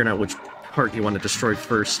of figuring out which part you want to destroy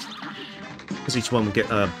first, because each one will get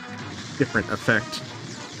a different effect.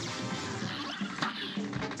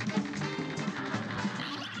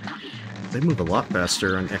 They move a lot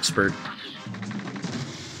faster on Expert.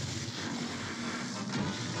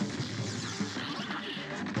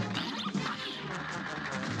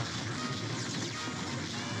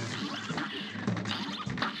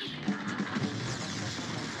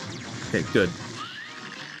 Okay, good.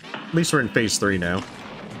 At least we're in phase 3 now.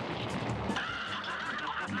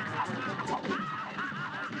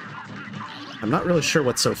 I'm not really sure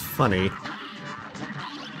what's so funny.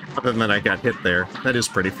 Other than that, I got hit there. That is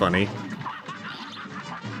pretty funny.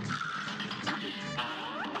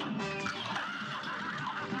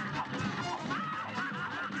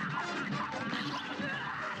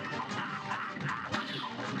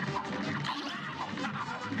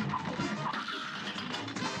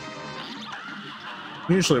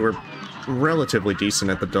 Usually we're relatively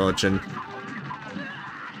decent at the dodge, and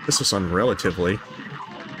this is on relatively.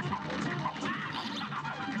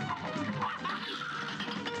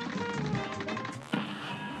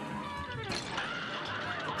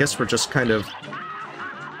 Guess we're just kind of...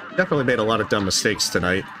 Definitely made a lot of dumb mistakes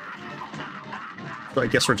tonight. So I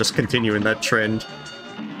guess we're just continuing that trend.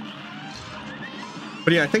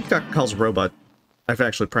 But yeah, I think Dr. Call's Robot, I've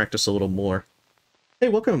actually practiced a little more. Hey,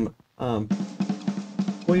 welcome,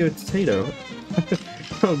 Potato.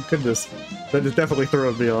 Oh goodness, that is definitely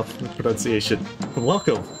throwing me off with pronunciation.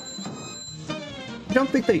 Welcome. I don't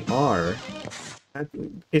think they are.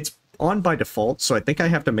 It's on by default, so I think I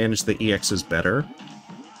have to manage the EXs better.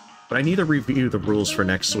 But I need to review the rules for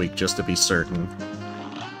next week just to be certain.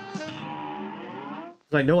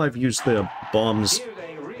 I know I've used the bombs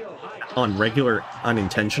on regular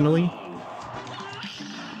unintentionally.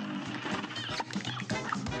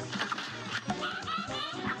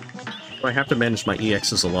 So I have to manage my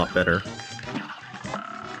EXs a lot better.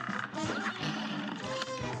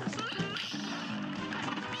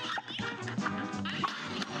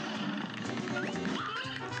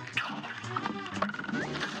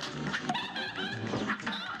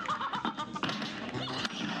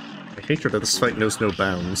 My hatred of this fight knows no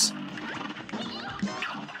bounds.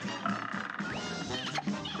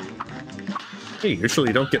 Hey, usually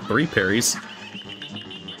you don't get 3 parries.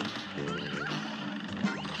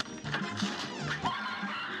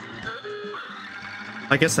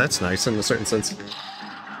 I guess that's nice in a certain sense.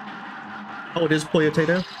 Oh, it is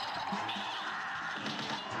Potato?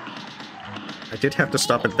 I did have to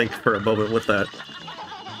stop and think for a moment with that.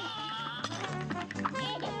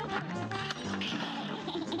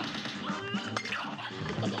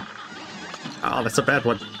 Oh, that's a bad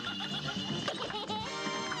one.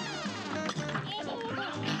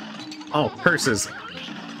 Oh, curses.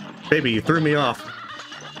 Baby, you threw me off.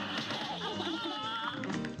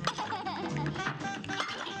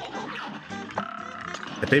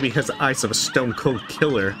 The baby has the eyes of a stone-cold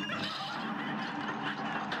killer.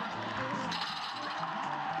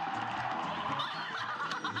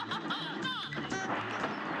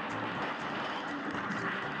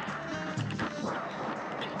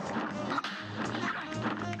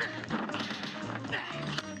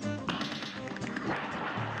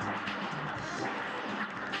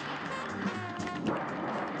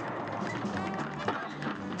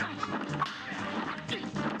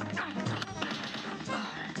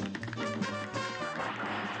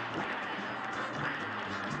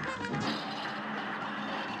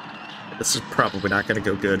 This is probably not going to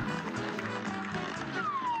go good.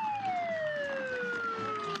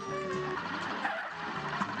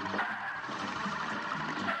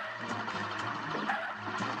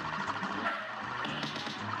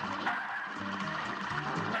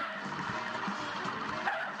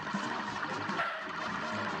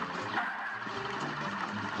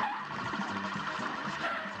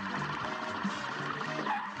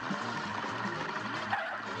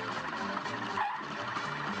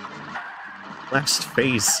 Last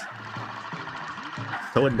phase.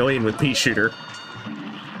 So annoying with pea shooter.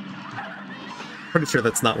 Pretty sure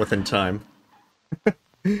that's not within time.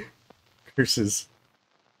 Curses.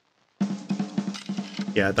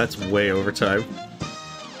 Yeah, that's way over time.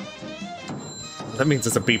 That means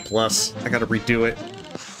it's a B+. I gotta redo it.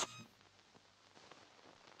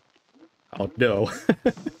 Oh no.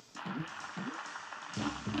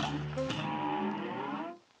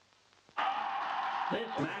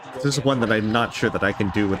 This is one that I'm not sure that I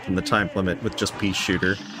can do within the time limit with just pea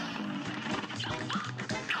shooter.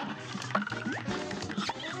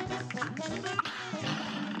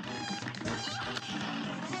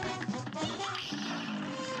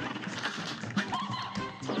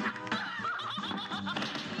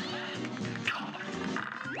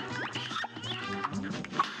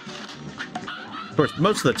 Of course,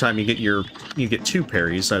 most of the time you get 2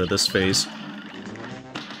 parries out of this phase.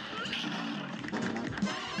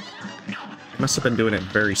 Must have been doing it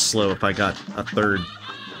very slow if I got a third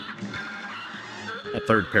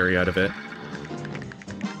parry out of it.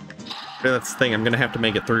 But that's the thing, I'm gonna have to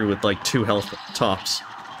make it through with like 2 health tops.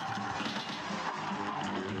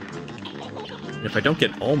 If I don't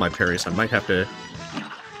get all my parries, I might have to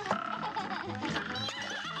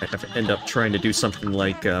end up trying to do something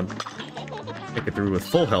like make it through with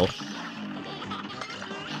full health.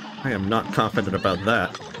 I am not confident about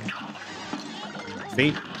that.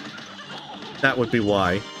 See? That would be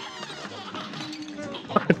why.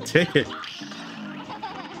 Take it.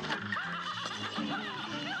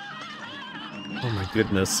 Oh my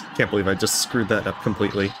goodness. Can't believe I just screwed that up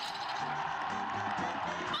completely.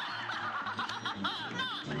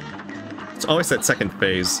 It's always that second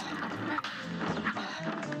phase.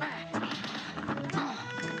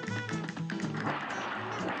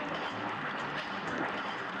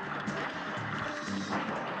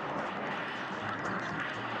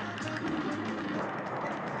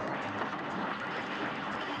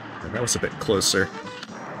 That was a bit closer.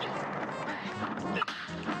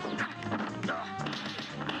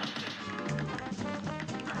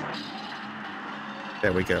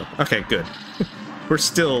 There we go. Okay, good. We're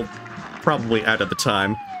still probably out of the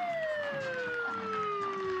time.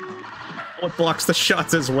 Oh, it blocks the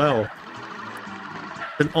shots as well.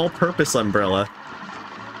 An all-purpose umbrella.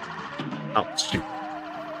 Oh, shoot.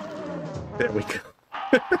 There we go.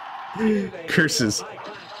 Curses.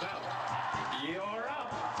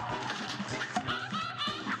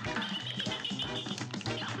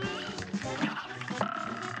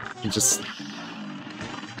 Just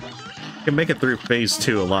can make it through phase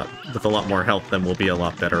 2 with a lot more health, then we'll be a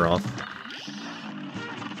lot better off.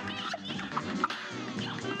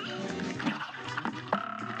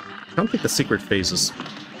 I don't think the secret phase is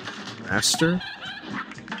faster.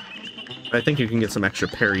 But I think you can get some extra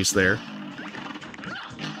parries there.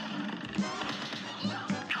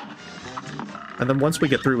 And then once we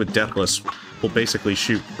get through with Deathless, we'll basically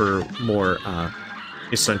shoot for more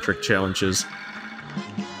eccentric challenges.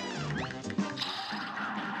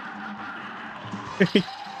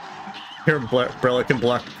 Here, Umbrella can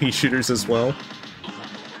block pea shooters as well.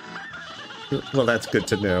 Well, that's good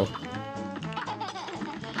to know.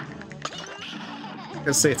 I'm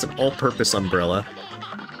gonna say it's an all-purpose umbrella.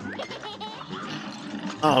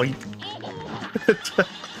 Oh,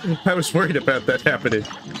 I was worried about that happening.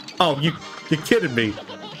 Oh, you're kidding me.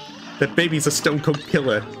 That baby's a stone cold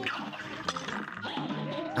killer.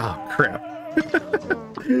 Oh, crap.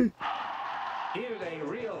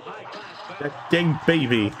 That dang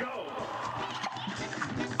baby.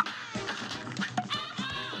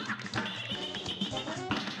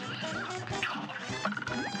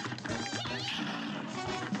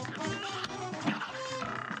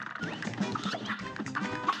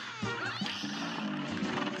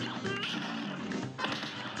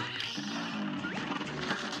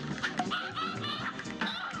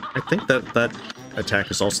 I think that attack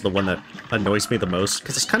is also the one that annoys me the most,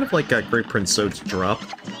 because it's kind of like Great Prince Sode's drop,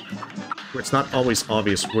 where it's not always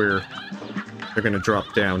obvious where they're going to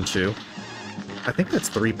drop down to. I think that's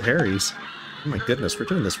 3 parries. Oh my goodness, we're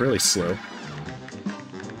doing this really slow.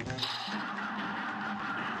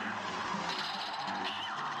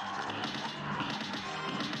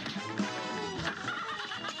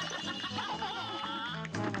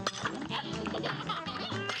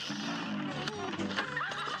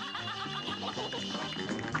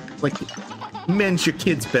 Like, men's your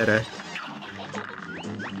kids better.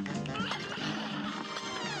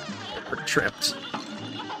 We're tripped.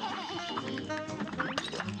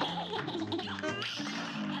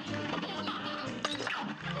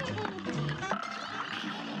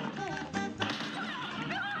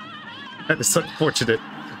 That is so unfortunate.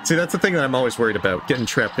 See, that's the thing that I'm always worried about, getting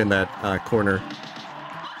trapped in that corner.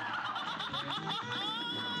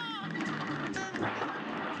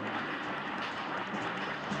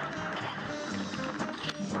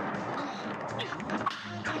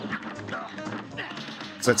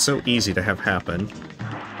 That's so easy to have happen.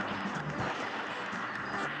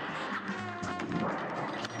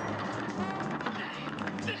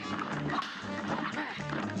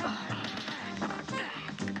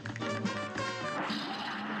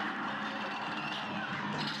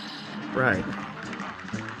 Right.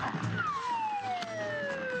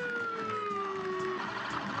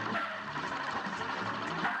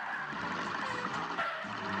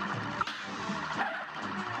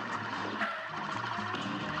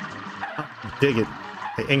 Dig it.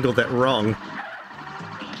 I angled that wrong.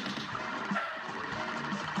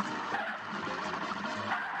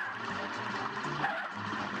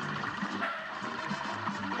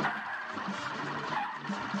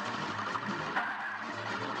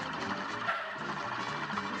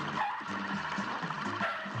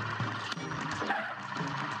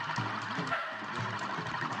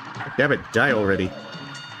 Damn it, die already.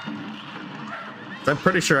 I'm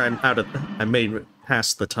pretty sure I made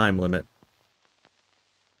past the time limit.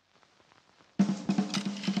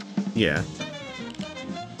 Yeah.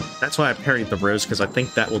 That's why I parried the rose, because I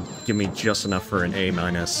think that will give me just enough for an A-.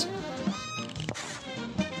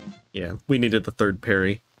 Yeah, we needed the 3rd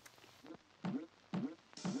parry.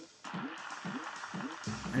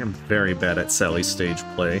 am very bad at Sally stage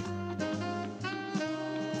play.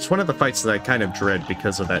 It's one of the fights that I kind of dread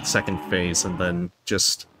because of that second phase, and then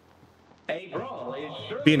just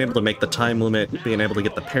being able to make the time limit, being able to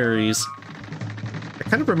get the parries. It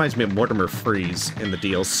kind of reminds me of Mortimer Freeze in the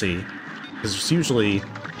DLC, because it's usually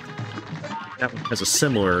that one has a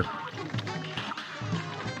similar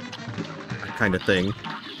kind of thing,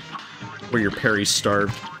 where your parry's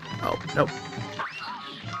starved. Oh, no.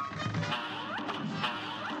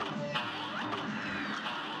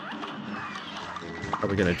 Are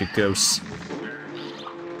we gonna do ghosts?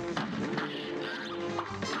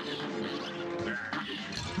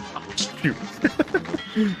 Oh, shoot.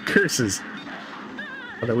 Curses.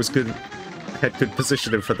 Oh, that was good. I had good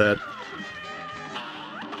positioning for that.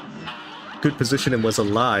 Good positioning was a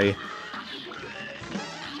lie.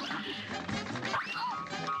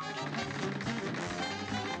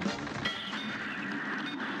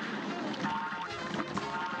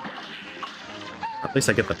 At least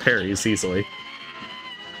I get the parries easily.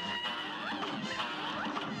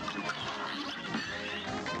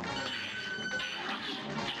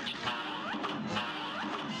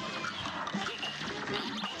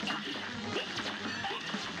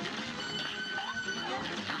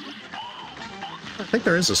 I think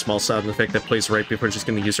there is a small sound effect that plays right before she's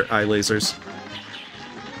going to use her eye lasers.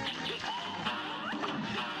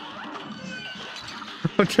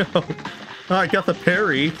 Oh no! Oh, I got the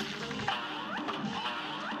parry!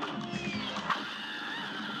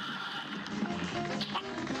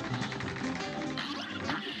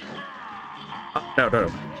 Oh, no,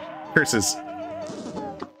 no. Curses.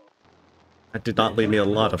 That did not leave me a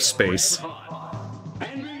lot of space.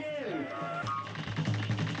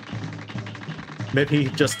 Maybe he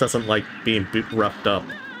just doesn't like being roughed up.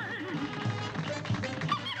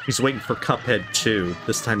 He's waiting for Cuphead 2.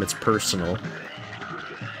 This time it's personal.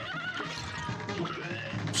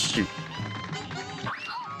 Shoot.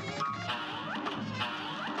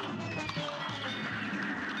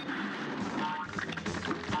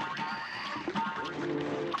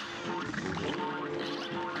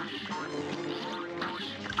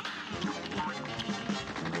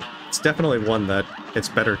 It's definitely one that it's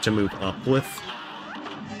better to move up with,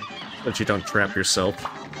 so that you don't trap yourself.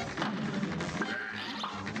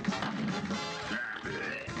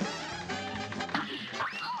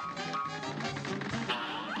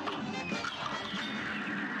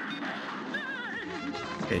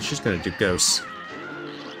 Okay, she's gonna do ghosts.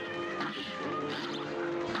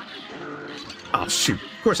 Oh shoot,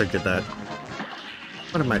 of course I did that.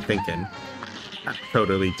 What am I thinking? I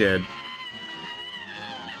totally did.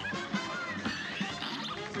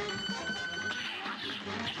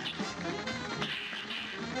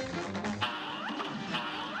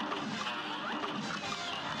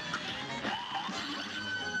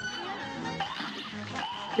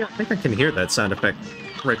 Yeah, I think I can hear that sound effect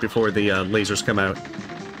right before the lasers come out.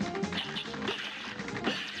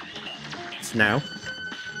 It's now.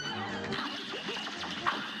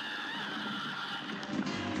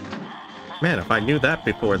 Man, if I knew that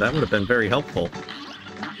before, that would have been very helpful.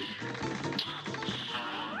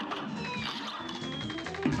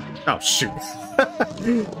 Oh, shoot.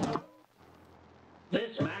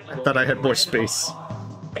 I thought I had more space.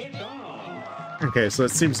 Okay, so it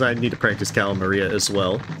seems I need to practice Cal Maria as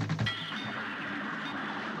well.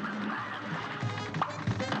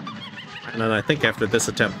 And then I think after this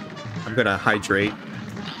attempt, I'm gonna hydrate.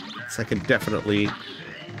 So I can definitely...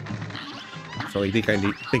 So I think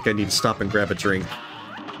I need to stop and grab a drink.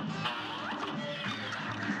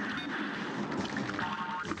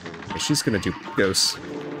 Okay, she's gonna do ghosts.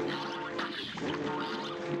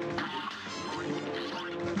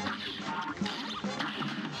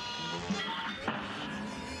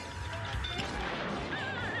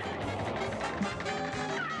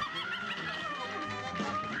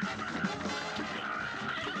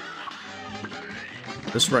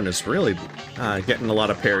 This run is really getting a lot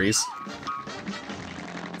of parries.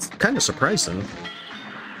 It's kind of surprising.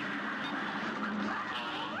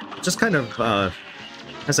 It just kind of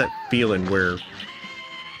has that feeling where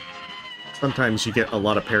sometimes you get a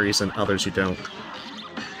lot of parries and others you don't.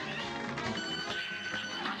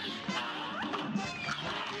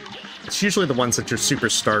 It's usually the ones that you're super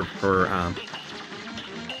starved for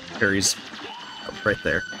parries. Oh, right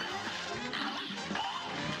there.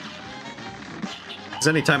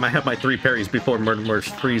 Because anytime I have my 3 parries before Mortimer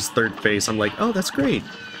Freeze's third phase, I'm like, oh, that's great.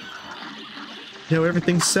 You know,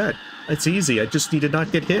 everything's set. It's easy, I just need to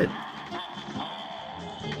not get hit.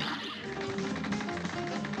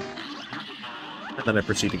 And then I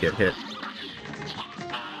proceed to get hit.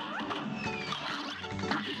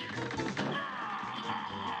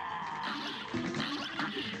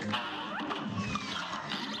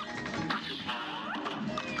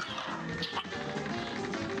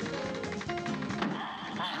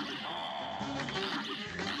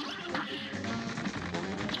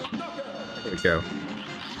 There we go.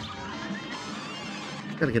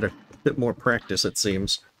 Gotta get a bit more practice, it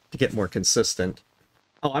seems, to get more consistent.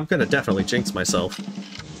 Oh, I'm gonna definitely jinx myself.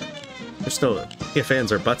 There's no ifs,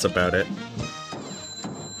 ands, or buts about it.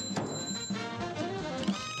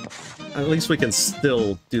 At least we can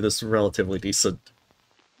still do this relatively decent.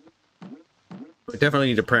 We definitely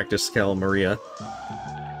need to practice Cal Maria.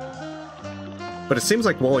 But it seems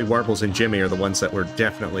like Wally Warbles and Jimmy are the ones that we're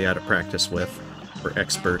definitely out of practice with, for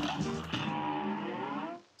expert.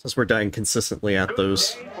 Since we're dying consistently at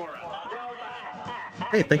those.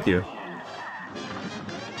 Hey, thank you.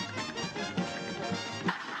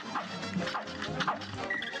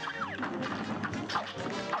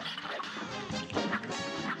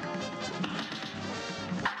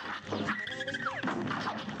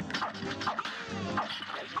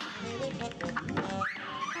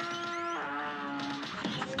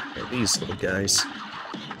 These little guys.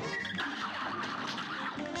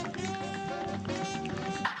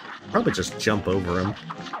 Probably just jump over them.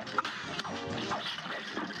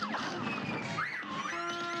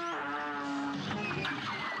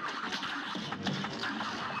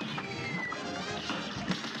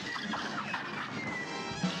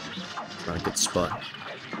 Not a good spot.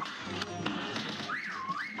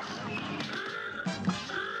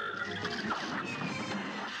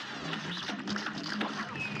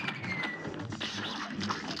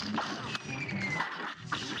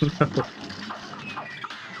 No.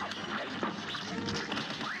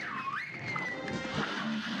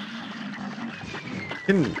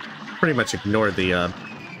 Can pretty much ignore the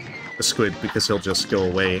squid because he'll just go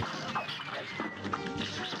away.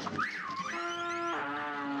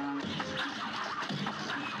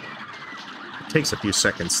 It takes a few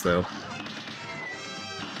seconds, though.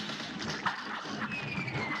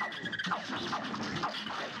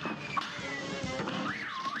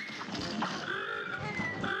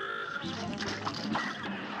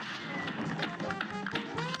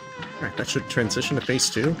 Alright, that should transition to phase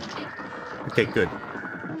 2. Okay, good.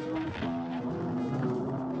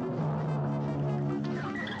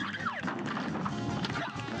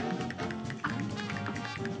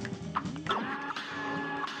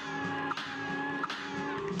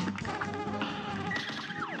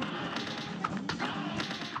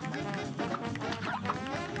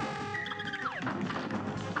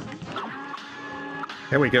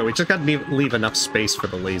 There we go, we just gotta leave enough space for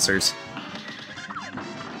the lasers.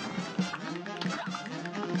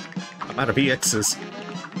 I'm out of EXs.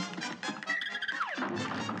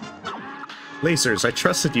 Lasers, I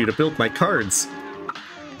trusted you to build my cards.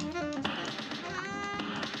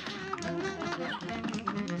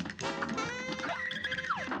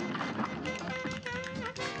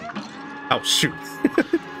 Oh, shoot.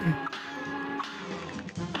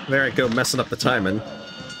 There I go, messing up the timing.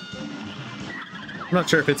 I'm not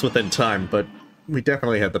sure if it's within time, but we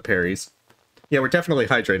definitely had the parries. Yeah, we're definitely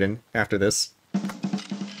hydrating after this.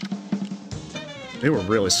 They were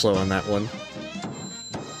really slow on that one.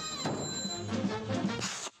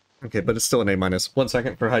 Okay, but it's still an A-. 1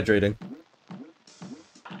 second for hydrating.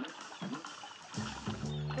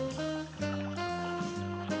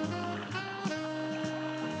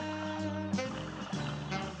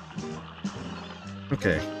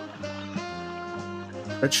 Okay.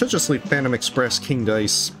 That should just leave Phantom Express, King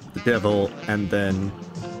Dice, the Devil, and then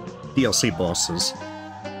DLC bosses.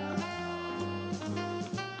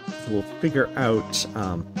 We'll figure out,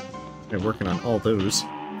 they're working on all those,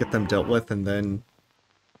 get them dealt with, and then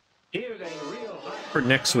for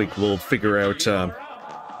next week we'll figure out,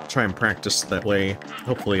 try and practice that way.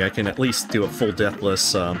 Hopefully I can at least do a full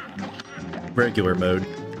deathless, regular mode,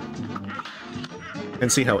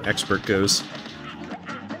 and see how expert goes.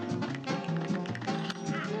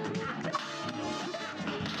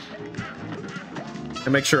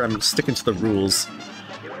 And make sure I'm sticking to the rules.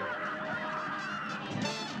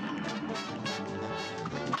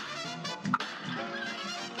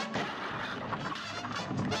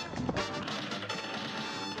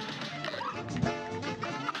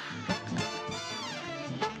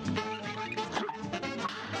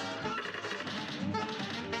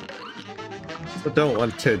 But don't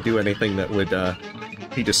want to do anything that would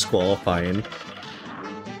be disqualifying.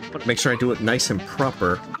 Want to make sure I do it nice and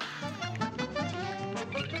proper.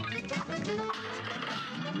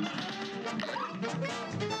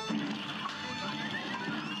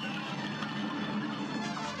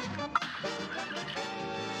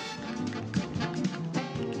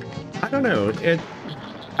 I don't know,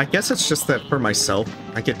 I guess it's just that for myself,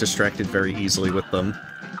 I get distracted very easily with them.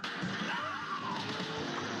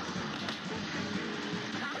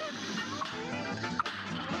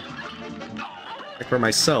 Like for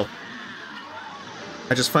myself,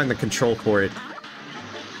 I just find the control for it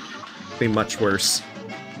be much worse.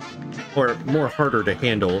 Or more harder to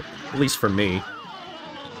handle, at least for me.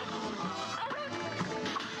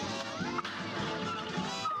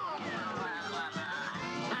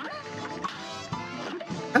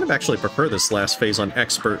 I kind of actually prefer this last phase on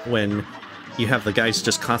Expert when you have the guys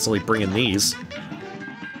just constantly bringing these.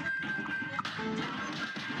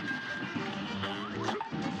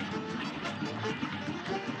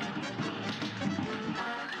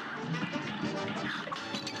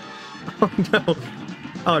 Oh no!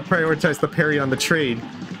 Oh, I prioritized the parry on the trade.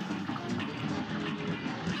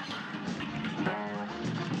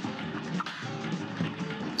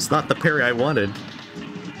 It's not the parry I wanted.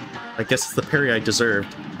 I guess it's the parry I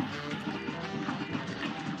deserved.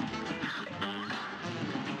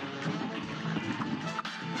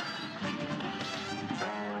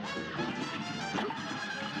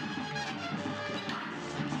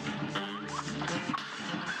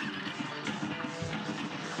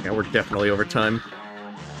 Yeah, we're definitely over time.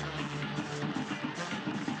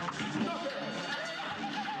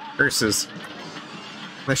 Curses.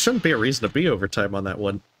 There shouldn't be a reason to be overtime on that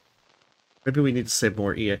one. Maybe we need to save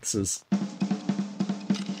more EXs.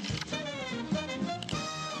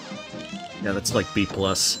 Yeah, that's like B+. Gonna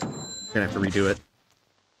have to redo it.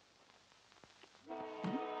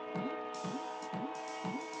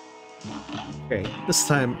 Okay, this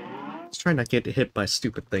time, let's try not to get hit by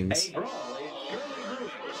stupid things. A brawl is surely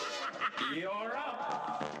brewing. You're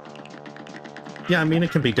up. Yeah, I mean,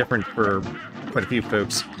 it can be different for quite a few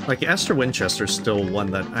folks. Like, Esther Winchester's still one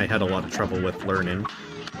that I had a lot of trouble with learning.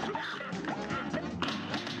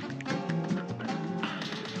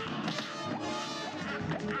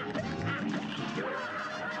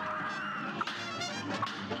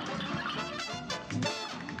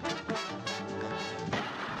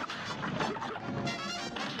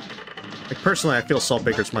 Like, personally, I feel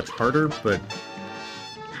Saltbaker's much harder, but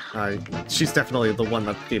she's definitely the one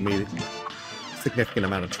that gave me a significant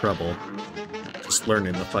amount of trouble just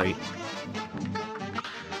learning the fight.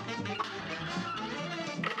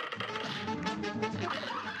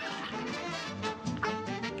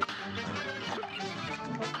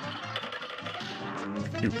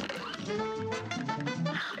 Phew.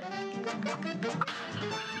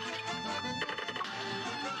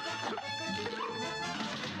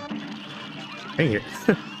 Dang it.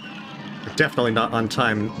 We're definitely not on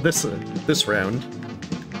time this round.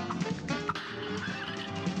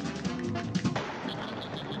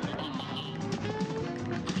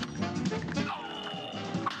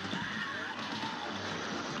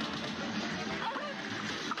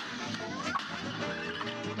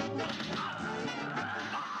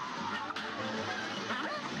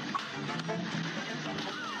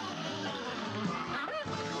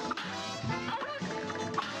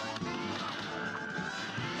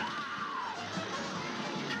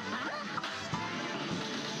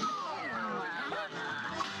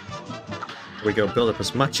 Here we go, build up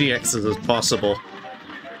as much EXs as possible.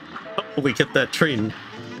 Hopefully get that train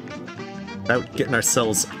without getting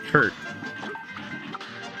ourselves hurt.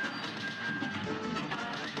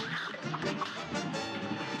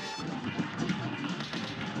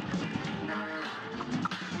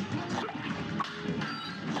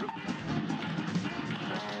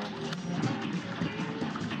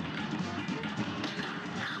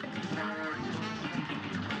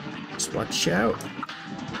 Just watch out.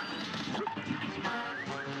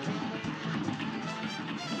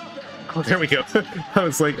 Oh, there we go. I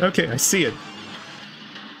was like, okay, I see it.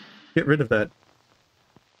 Get rid of that.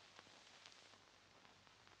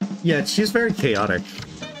 Yeah, she's very chaotic.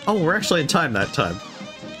 Oh, we're actually in time that time.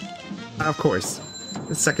 Of course.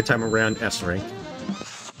 The second time around, S rank.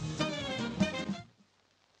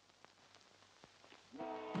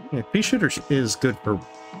 Yeah, Pea-Shooter is good for...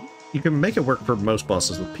 You can make it work for most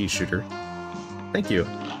bosses with Pea-Shooter. Thank you.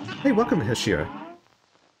 Hey, welcome, Hishira.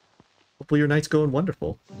 Hopefully your night's going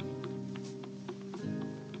wonderful.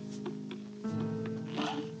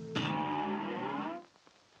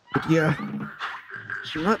 But yeah,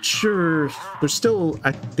 I'm not sure. There's still...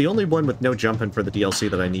 the only one with no jumping for the DLC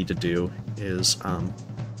that I need to do is,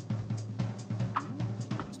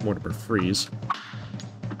 Mortimer Freeze.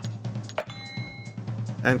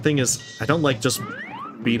 And the thing is, I don't like just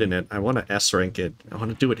beating it. I want to S-rank it. I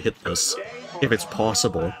want to do it hitless, if it's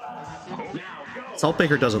possible.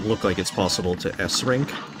 Saltbaker doesn't look like it's possible to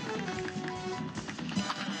S-rank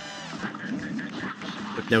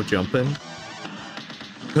with no jumping.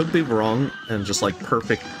 Could be wrong, and just like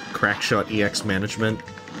perfect crackshot EX management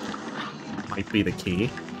might be the key.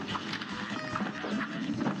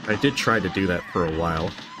 I did try to do that for a while.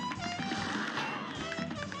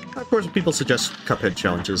 Of course, if people suggest Cuphead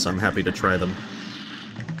challenges, I'm happy to try them.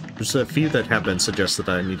 There's a few that have been suggested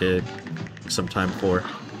that I needed some time for.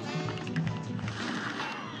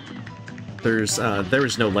 There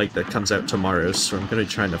is no light that comes out tomorrow, so I'm gonna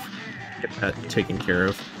try to get that taken care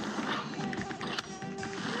of.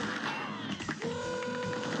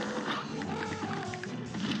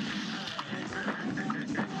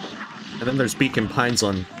 And then there's Beacon Pines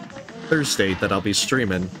on Thursday that I'll be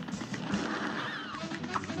streaming.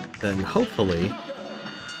 Then hopefully...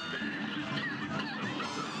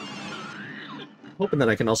 hoping that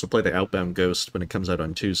I can also play the Outbound Ghost when it comes out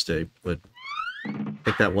on Tuesday, but I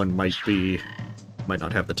think that one might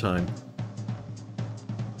not have the time.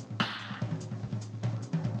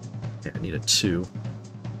 Yeah, I need a 2.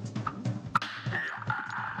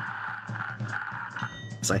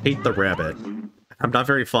 Because I hate the rabbit. I'm not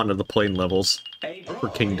very fond of the plain levels for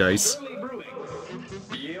King Dice.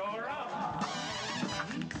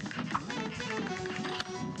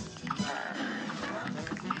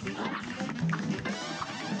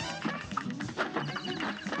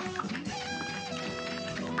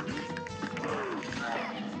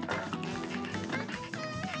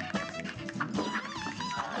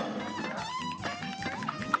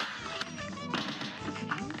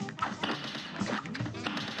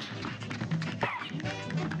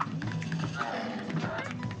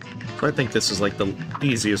 I think this is like the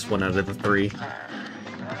easiest one out of the 3.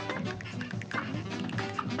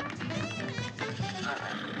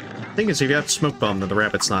 Thing is, if you have Smoke Bomb, then the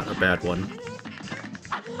rabbit's not a bad one.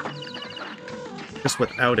 Just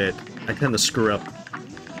without it, I tend to screw up.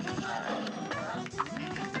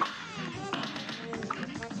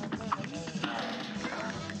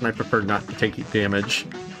 And I prefer not to take damage,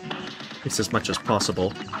 at least as much as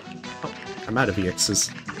possible. Oh, I'm out of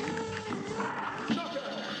EXs.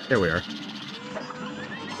 There we are.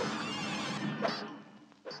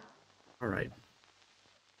 Alright.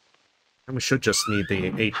 And we should just need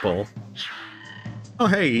the 8-ball. Oh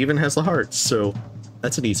hey, he even has the hearts, so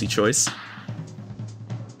that's an easy choice.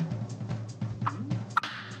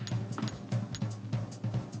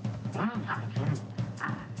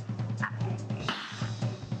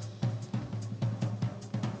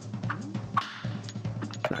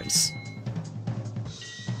 Nice.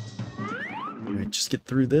 Just get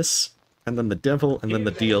through this, and then the devil, and then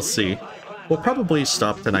the DLC. We'll probably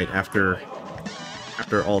stop tonight after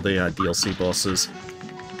all the DLC bosses.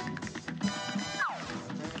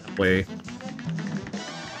 That way,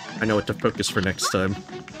 I know what to focus for next time.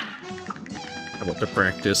 I want to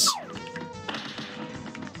practice.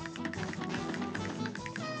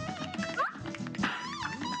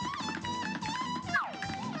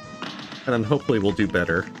 And then hopefully we'll do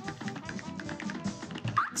better.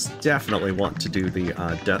 Definitely want to do the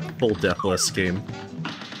full deathless game.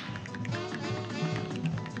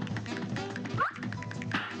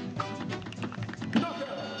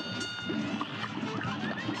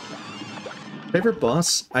 Favorite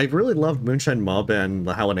boss? I really love Moonshine Mob and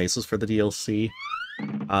the Howlin' Aces for the DLC.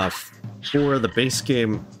 For the base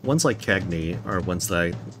game, ones like Cagney are ones that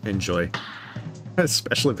I enjoy.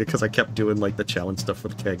 Especially because I kept doing like the challenge stuff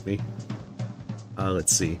with Cagney.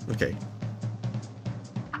 Let's see. Okay.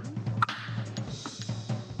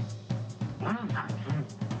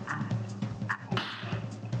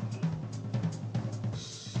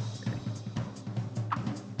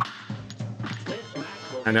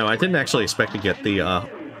 I know, I didn't actually expect to get the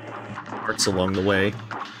hearts along the way.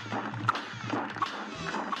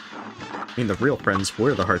 I mean, the real friends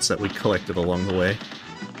were the hearts that we collected along the way.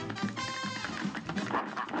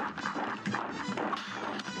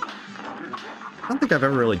 I don't think I've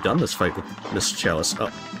ever really done this fight with Miss Chalice. Oh.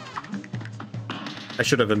 I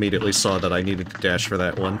should have immediately saw that I needed to dash for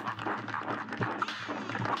that one.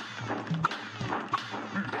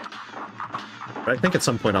 But I think at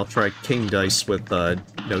some point I'll try King Dice with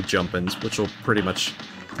no jump-ins, which will pretty much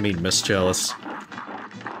mean Miss Chalice.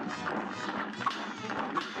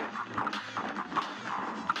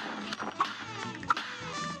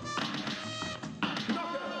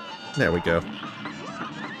 There we go.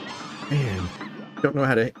 Man, don't know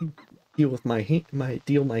how to deal with my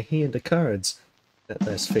hand of cards. That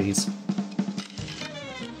last phase.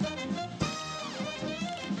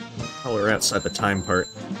 Oh, we're outside the time part.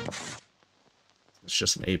 It's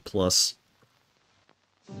just an A+.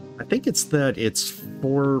 I think it's that it's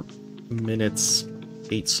 4 minutes,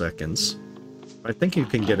 8 seconds. I think you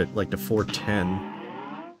can get it like to 4:10.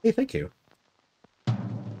 Hey, thank you.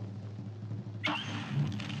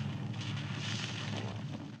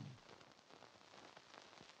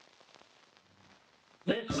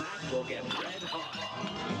 This match will get red hot.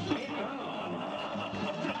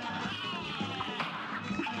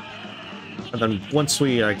 And then once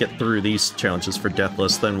we get through these challenges for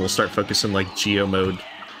Deathless, then we'll start focusing like Geo mode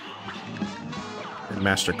and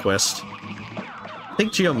Master Quest. I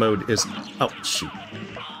think Geo mode is... oh, shoot.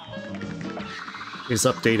 Is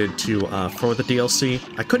updated to, for the DLC.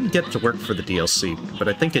 I couldn't get to work for the DLC, but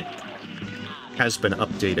I think it has been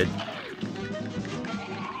updated.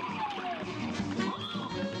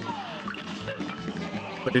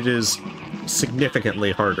 But it is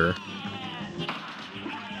significantly harder.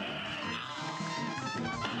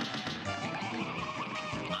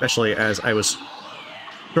 Especially as I was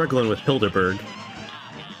struggling with Hildeberg.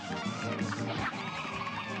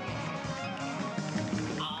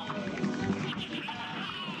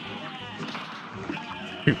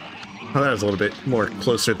 Well, that was a little bit more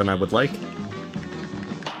closer than I would like.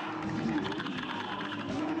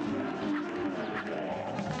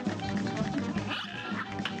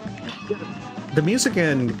 The music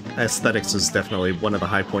and aesthetics is definitely one of the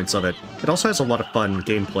high points of it. It also has a lot of fun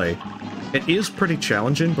gameplay. It is pretty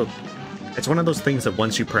challenging, but it's one of those things that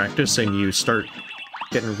once you practice and you start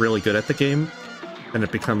getting really good at the game, then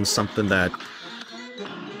it becomes something that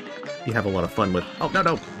you have a lot of fun with. Oh, no,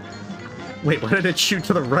 no! Wait, why did it shoot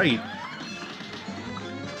to the right?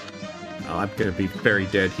 Oh, I'm gonna be very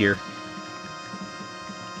dead here.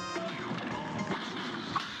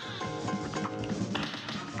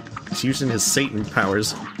 He's using his Satan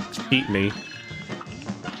powers to beat me.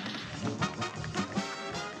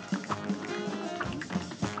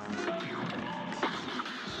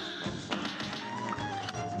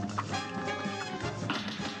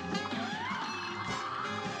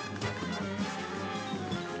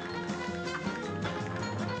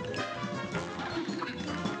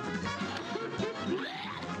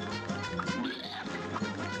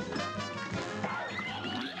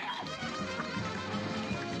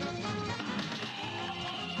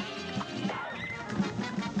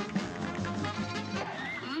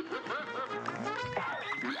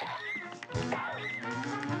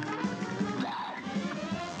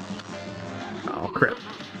 Oh, crap.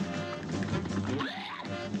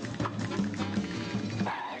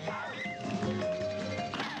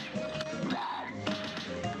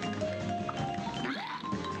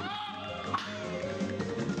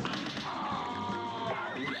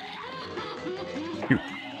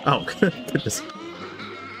 Oh, goodness.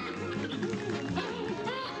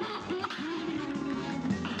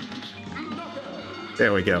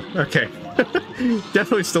 There we go. Okay.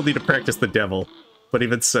 Definitely still need to practice the devil, but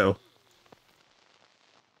even so.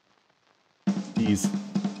 Jeez.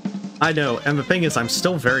 I know, and the thing is, I'm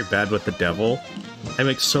still very bad with the devil. I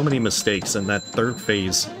make so many mistakes in that third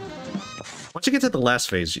phase. Once you get to the last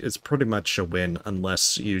phase, it's pretty much a win,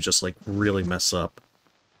 unless you just, like, really mess up.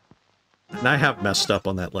 And I have messed up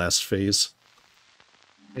on that last phase.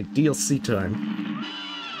 Hey, DLC time.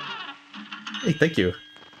 Hey, thank you.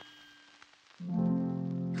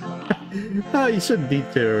 Oh, you shouldn't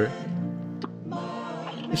need to...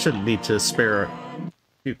 You shouldn't need to spare a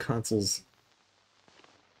few consoles.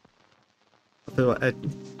 Although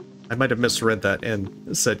I might have misread that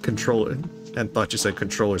and said controller, and thought you said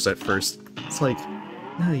controllers at first. It's like,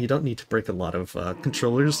 no, you don't need to break a lot of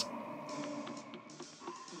controllers.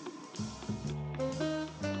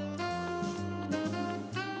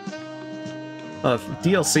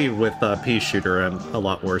 DLC with Pea Shooter, I'm a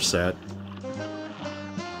lot worse at.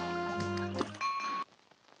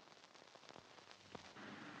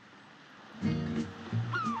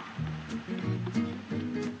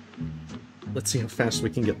 Let's see how fast we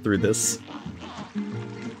can get through this.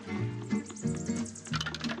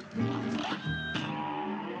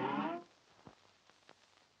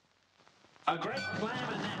 A great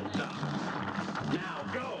slam and then some. Now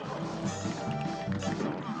go.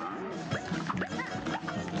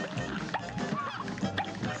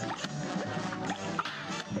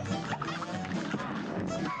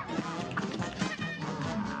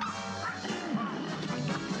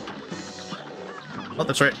 Oh,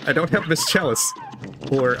 that's right. I don't have Miss Chalice.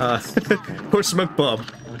 Or, or Smoke Bomb.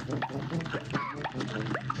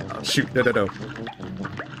 Oh, shoot. No, no, no.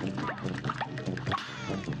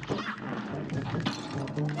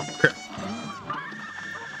 Crap.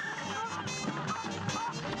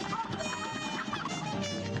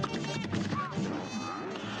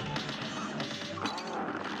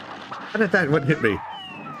 How did that one hit me?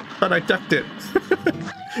 Thought I ducked it.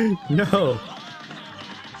 No.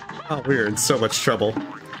 Oh, we're in so much trouble.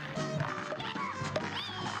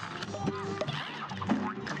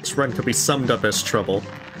 This run could be summed up as trouble.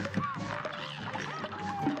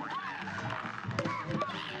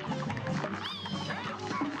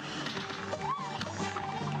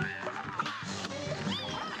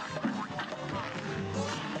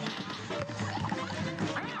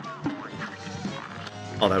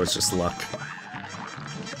 Oh, that was just luck.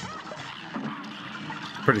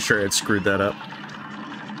 Pretty sure I'd screwed that up.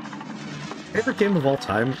 Favorite game of all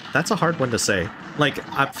time? That's a hard one to say. Like,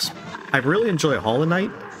 I really enjoy Hollow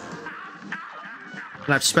Knight.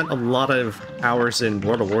 And I've spent a lot of hours in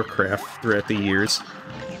World of Warcraft throughout the years.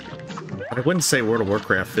 But I wouldn't say World of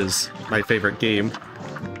Warcraft is my favorite game.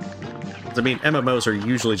 I mean, MMOs are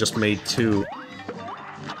usually just made to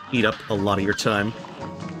eat up a lot of your time.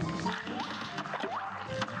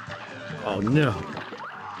 Oh no.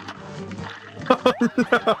 Oh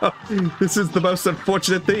no! This is the most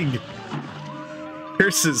unfortunate thing.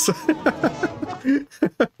 Curses. A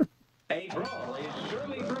brawl is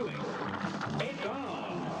surely brewing. It's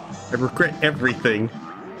on. I regret everything.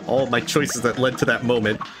 All my choices that led to that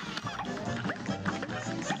moment.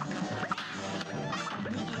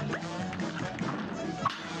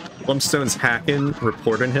 Blumstone's hacking,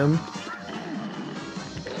 reporting him.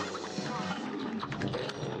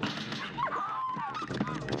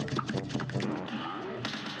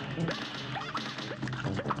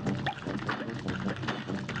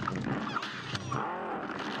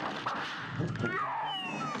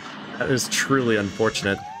 That is truly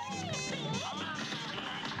unfortunate.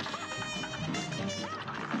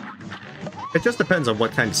 It just depends on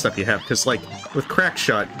what kind of stuff you have, because, like, with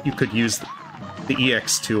Crackshot, you could use the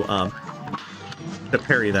EX to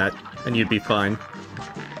parry that, and you'd be fine.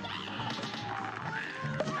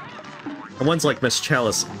 And ones like Miss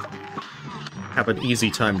Chalice have an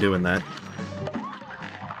easy time doing that.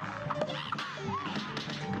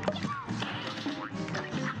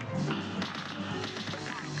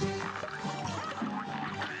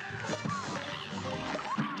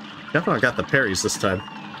 Definitely got the parries this time.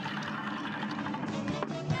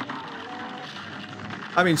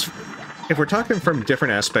 I mean, if we're talking from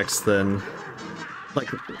different aspects, then, like,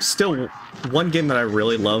 still, one game that I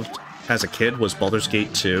really loved as a kid was Baldur's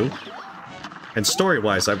Gate 2. And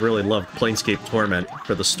story-wise, I really loved Planescape Torment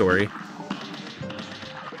for the story.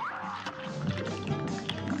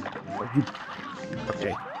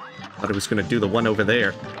 Okay. Thought I was gonna do the one over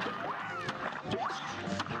there.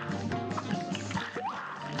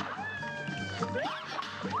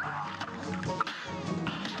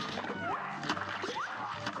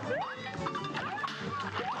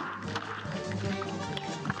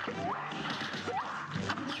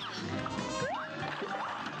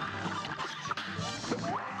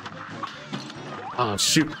 Oh,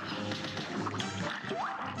 shoot.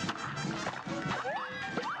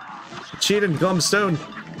 Cheating, Glumstone.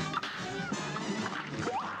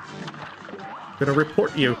 Gonna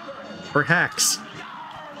report you for hacks.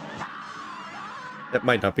 That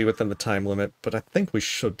might not be within the time limit, but I think we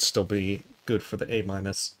should still be good for the A-.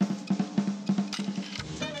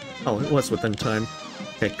 Oh, it was within time.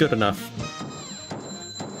 Okay, good enough.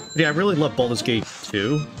 Yeah, I really love Baldur's Gate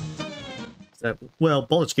 2. Well,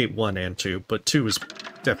 Baldur's Gate 1 and 2, but 2 is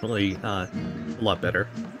definitely a lot better.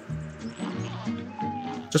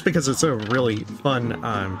 Just because it's a really fun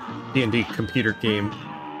D&D computer game.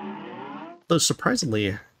 Though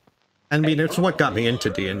surprisingly, I mean, it's what got me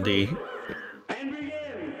into D&D.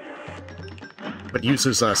 But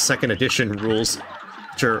uses 2nd edition rules,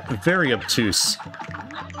 which are very obtuse.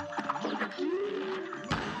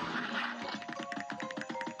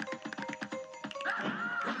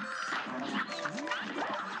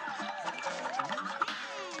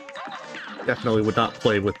 Definitely would not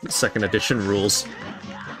play with 2nd edition rules.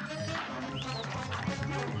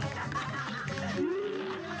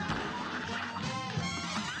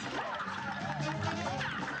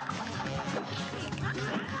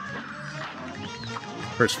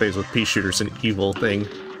 First phase with pea shooter's an evil thing.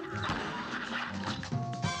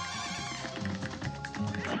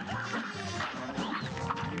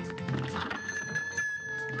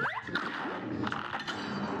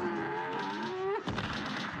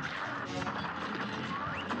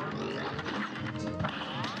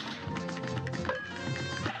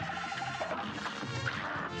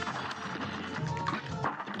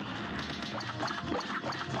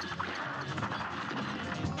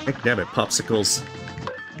 Damn it, popsicles.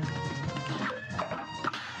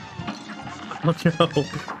 Oh no!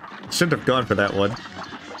 Shouldn't have gone for that one.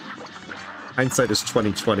 Hindsight is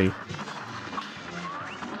 20/20.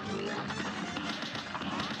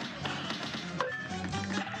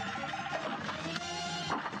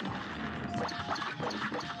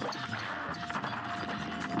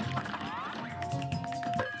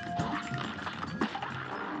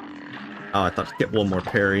 Oh, I thought I'd get one more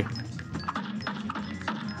parry.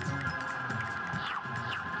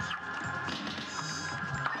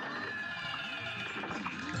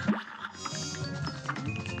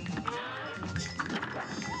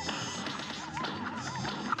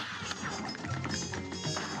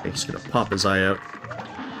 I'm just gonna pop his eye out.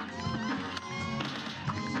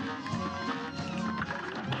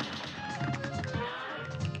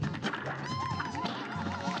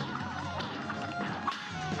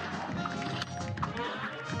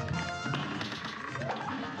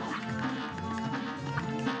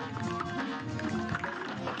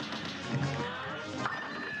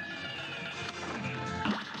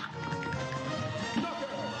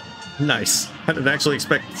 Nice. I didn't actually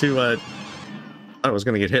expect to, I was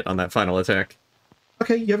gonna get hit on that final attack.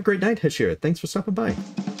 Okay, you have a great night, Hashira. Thanks for stopping by.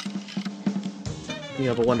 You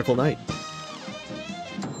have a wonderful night.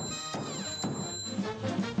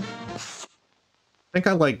 I think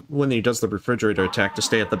I like when he does the refrigerator attack to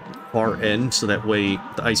stay at the far end, so that way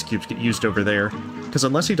the ice cubes get used over there. Because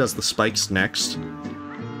unless he does the spikes next,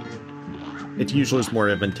 it usually is more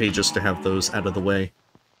advantageous to have those out of the way.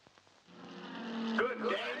 Good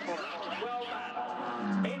day for well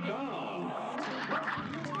done.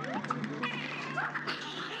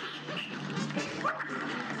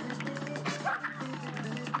 It's on.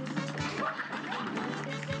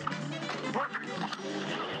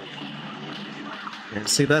 And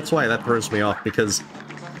see, that's why that throws me off, because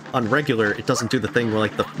on regular, it doesn't do the thing where,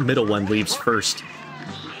 like, the middle one leaves first.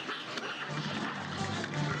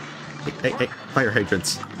 Hey, fire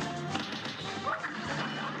hydrants.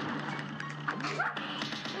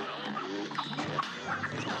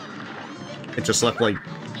 It just left, like,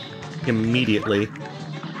 immediately.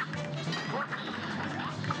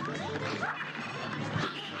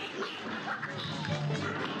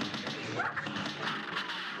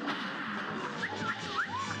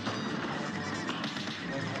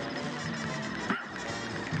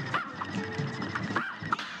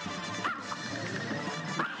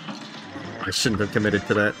 I shouldn't have committed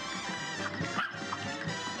to that.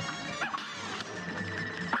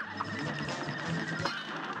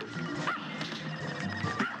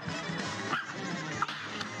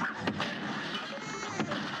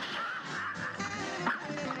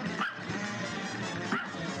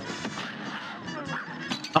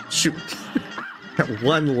 Oh, shoot. That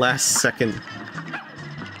one last second.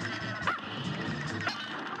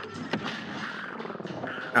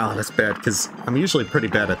 Oh, that's bad, because I'm usually pretty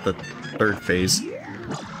bad at the third phase.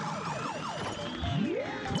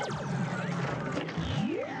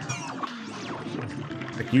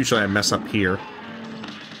 Like, usually I mess up here.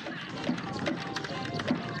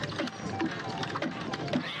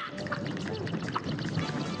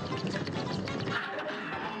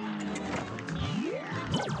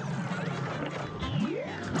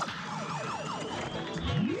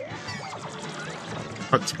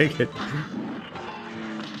 I'll take it.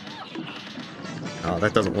 Oh,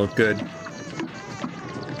 that doesn't look good.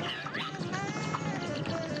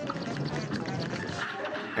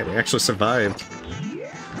 Hey, we actually survived.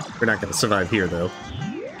 We're not going to survive here, though.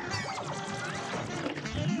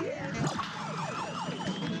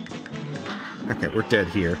 Okay, we're dead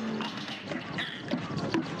here.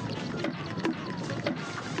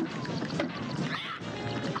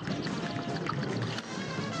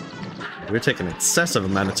 We're taking an excessive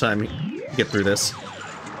amount of time to get through this.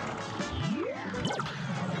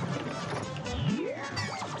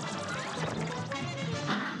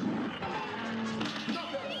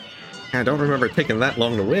 I don't remember it taking that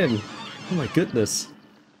long to win. Oh my goodness.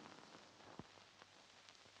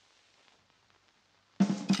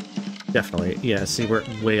 Definitely. Yeah, see, we're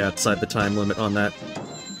way outside the time limit on that.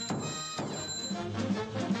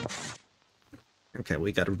 Okay,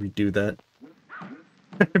 we gotta redo that.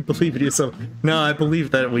 I believe in yourself. No, I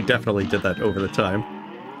believe that we definitely did that over the time.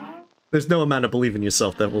 There's no amount of believe in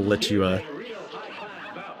yourself that will let you, have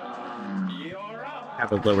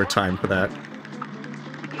a lower time for that.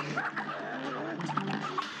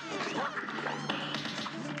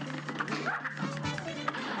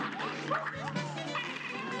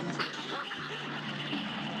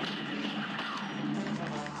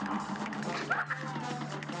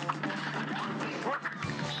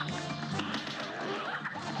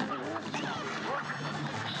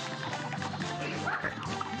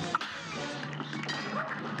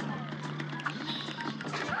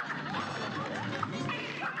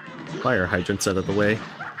 Fire hydrants out of the way.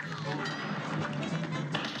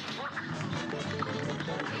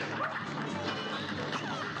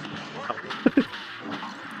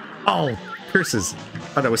 Oh, curses.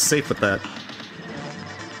 Thought I was safe with that.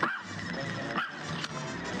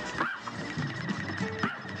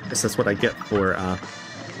 Guess that's what I get for,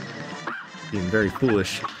 being very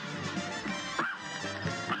foolish.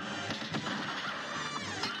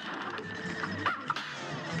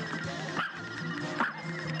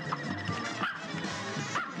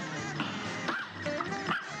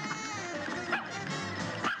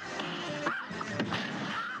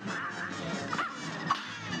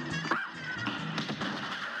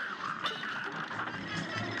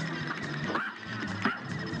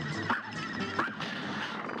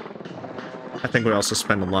 I think we also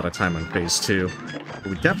spend a lot of time on phase 2.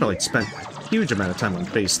 We definitely spent a huge amount of time on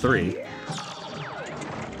phase 3.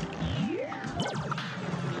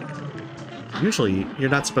 Usually, you're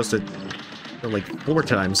not supposed to go like 4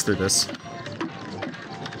 times through this.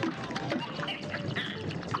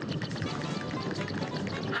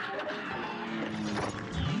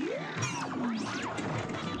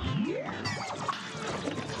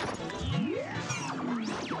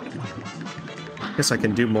 Guess I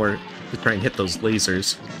can do more to try and hit those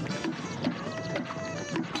lasers.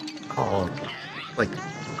 Oh, like...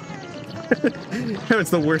 that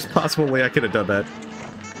was the worst possible way I could have done that.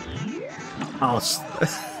 Oh,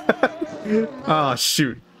 oh,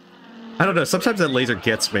 shoot. I don't know, sometimes that laser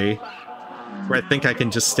gets me. Where I think I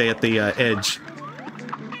can just stay at the edge.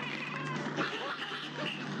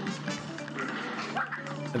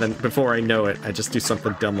 And then before I know it, I just do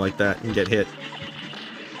something dumb like that and get hit.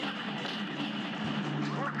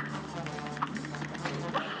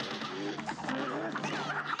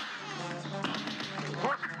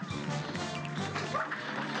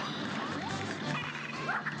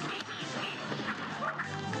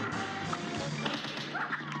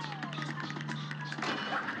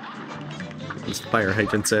 These fire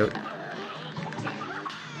hydrants out.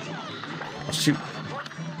 Oh, shoot.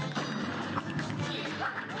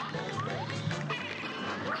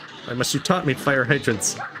 Why must you taught me fire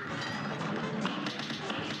hydrants?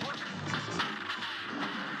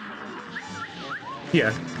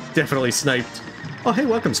 Yeah, definitely sniped. Oh, hey,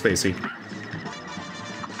 welcome, Spacey.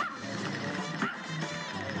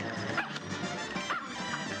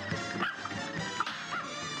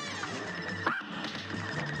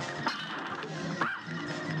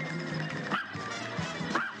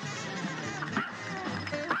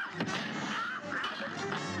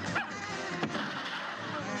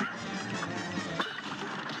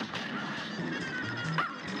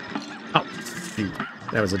 Oh, shoot.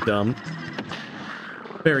 That was a dumb.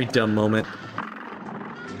 Very dumb moment.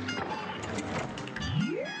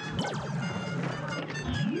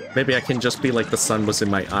 Maybe I can just be like the sun was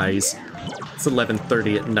in my eyes. It's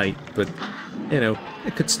 11:30 at night, but, you know,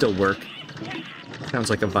 it could still work. Sounds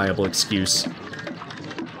like a viable excuse.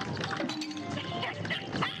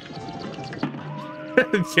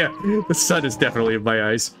 Yeah, the sun is definitely in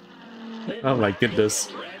my eyes. Oh my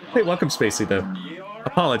goodness. Hey, welcome, Spacey, though.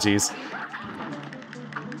 Apologies.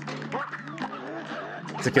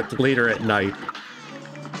 To get later at night,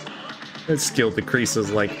 his skill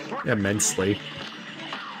decreases, like, immensely.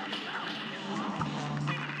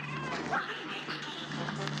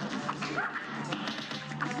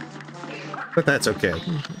 But that's okay.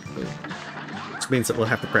 Which means that we'll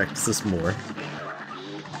have to practice this more.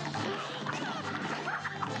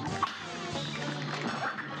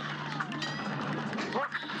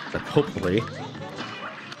 But hopefully,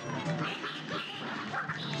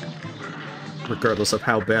 regardless of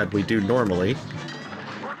how bad we do normally,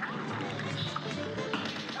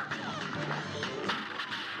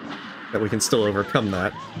 that we can still overcome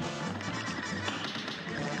that.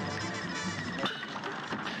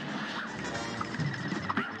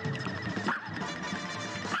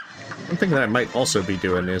 One thing that I might also be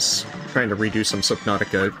doing is trying to redo some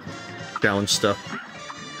Subnautica challenge stuff.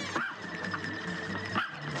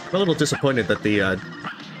 I'm a little disappointed that the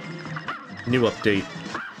new update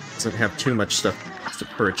doesn't have too much stuff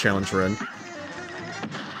for a challenge run.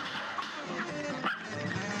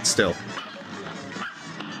 Still.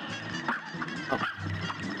 Oh.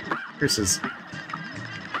 Here's his...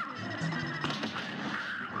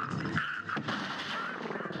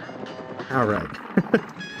 Alright.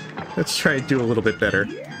 Let's try and do a little bit better.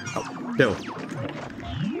 Oh, no.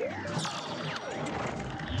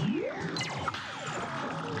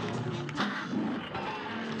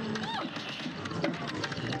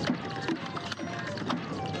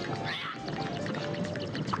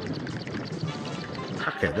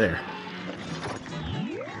 Okay, there.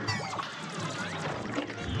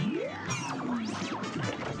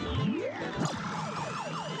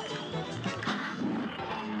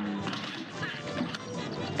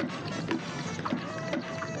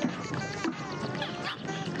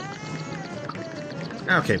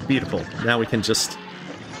 Okay, beautiful. Now we can just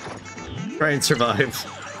try and survive.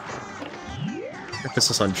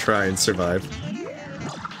 Emphasis on try and survive.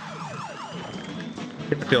 I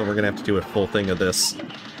get the feeling we're gonna have to do a full thing of this.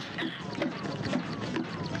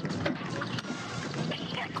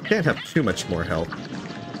 Can't have too much more health.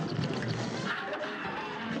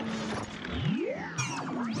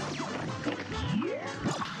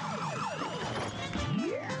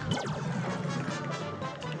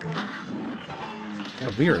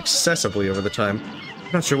 Yeah, we are excessively over the time.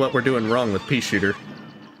 Not sure what we're doing wrong with Pea Shooter.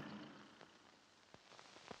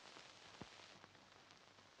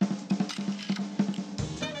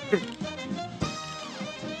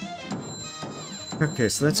 Okay,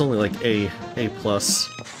 so that's only like A plus.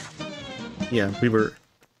 Yeah, we were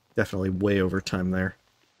definitely way over time there.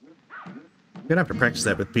 I'm gonna have to practice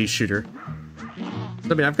that with Pea Shooter.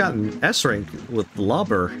 I mean, I've gotten S rank with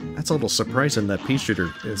Lobber. That's a little surprising that Pea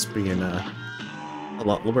Shooter is being a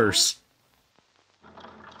lot worse.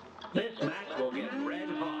 This match will get red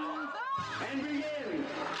hot. And begin.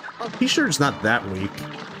 Oh, Pea Shooter's not that weak.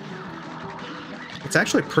 It's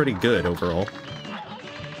actually pretty good overall.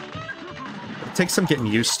 It takes some getting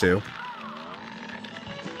used to.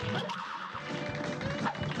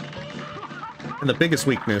 And the biggest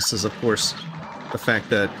weakness is, of course, the fact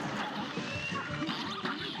that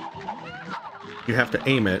you have to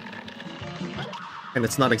aim it. And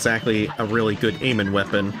it's not exactly a really good aiming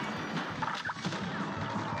weapon.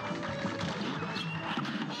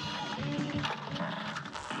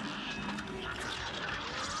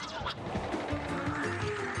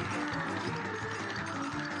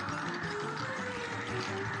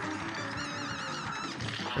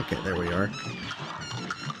 Okay, there we are.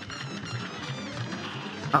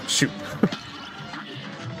 Oh, shoot.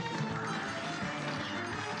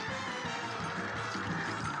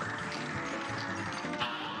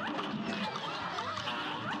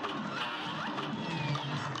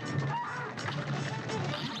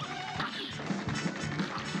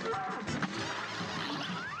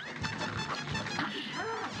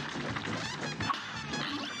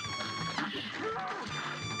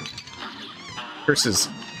 Curses.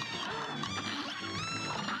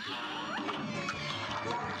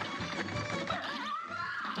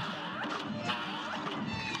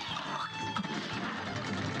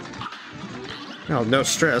 Oh, no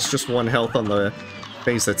stress, just one health on the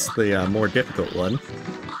phase that's the more difficult one.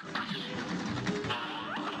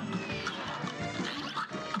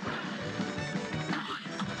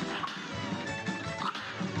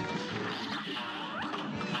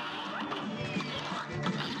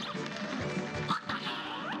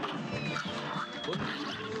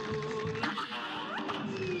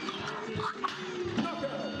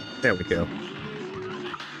 There we go.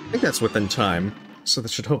 I think that's within time, so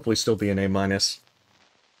that should hopefully still be an A-.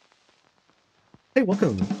 Hey,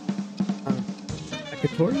 welcome!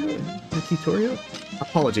 Akitorio?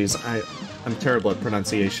 Apologies, I'm terrible at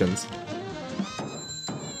pronunciations.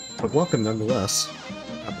 But welcome nonetheless.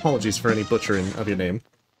 Apologies for any butchering of your name.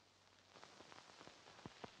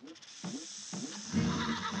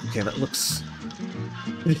 Okay, that looks...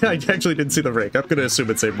 Yeah, I actually didn't see the rank. I'm gonna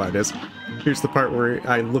assume it's A-. Here's the part where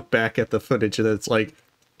I look back at the footage and it's like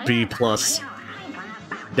B+.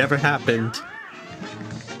 Never happened.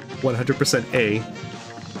 100% A.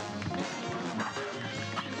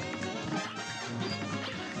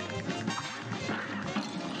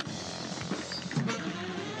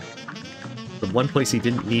 The one place he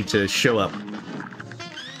didn't need to show up.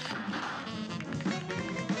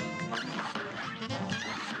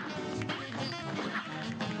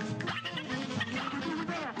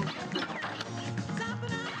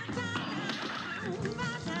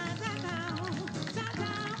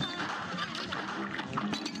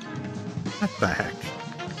 What the heck?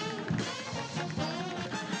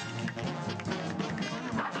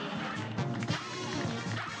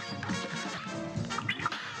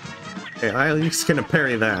 Okay, I at least gonna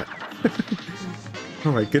parry that.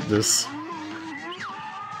 Oh my goodness.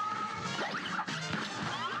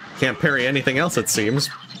 Can't parry anything else, it seems.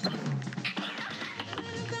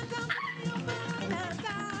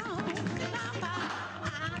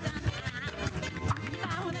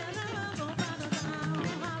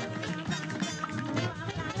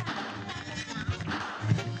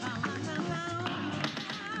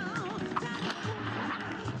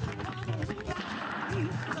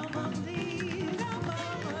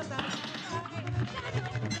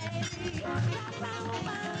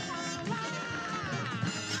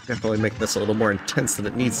 Definitely make this a little more intense than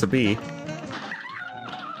it needs to be.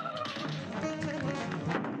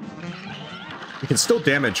 You can still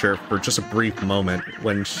damage her for just a brief moment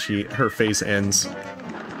when her phase ends.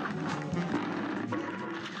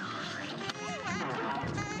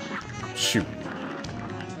 Shoot.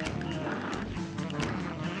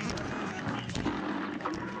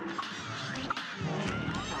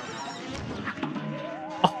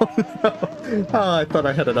 Oh no! Oh, I thought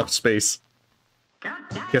I had enough space.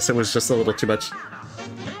 Guess it was just a little too much.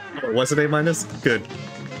 Oh, was it A-? Good.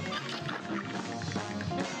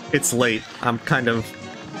 It's late. I'm at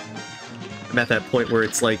that point where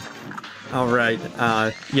it's like, alright,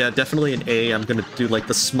 yeah, definitely an A. I'm gonna do like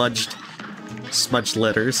the smudged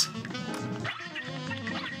letters.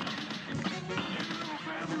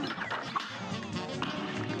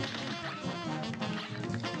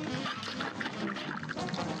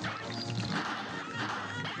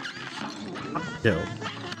 No.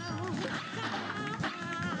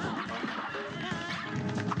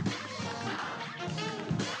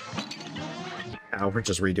 Oh, we're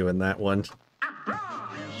just redoing that one.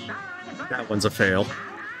 That one's a fail.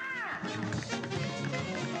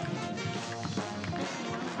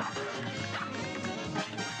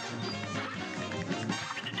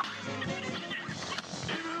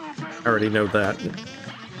 I already know that.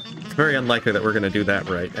 It's very unlikely that we're going to do that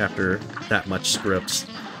right after that much scripts.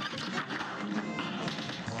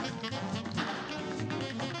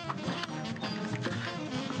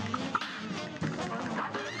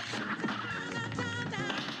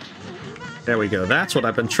 There we go. That's what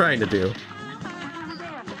I've been trying to do.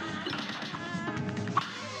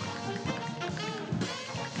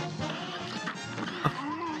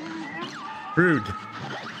 Oh. Rude.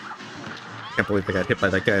 Can't believe I got hit by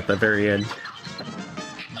that guy at the very end.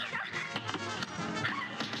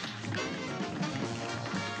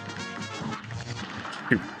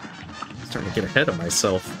 Dude, I'm starting to get ahead of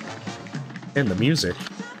myself. And the music.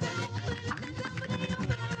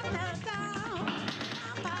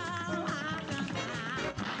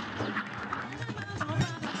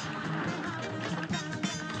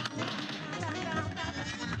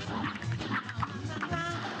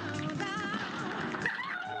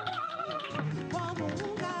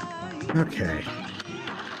 Okay.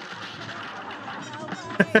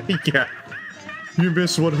 Yeah. You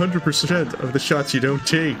miss 100% of the shots you don't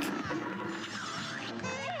take.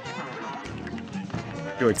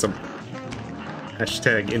 Doing some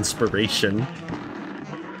hashtag inspiration.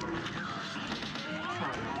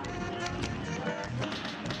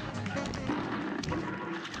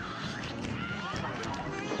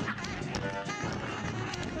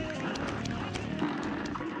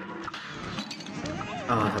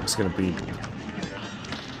 Ah, that was gonna be...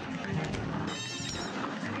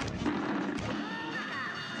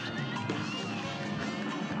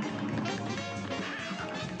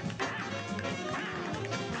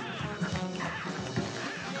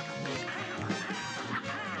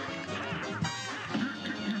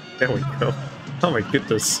 There we go. Oh my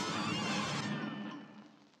goodness.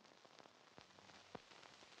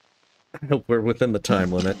 I hope we're within the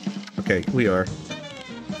time limit. Okay, we are.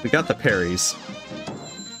 We got the parries.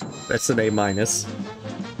 That's an A-.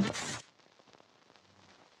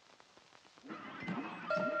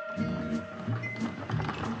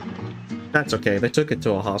 That's okay, they took it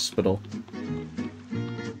to a hospital.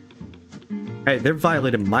 Hey, they're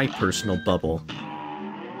violating my personal bubble.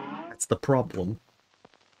 That's the problem.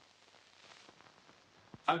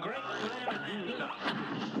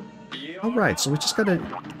 Alright, so we just gotta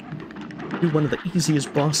do one of the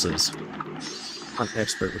easiest bosses. I'm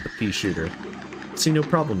expert with the pea shooter. See no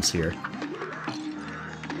problems here.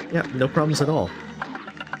 Yeah, no problems at all.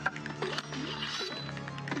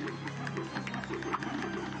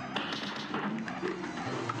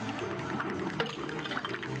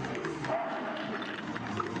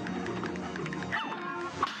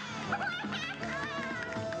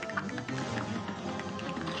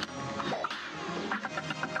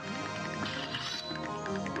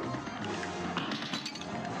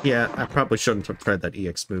 Yeah, I probably shouldn't have tried that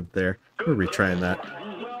EX move there. We're retrying that.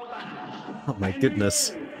 Oh my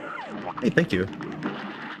goodness. Hey, thank you.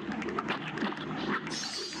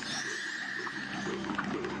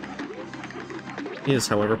 It is,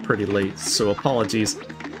 however, pretty late, so apologies.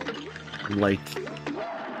 I'm like...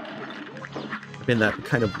 I'm in that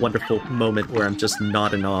kind of wonderful moment where I'm just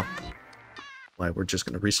nodding off. Why, we're just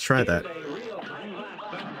gonna retry that.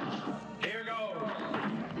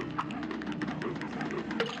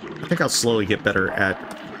 I think I'll slowly get better at...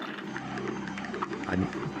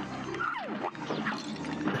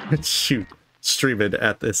 shoot, streaming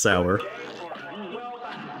at this hour.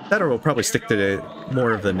 That or we'll probably stick to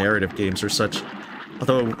more of the narrative games or such.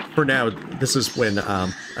 Although, for now, this is when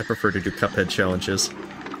I prefer to do Cuphead challenges.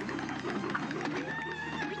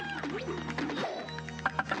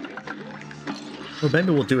 Or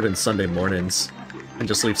maybe we'll do it in Sunday mornings, and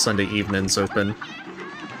just leave Sunday evenings open.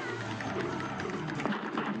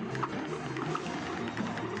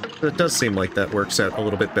 But it does seem like that works out a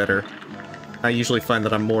little bit better. I usually find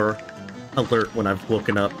that I'm more alert when I've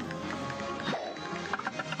woken up.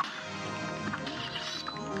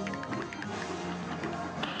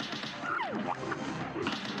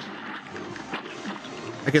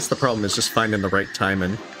 I guess the problem is just finding the right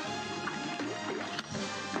timing.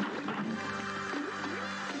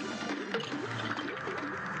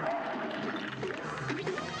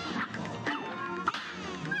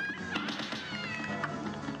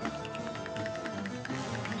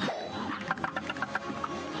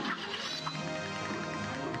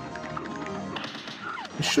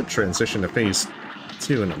 We should transition to phase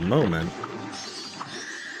 2 in a moment.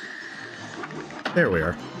 There we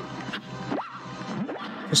are.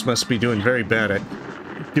 This must be doing very bad at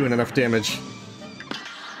doing enough damage.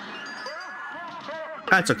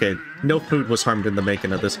 That's okay. No food was harmed in the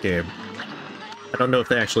making of this game. I don't know if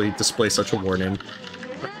they actually display such a warning.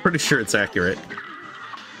 I'm pretty sure it's accurate.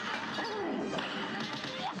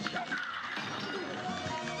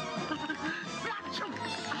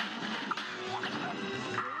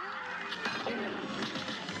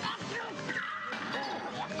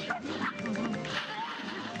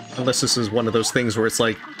 Unless this is one of those things where it's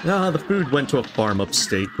like, ah, the food went to a farm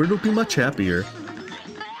upstate, where it'll be much happier.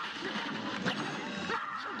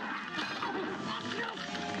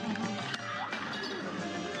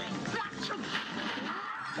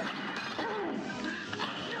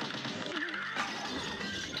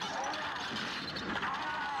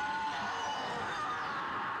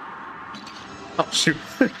 Oh, shoot.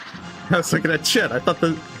 I was looking at Chet. I thought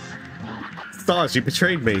the stars, you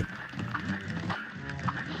betrayed me.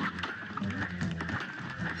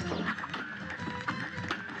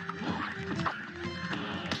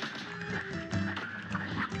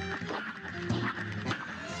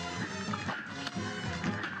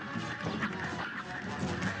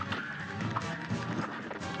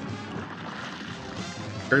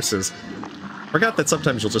 Curses. Forgot that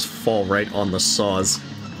sometimes you'll just fall right on the saws.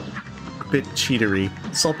 A bit cheatery.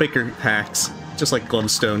 Saltbaker hacks, just like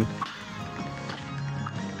Glumstone.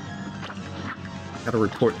 Gotta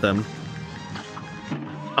report them.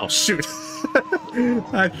 Oh shoot!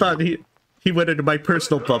 I thought he went into my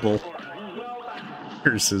personal bubble.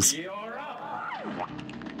 Curses.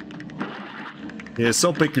 Yeah,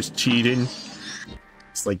 Saltbaker's cheating.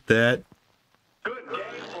 It's like that.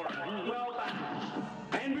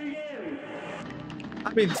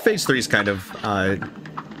 I mean, phase 3 is kind of, a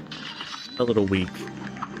little weak.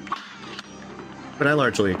 But I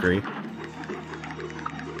largely agree.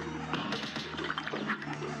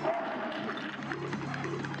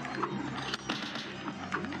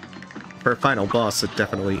 For a final boss, it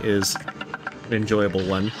definitely is an enjoyable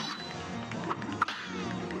one.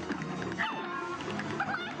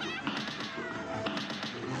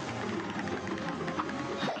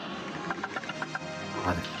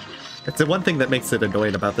 It's the one thing that makes it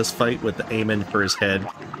annoying about this fight with the aiming for his head.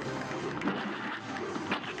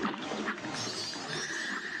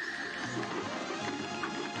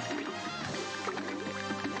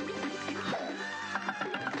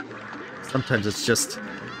 Sometimes it's just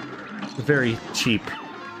very cheap.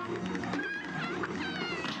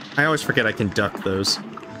 I always forget I can duck those.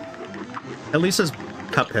 At least as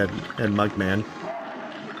Cuphead and Mugman.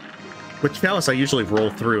 With Chalice, I usually roll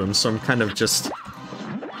through them, so I'm kind of just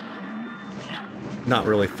not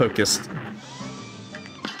really focused.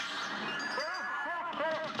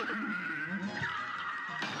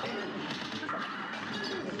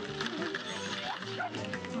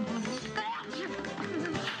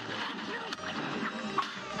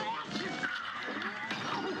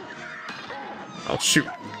 Oh shoot.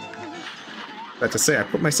 About to say, I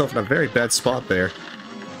put myself in a very bad spot there.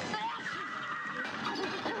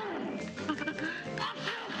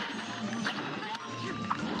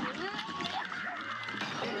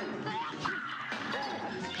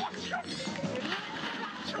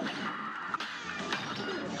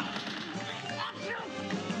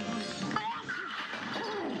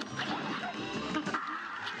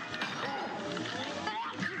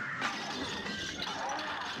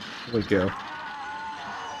 There we go.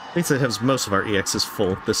 At least it has most of our EXs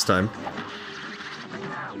full this time.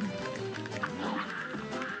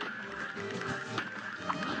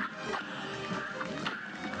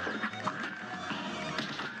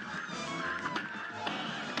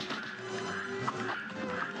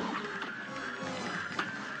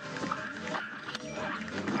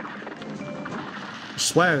 Which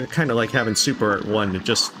is why I kind of like having Super Art 1 to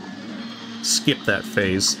just skip that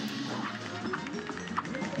phase.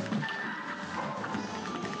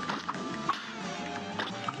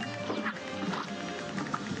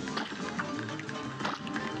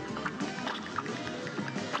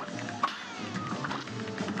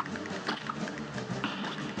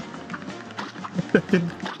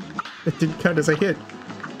 It didn't count as a hit.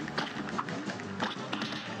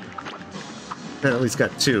 That at least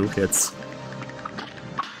got 2 hits.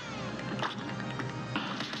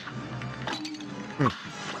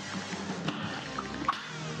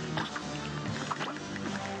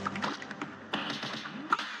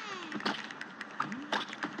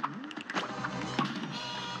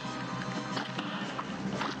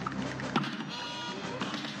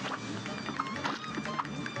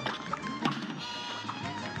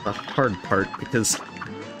 The hard part, because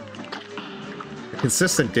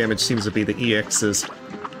Consistent damage seems to be the EX's.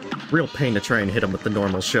 Real pain to try and hit him with the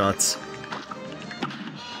normal shots.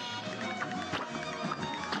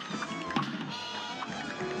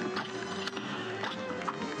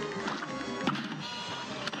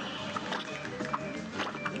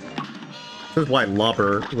 This is why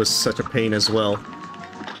Lobber was such a pain as well.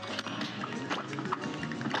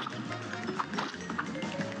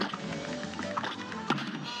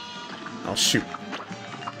 Oh, shoot.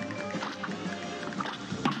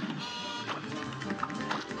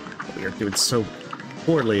 We are doing so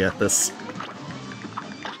poorly at this.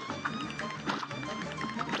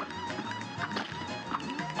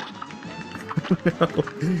 No.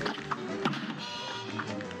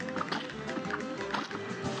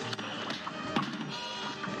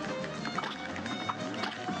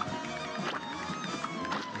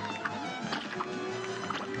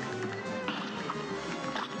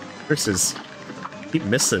 Versus keep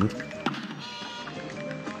missing.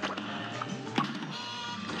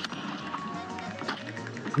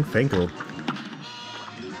 Newfangled.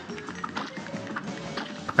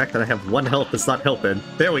 The fact that I have 1 health is not helping.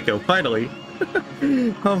 There we go, finally!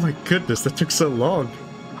 Oh my goodness, that took so long.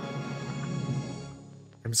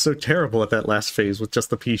 I'm so terrible at that last phase with just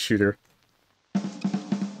the pea shooter.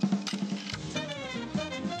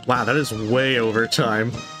 Wow, that is way over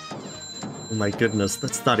time. Oh my goodness,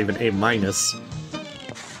 that's not even A-.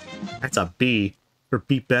 That's a B. Or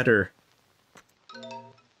B better.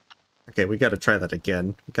 Okay, we gotta try that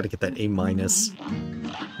again. We gotta get that A-.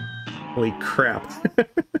 Holy crap.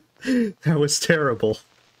 That was terrible.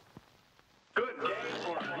 Good game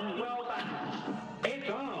for well done. It's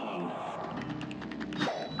on.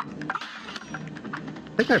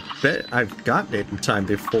 I think I bet I've gotten it in time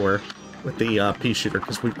before with the pea shooter,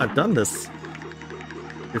 because I've done this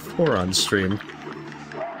before on stream.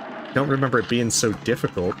 Don't remember it being so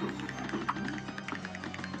difficult.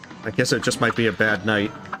 I guess it just might be a bad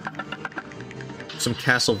night. Some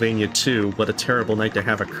Castlevania 2, what a terrible night to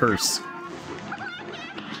have a curse.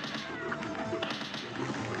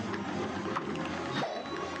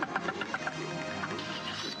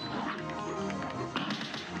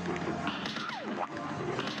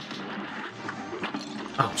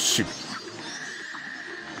 Oh, shoot.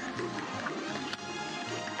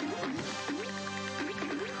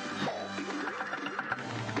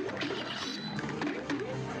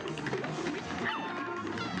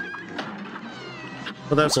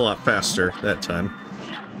 Well, that was a lot faster that time.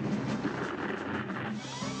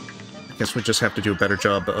 I guess we just have to do a better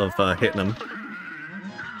job of hitting them.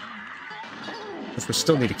 Because we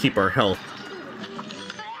still need to keep our health.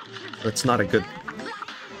 That's not a good...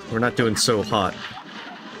 We're not doing so hot.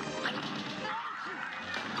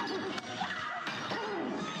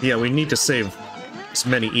 Yeah, we need to save as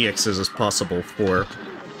many EXs as possible for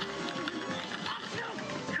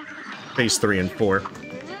phase 3 and 4.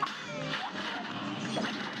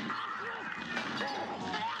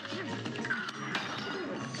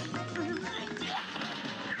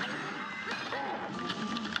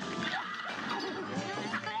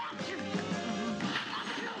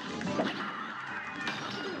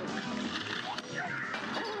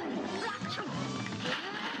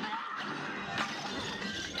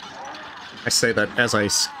 I say that as I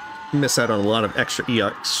miss out on a lot of extra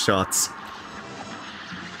EX shots.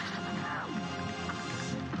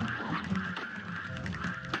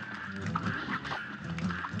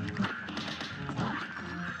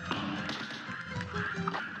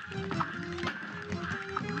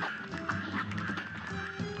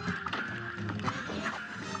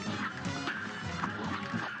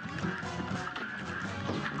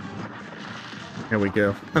 There we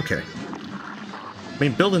go. Okay. I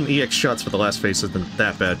mean, building EX shots for the last phase isn't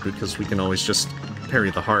that bad, because we can always just parry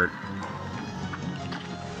the heart.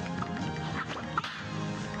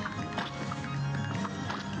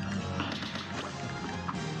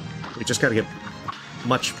 We just gotta get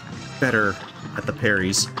much better at the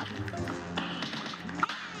parries.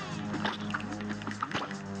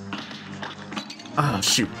 Ah,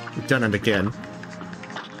 shoot. We've done it again.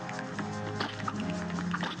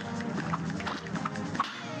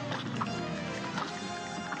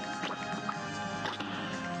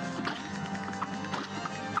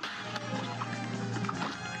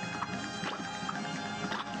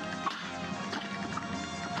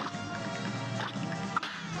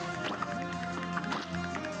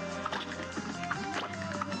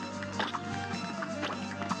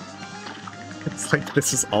 It's like,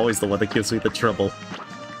 this is always the one that gives me the trouble.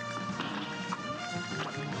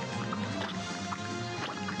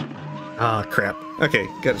 Ah, crap. Okay,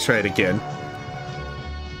 gotta try it again.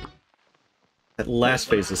 That last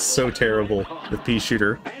phase is so terrible with pea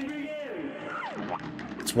shooter.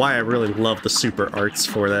 That's why I really love the super arts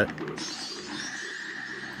for that.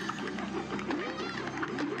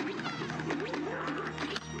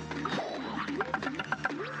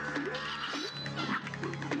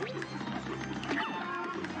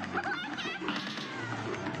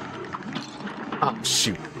 Oh,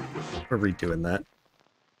 shoot. We're redoing that.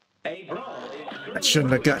 A brawl is I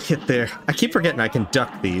shouldn't have got hit there. I keep forgetting I can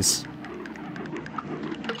duck these.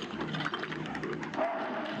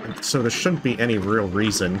 And so there shouldn't be any real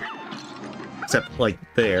reason. Except, like,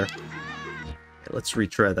 there. Okay, let's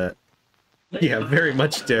retry that. Yeah, very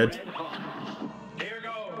much dead. Here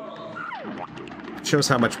goes. Shows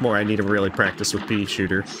how much more I need to really practice with pea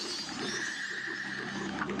shooter.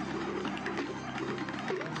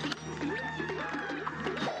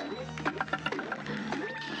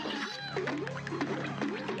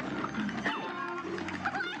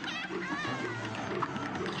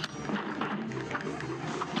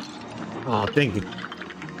 Oh, dang it.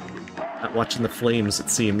 Not watching the flames, it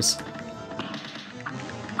seems.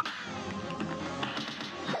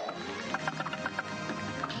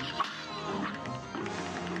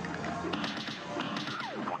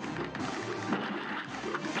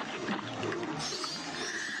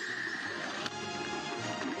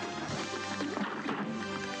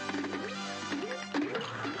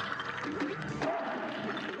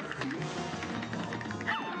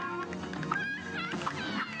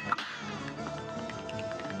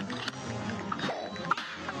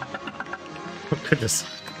 Oh, goodness.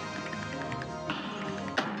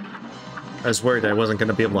 I was worried I wasn't going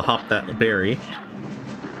to be able to hop that berry.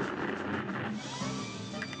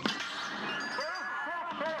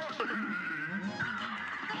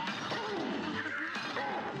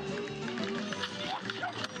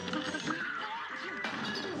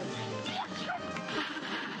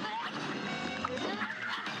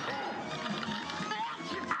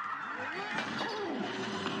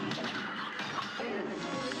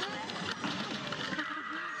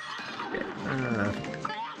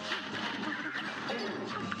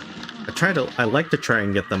 I like to try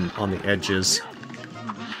and get them on the edges.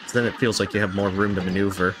 'Cause then it feels like you have more room to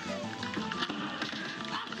maneuver.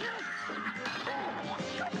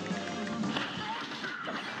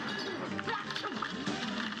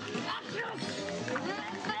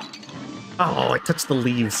 Oh, I touched the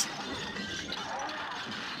leaves.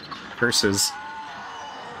 Curses.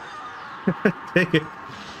 Dang it.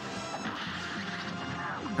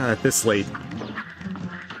 This late.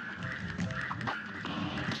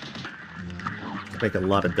 Make a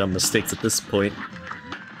lot of dumb mistakes at this point.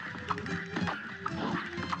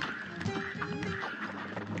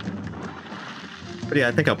 But yeah,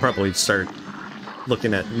 I think I'll probably start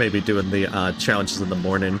looking at maybe doing the challenges in the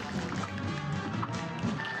morning.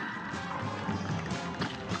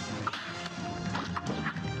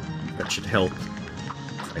 That should help.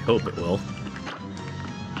 I hope it will.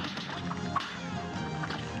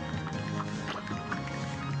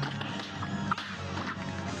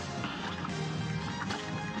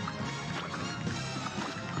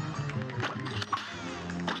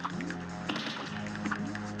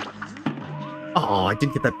 Oh, I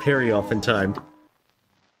didn't get that parry off in time.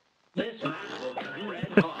 This match will be red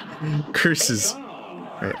hot. Curses.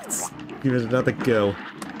 Alright, let's give it another go.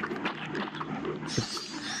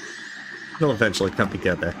 They'll eventually come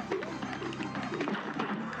together.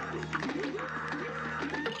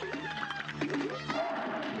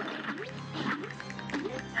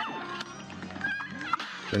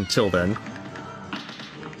 Until then,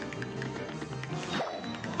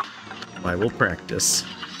 I will practice.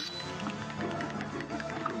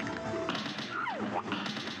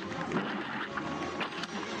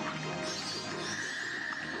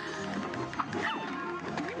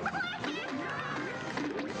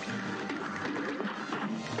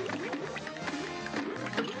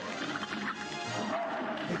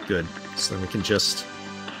 Good. So then we can just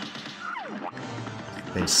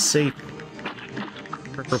stay safe.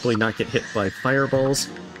 Preferably not get hit by fireballs,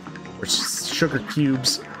 or sugar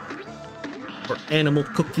cubes, or animal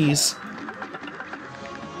cookies.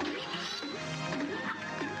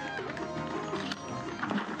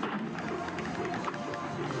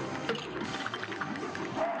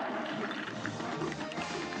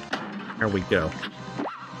 There we go.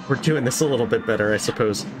 We're doing this a little bit better, I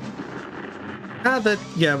suppose.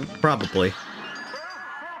 Yeah, probably.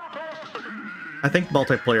 I think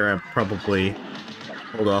multiplayer I'd probably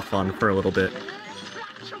hold off on for a little bit.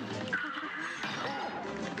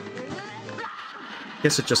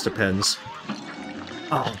 Guess it just depends.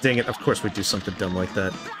 Oh, dang it, of course we do something dumb like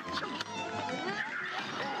that.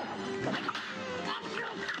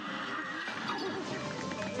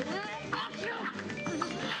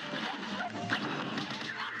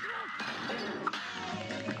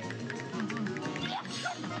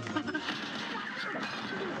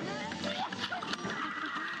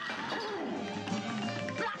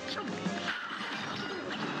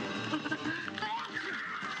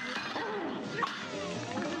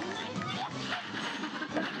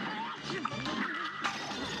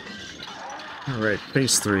 Alright,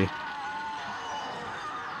 phase 3.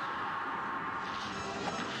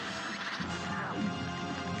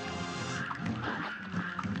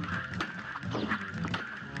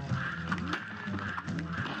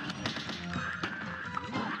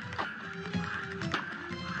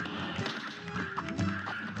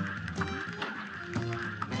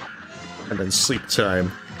 And then sleep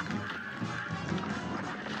time.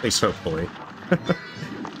 At least hopefully.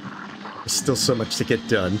 There's still so much to get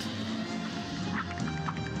done.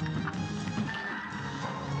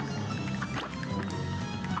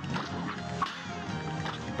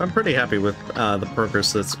 I'm pretty happy with the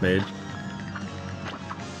progress that's made.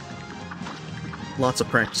 Lots of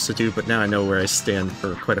practice to do, but now I know where I stand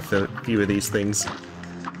for quite a few of these things.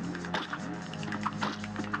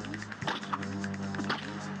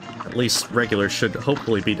 At least regular should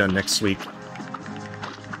hopefully be done next week.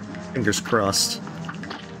 Fingers crossed.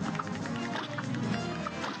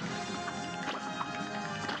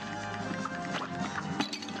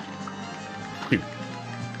 Shoot.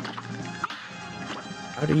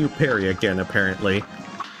 How do you parry again, apparently?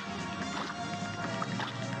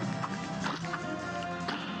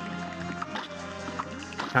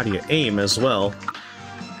 How do you aim as well?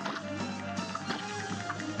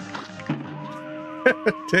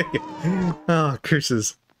 Dang it. Oh,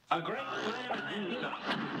 curses. A great plan.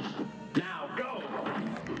 Now go.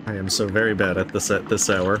 I am so very bad at this at this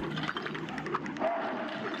hour.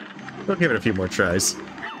 We'll give it a few more tries.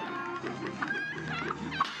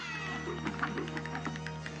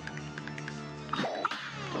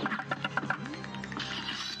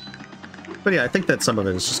 But yeah, I think that some of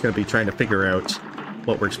it is just going to be trying to figure out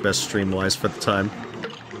what works best stream-wise for the time.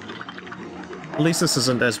 At least this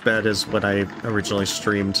isn't as bad as when I originally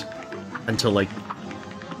streamed until like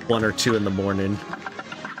 1 or 2 in the morning.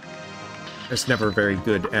 I was never very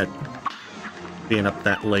good at being up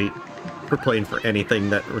that late for playing for anything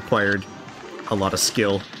that required a lot of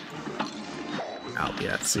skill. Oh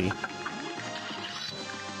yeah, see.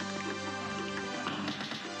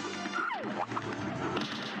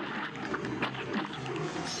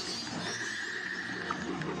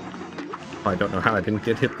 Oh, I don't know how I didn't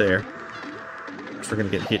get hit there. We're gonna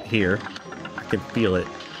get hit here. I can feel it.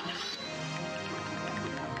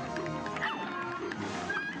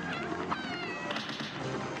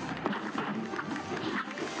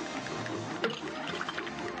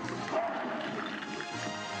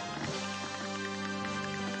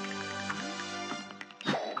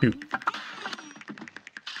 Shoot.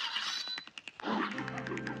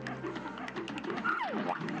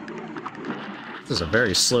 This is a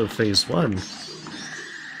very slow phase 1.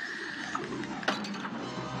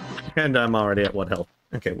 And I'm already at 1 health.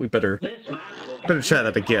 Okay, we better try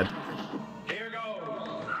that again. Here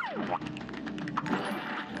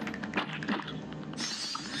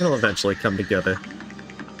goes. It'll eventually come together.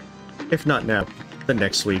 If not now, then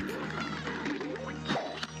next week.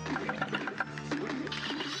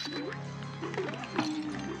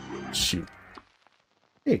 Shoot.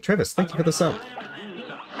 Hey, Travis, thank you for the sub.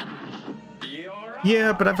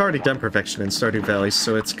 Yeah, but I've already done Perfection in Stardew Valley,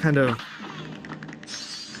 so it's kind of...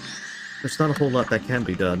 There's not a whole lot that can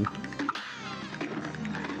be done.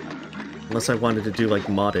 Unless I wanted to do, like,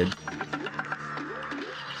 modded.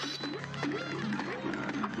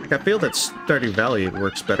 Like, I feel that Stardew Valley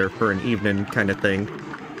works better for an evening kind of thing.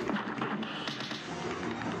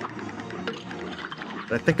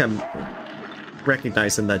 But I think I'm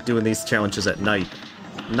recognizing that doing these challenges at night,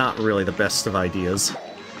 not really the best of ideas.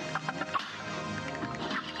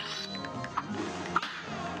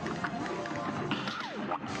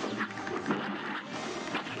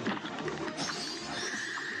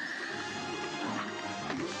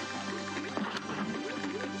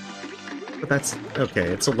 But that's okay,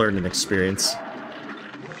 it's a learning experience.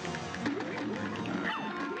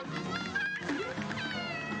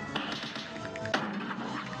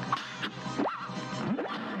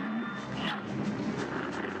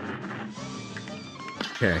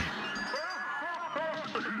 Okay.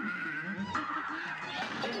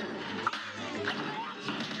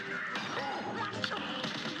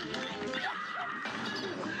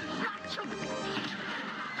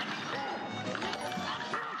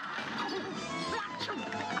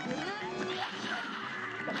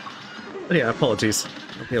 But yeah, apologies.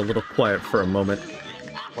 I'll be a little quiet for a moment.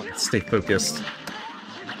 Stay focused.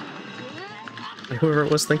 And whoever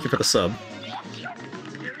it was, thank you for the sub.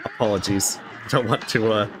 Apologies. Don't want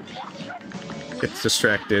to get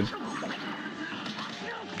distracted.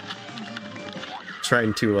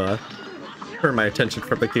 Trying to turn my attention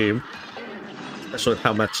from the game. Especially with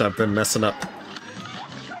how much I've been messing up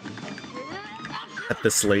at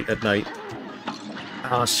this late at night.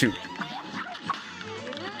 Ah, shoot.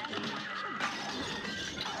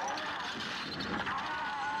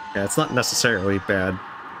 Yeah, it's not necessarily bad.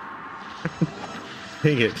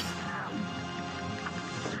 Dang it.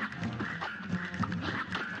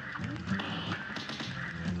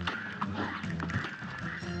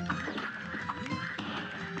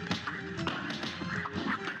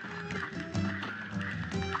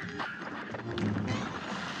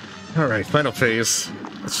 Alright, final phase.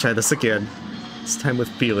 Let's try this again. This time with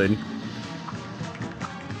feeling.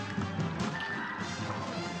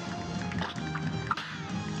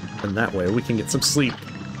 And that way we can get some sleep.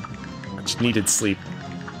 Much needed sleep.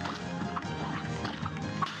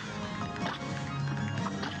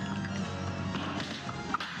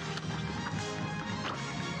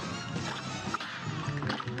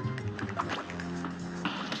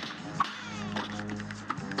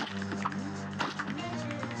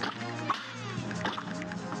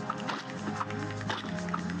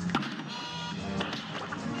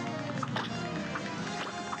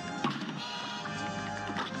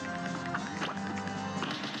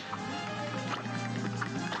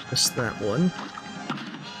 Missed that one.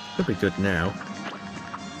 Could be good now.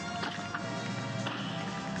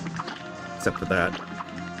 Except for that.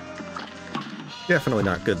 Definitely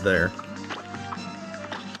not good there.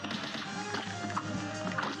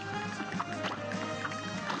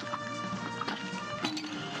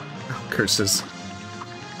 Oh, curses.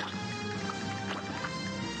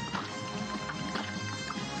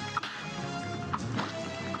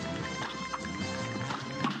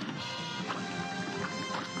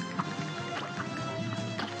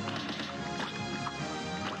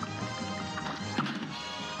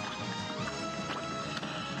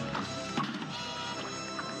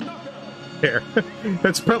 Here.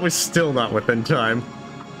 That's probably still not within time.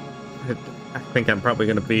 I think I'm probably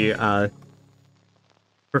going to be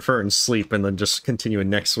preferring sleep and then just continuing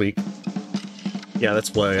next week. Yeah,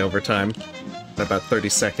 that's way over time. About 30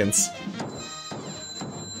 seconds.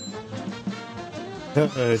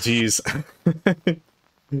 Jeez.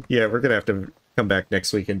 Yeah, we're going to have to come back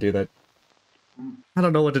next week and do that. I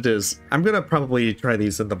don't know what it is. I'm going to probably try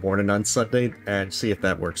these in the morning on Sunday and see if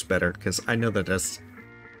that works better, because I know that as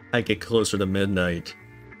I get closer to midnight,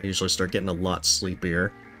 I usually start getting a lot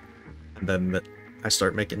sleepier, and then I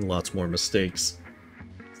start making lots more mistakes.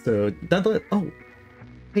 So, oh,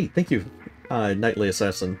 hey, thank you, Nightly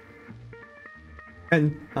Assassin.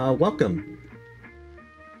 And, welcome.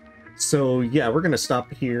 So, yeah, we're gonna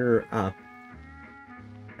stop here,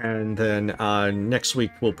 and then, next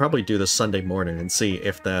week we'll probably do the Sunday morning and see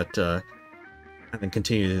if that, and then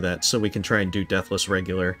continue to do that, so we can try and do Deathless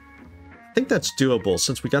regular. I think that's doable,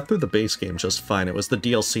 since we got through the base game just fine. It was the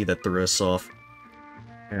DLC that threw us off.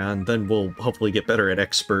 And then we'll hopefully get better at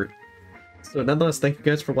Expert. So nonetheless, thank you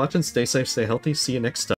guys for watching. Stay safe, stay healthy. See you next time.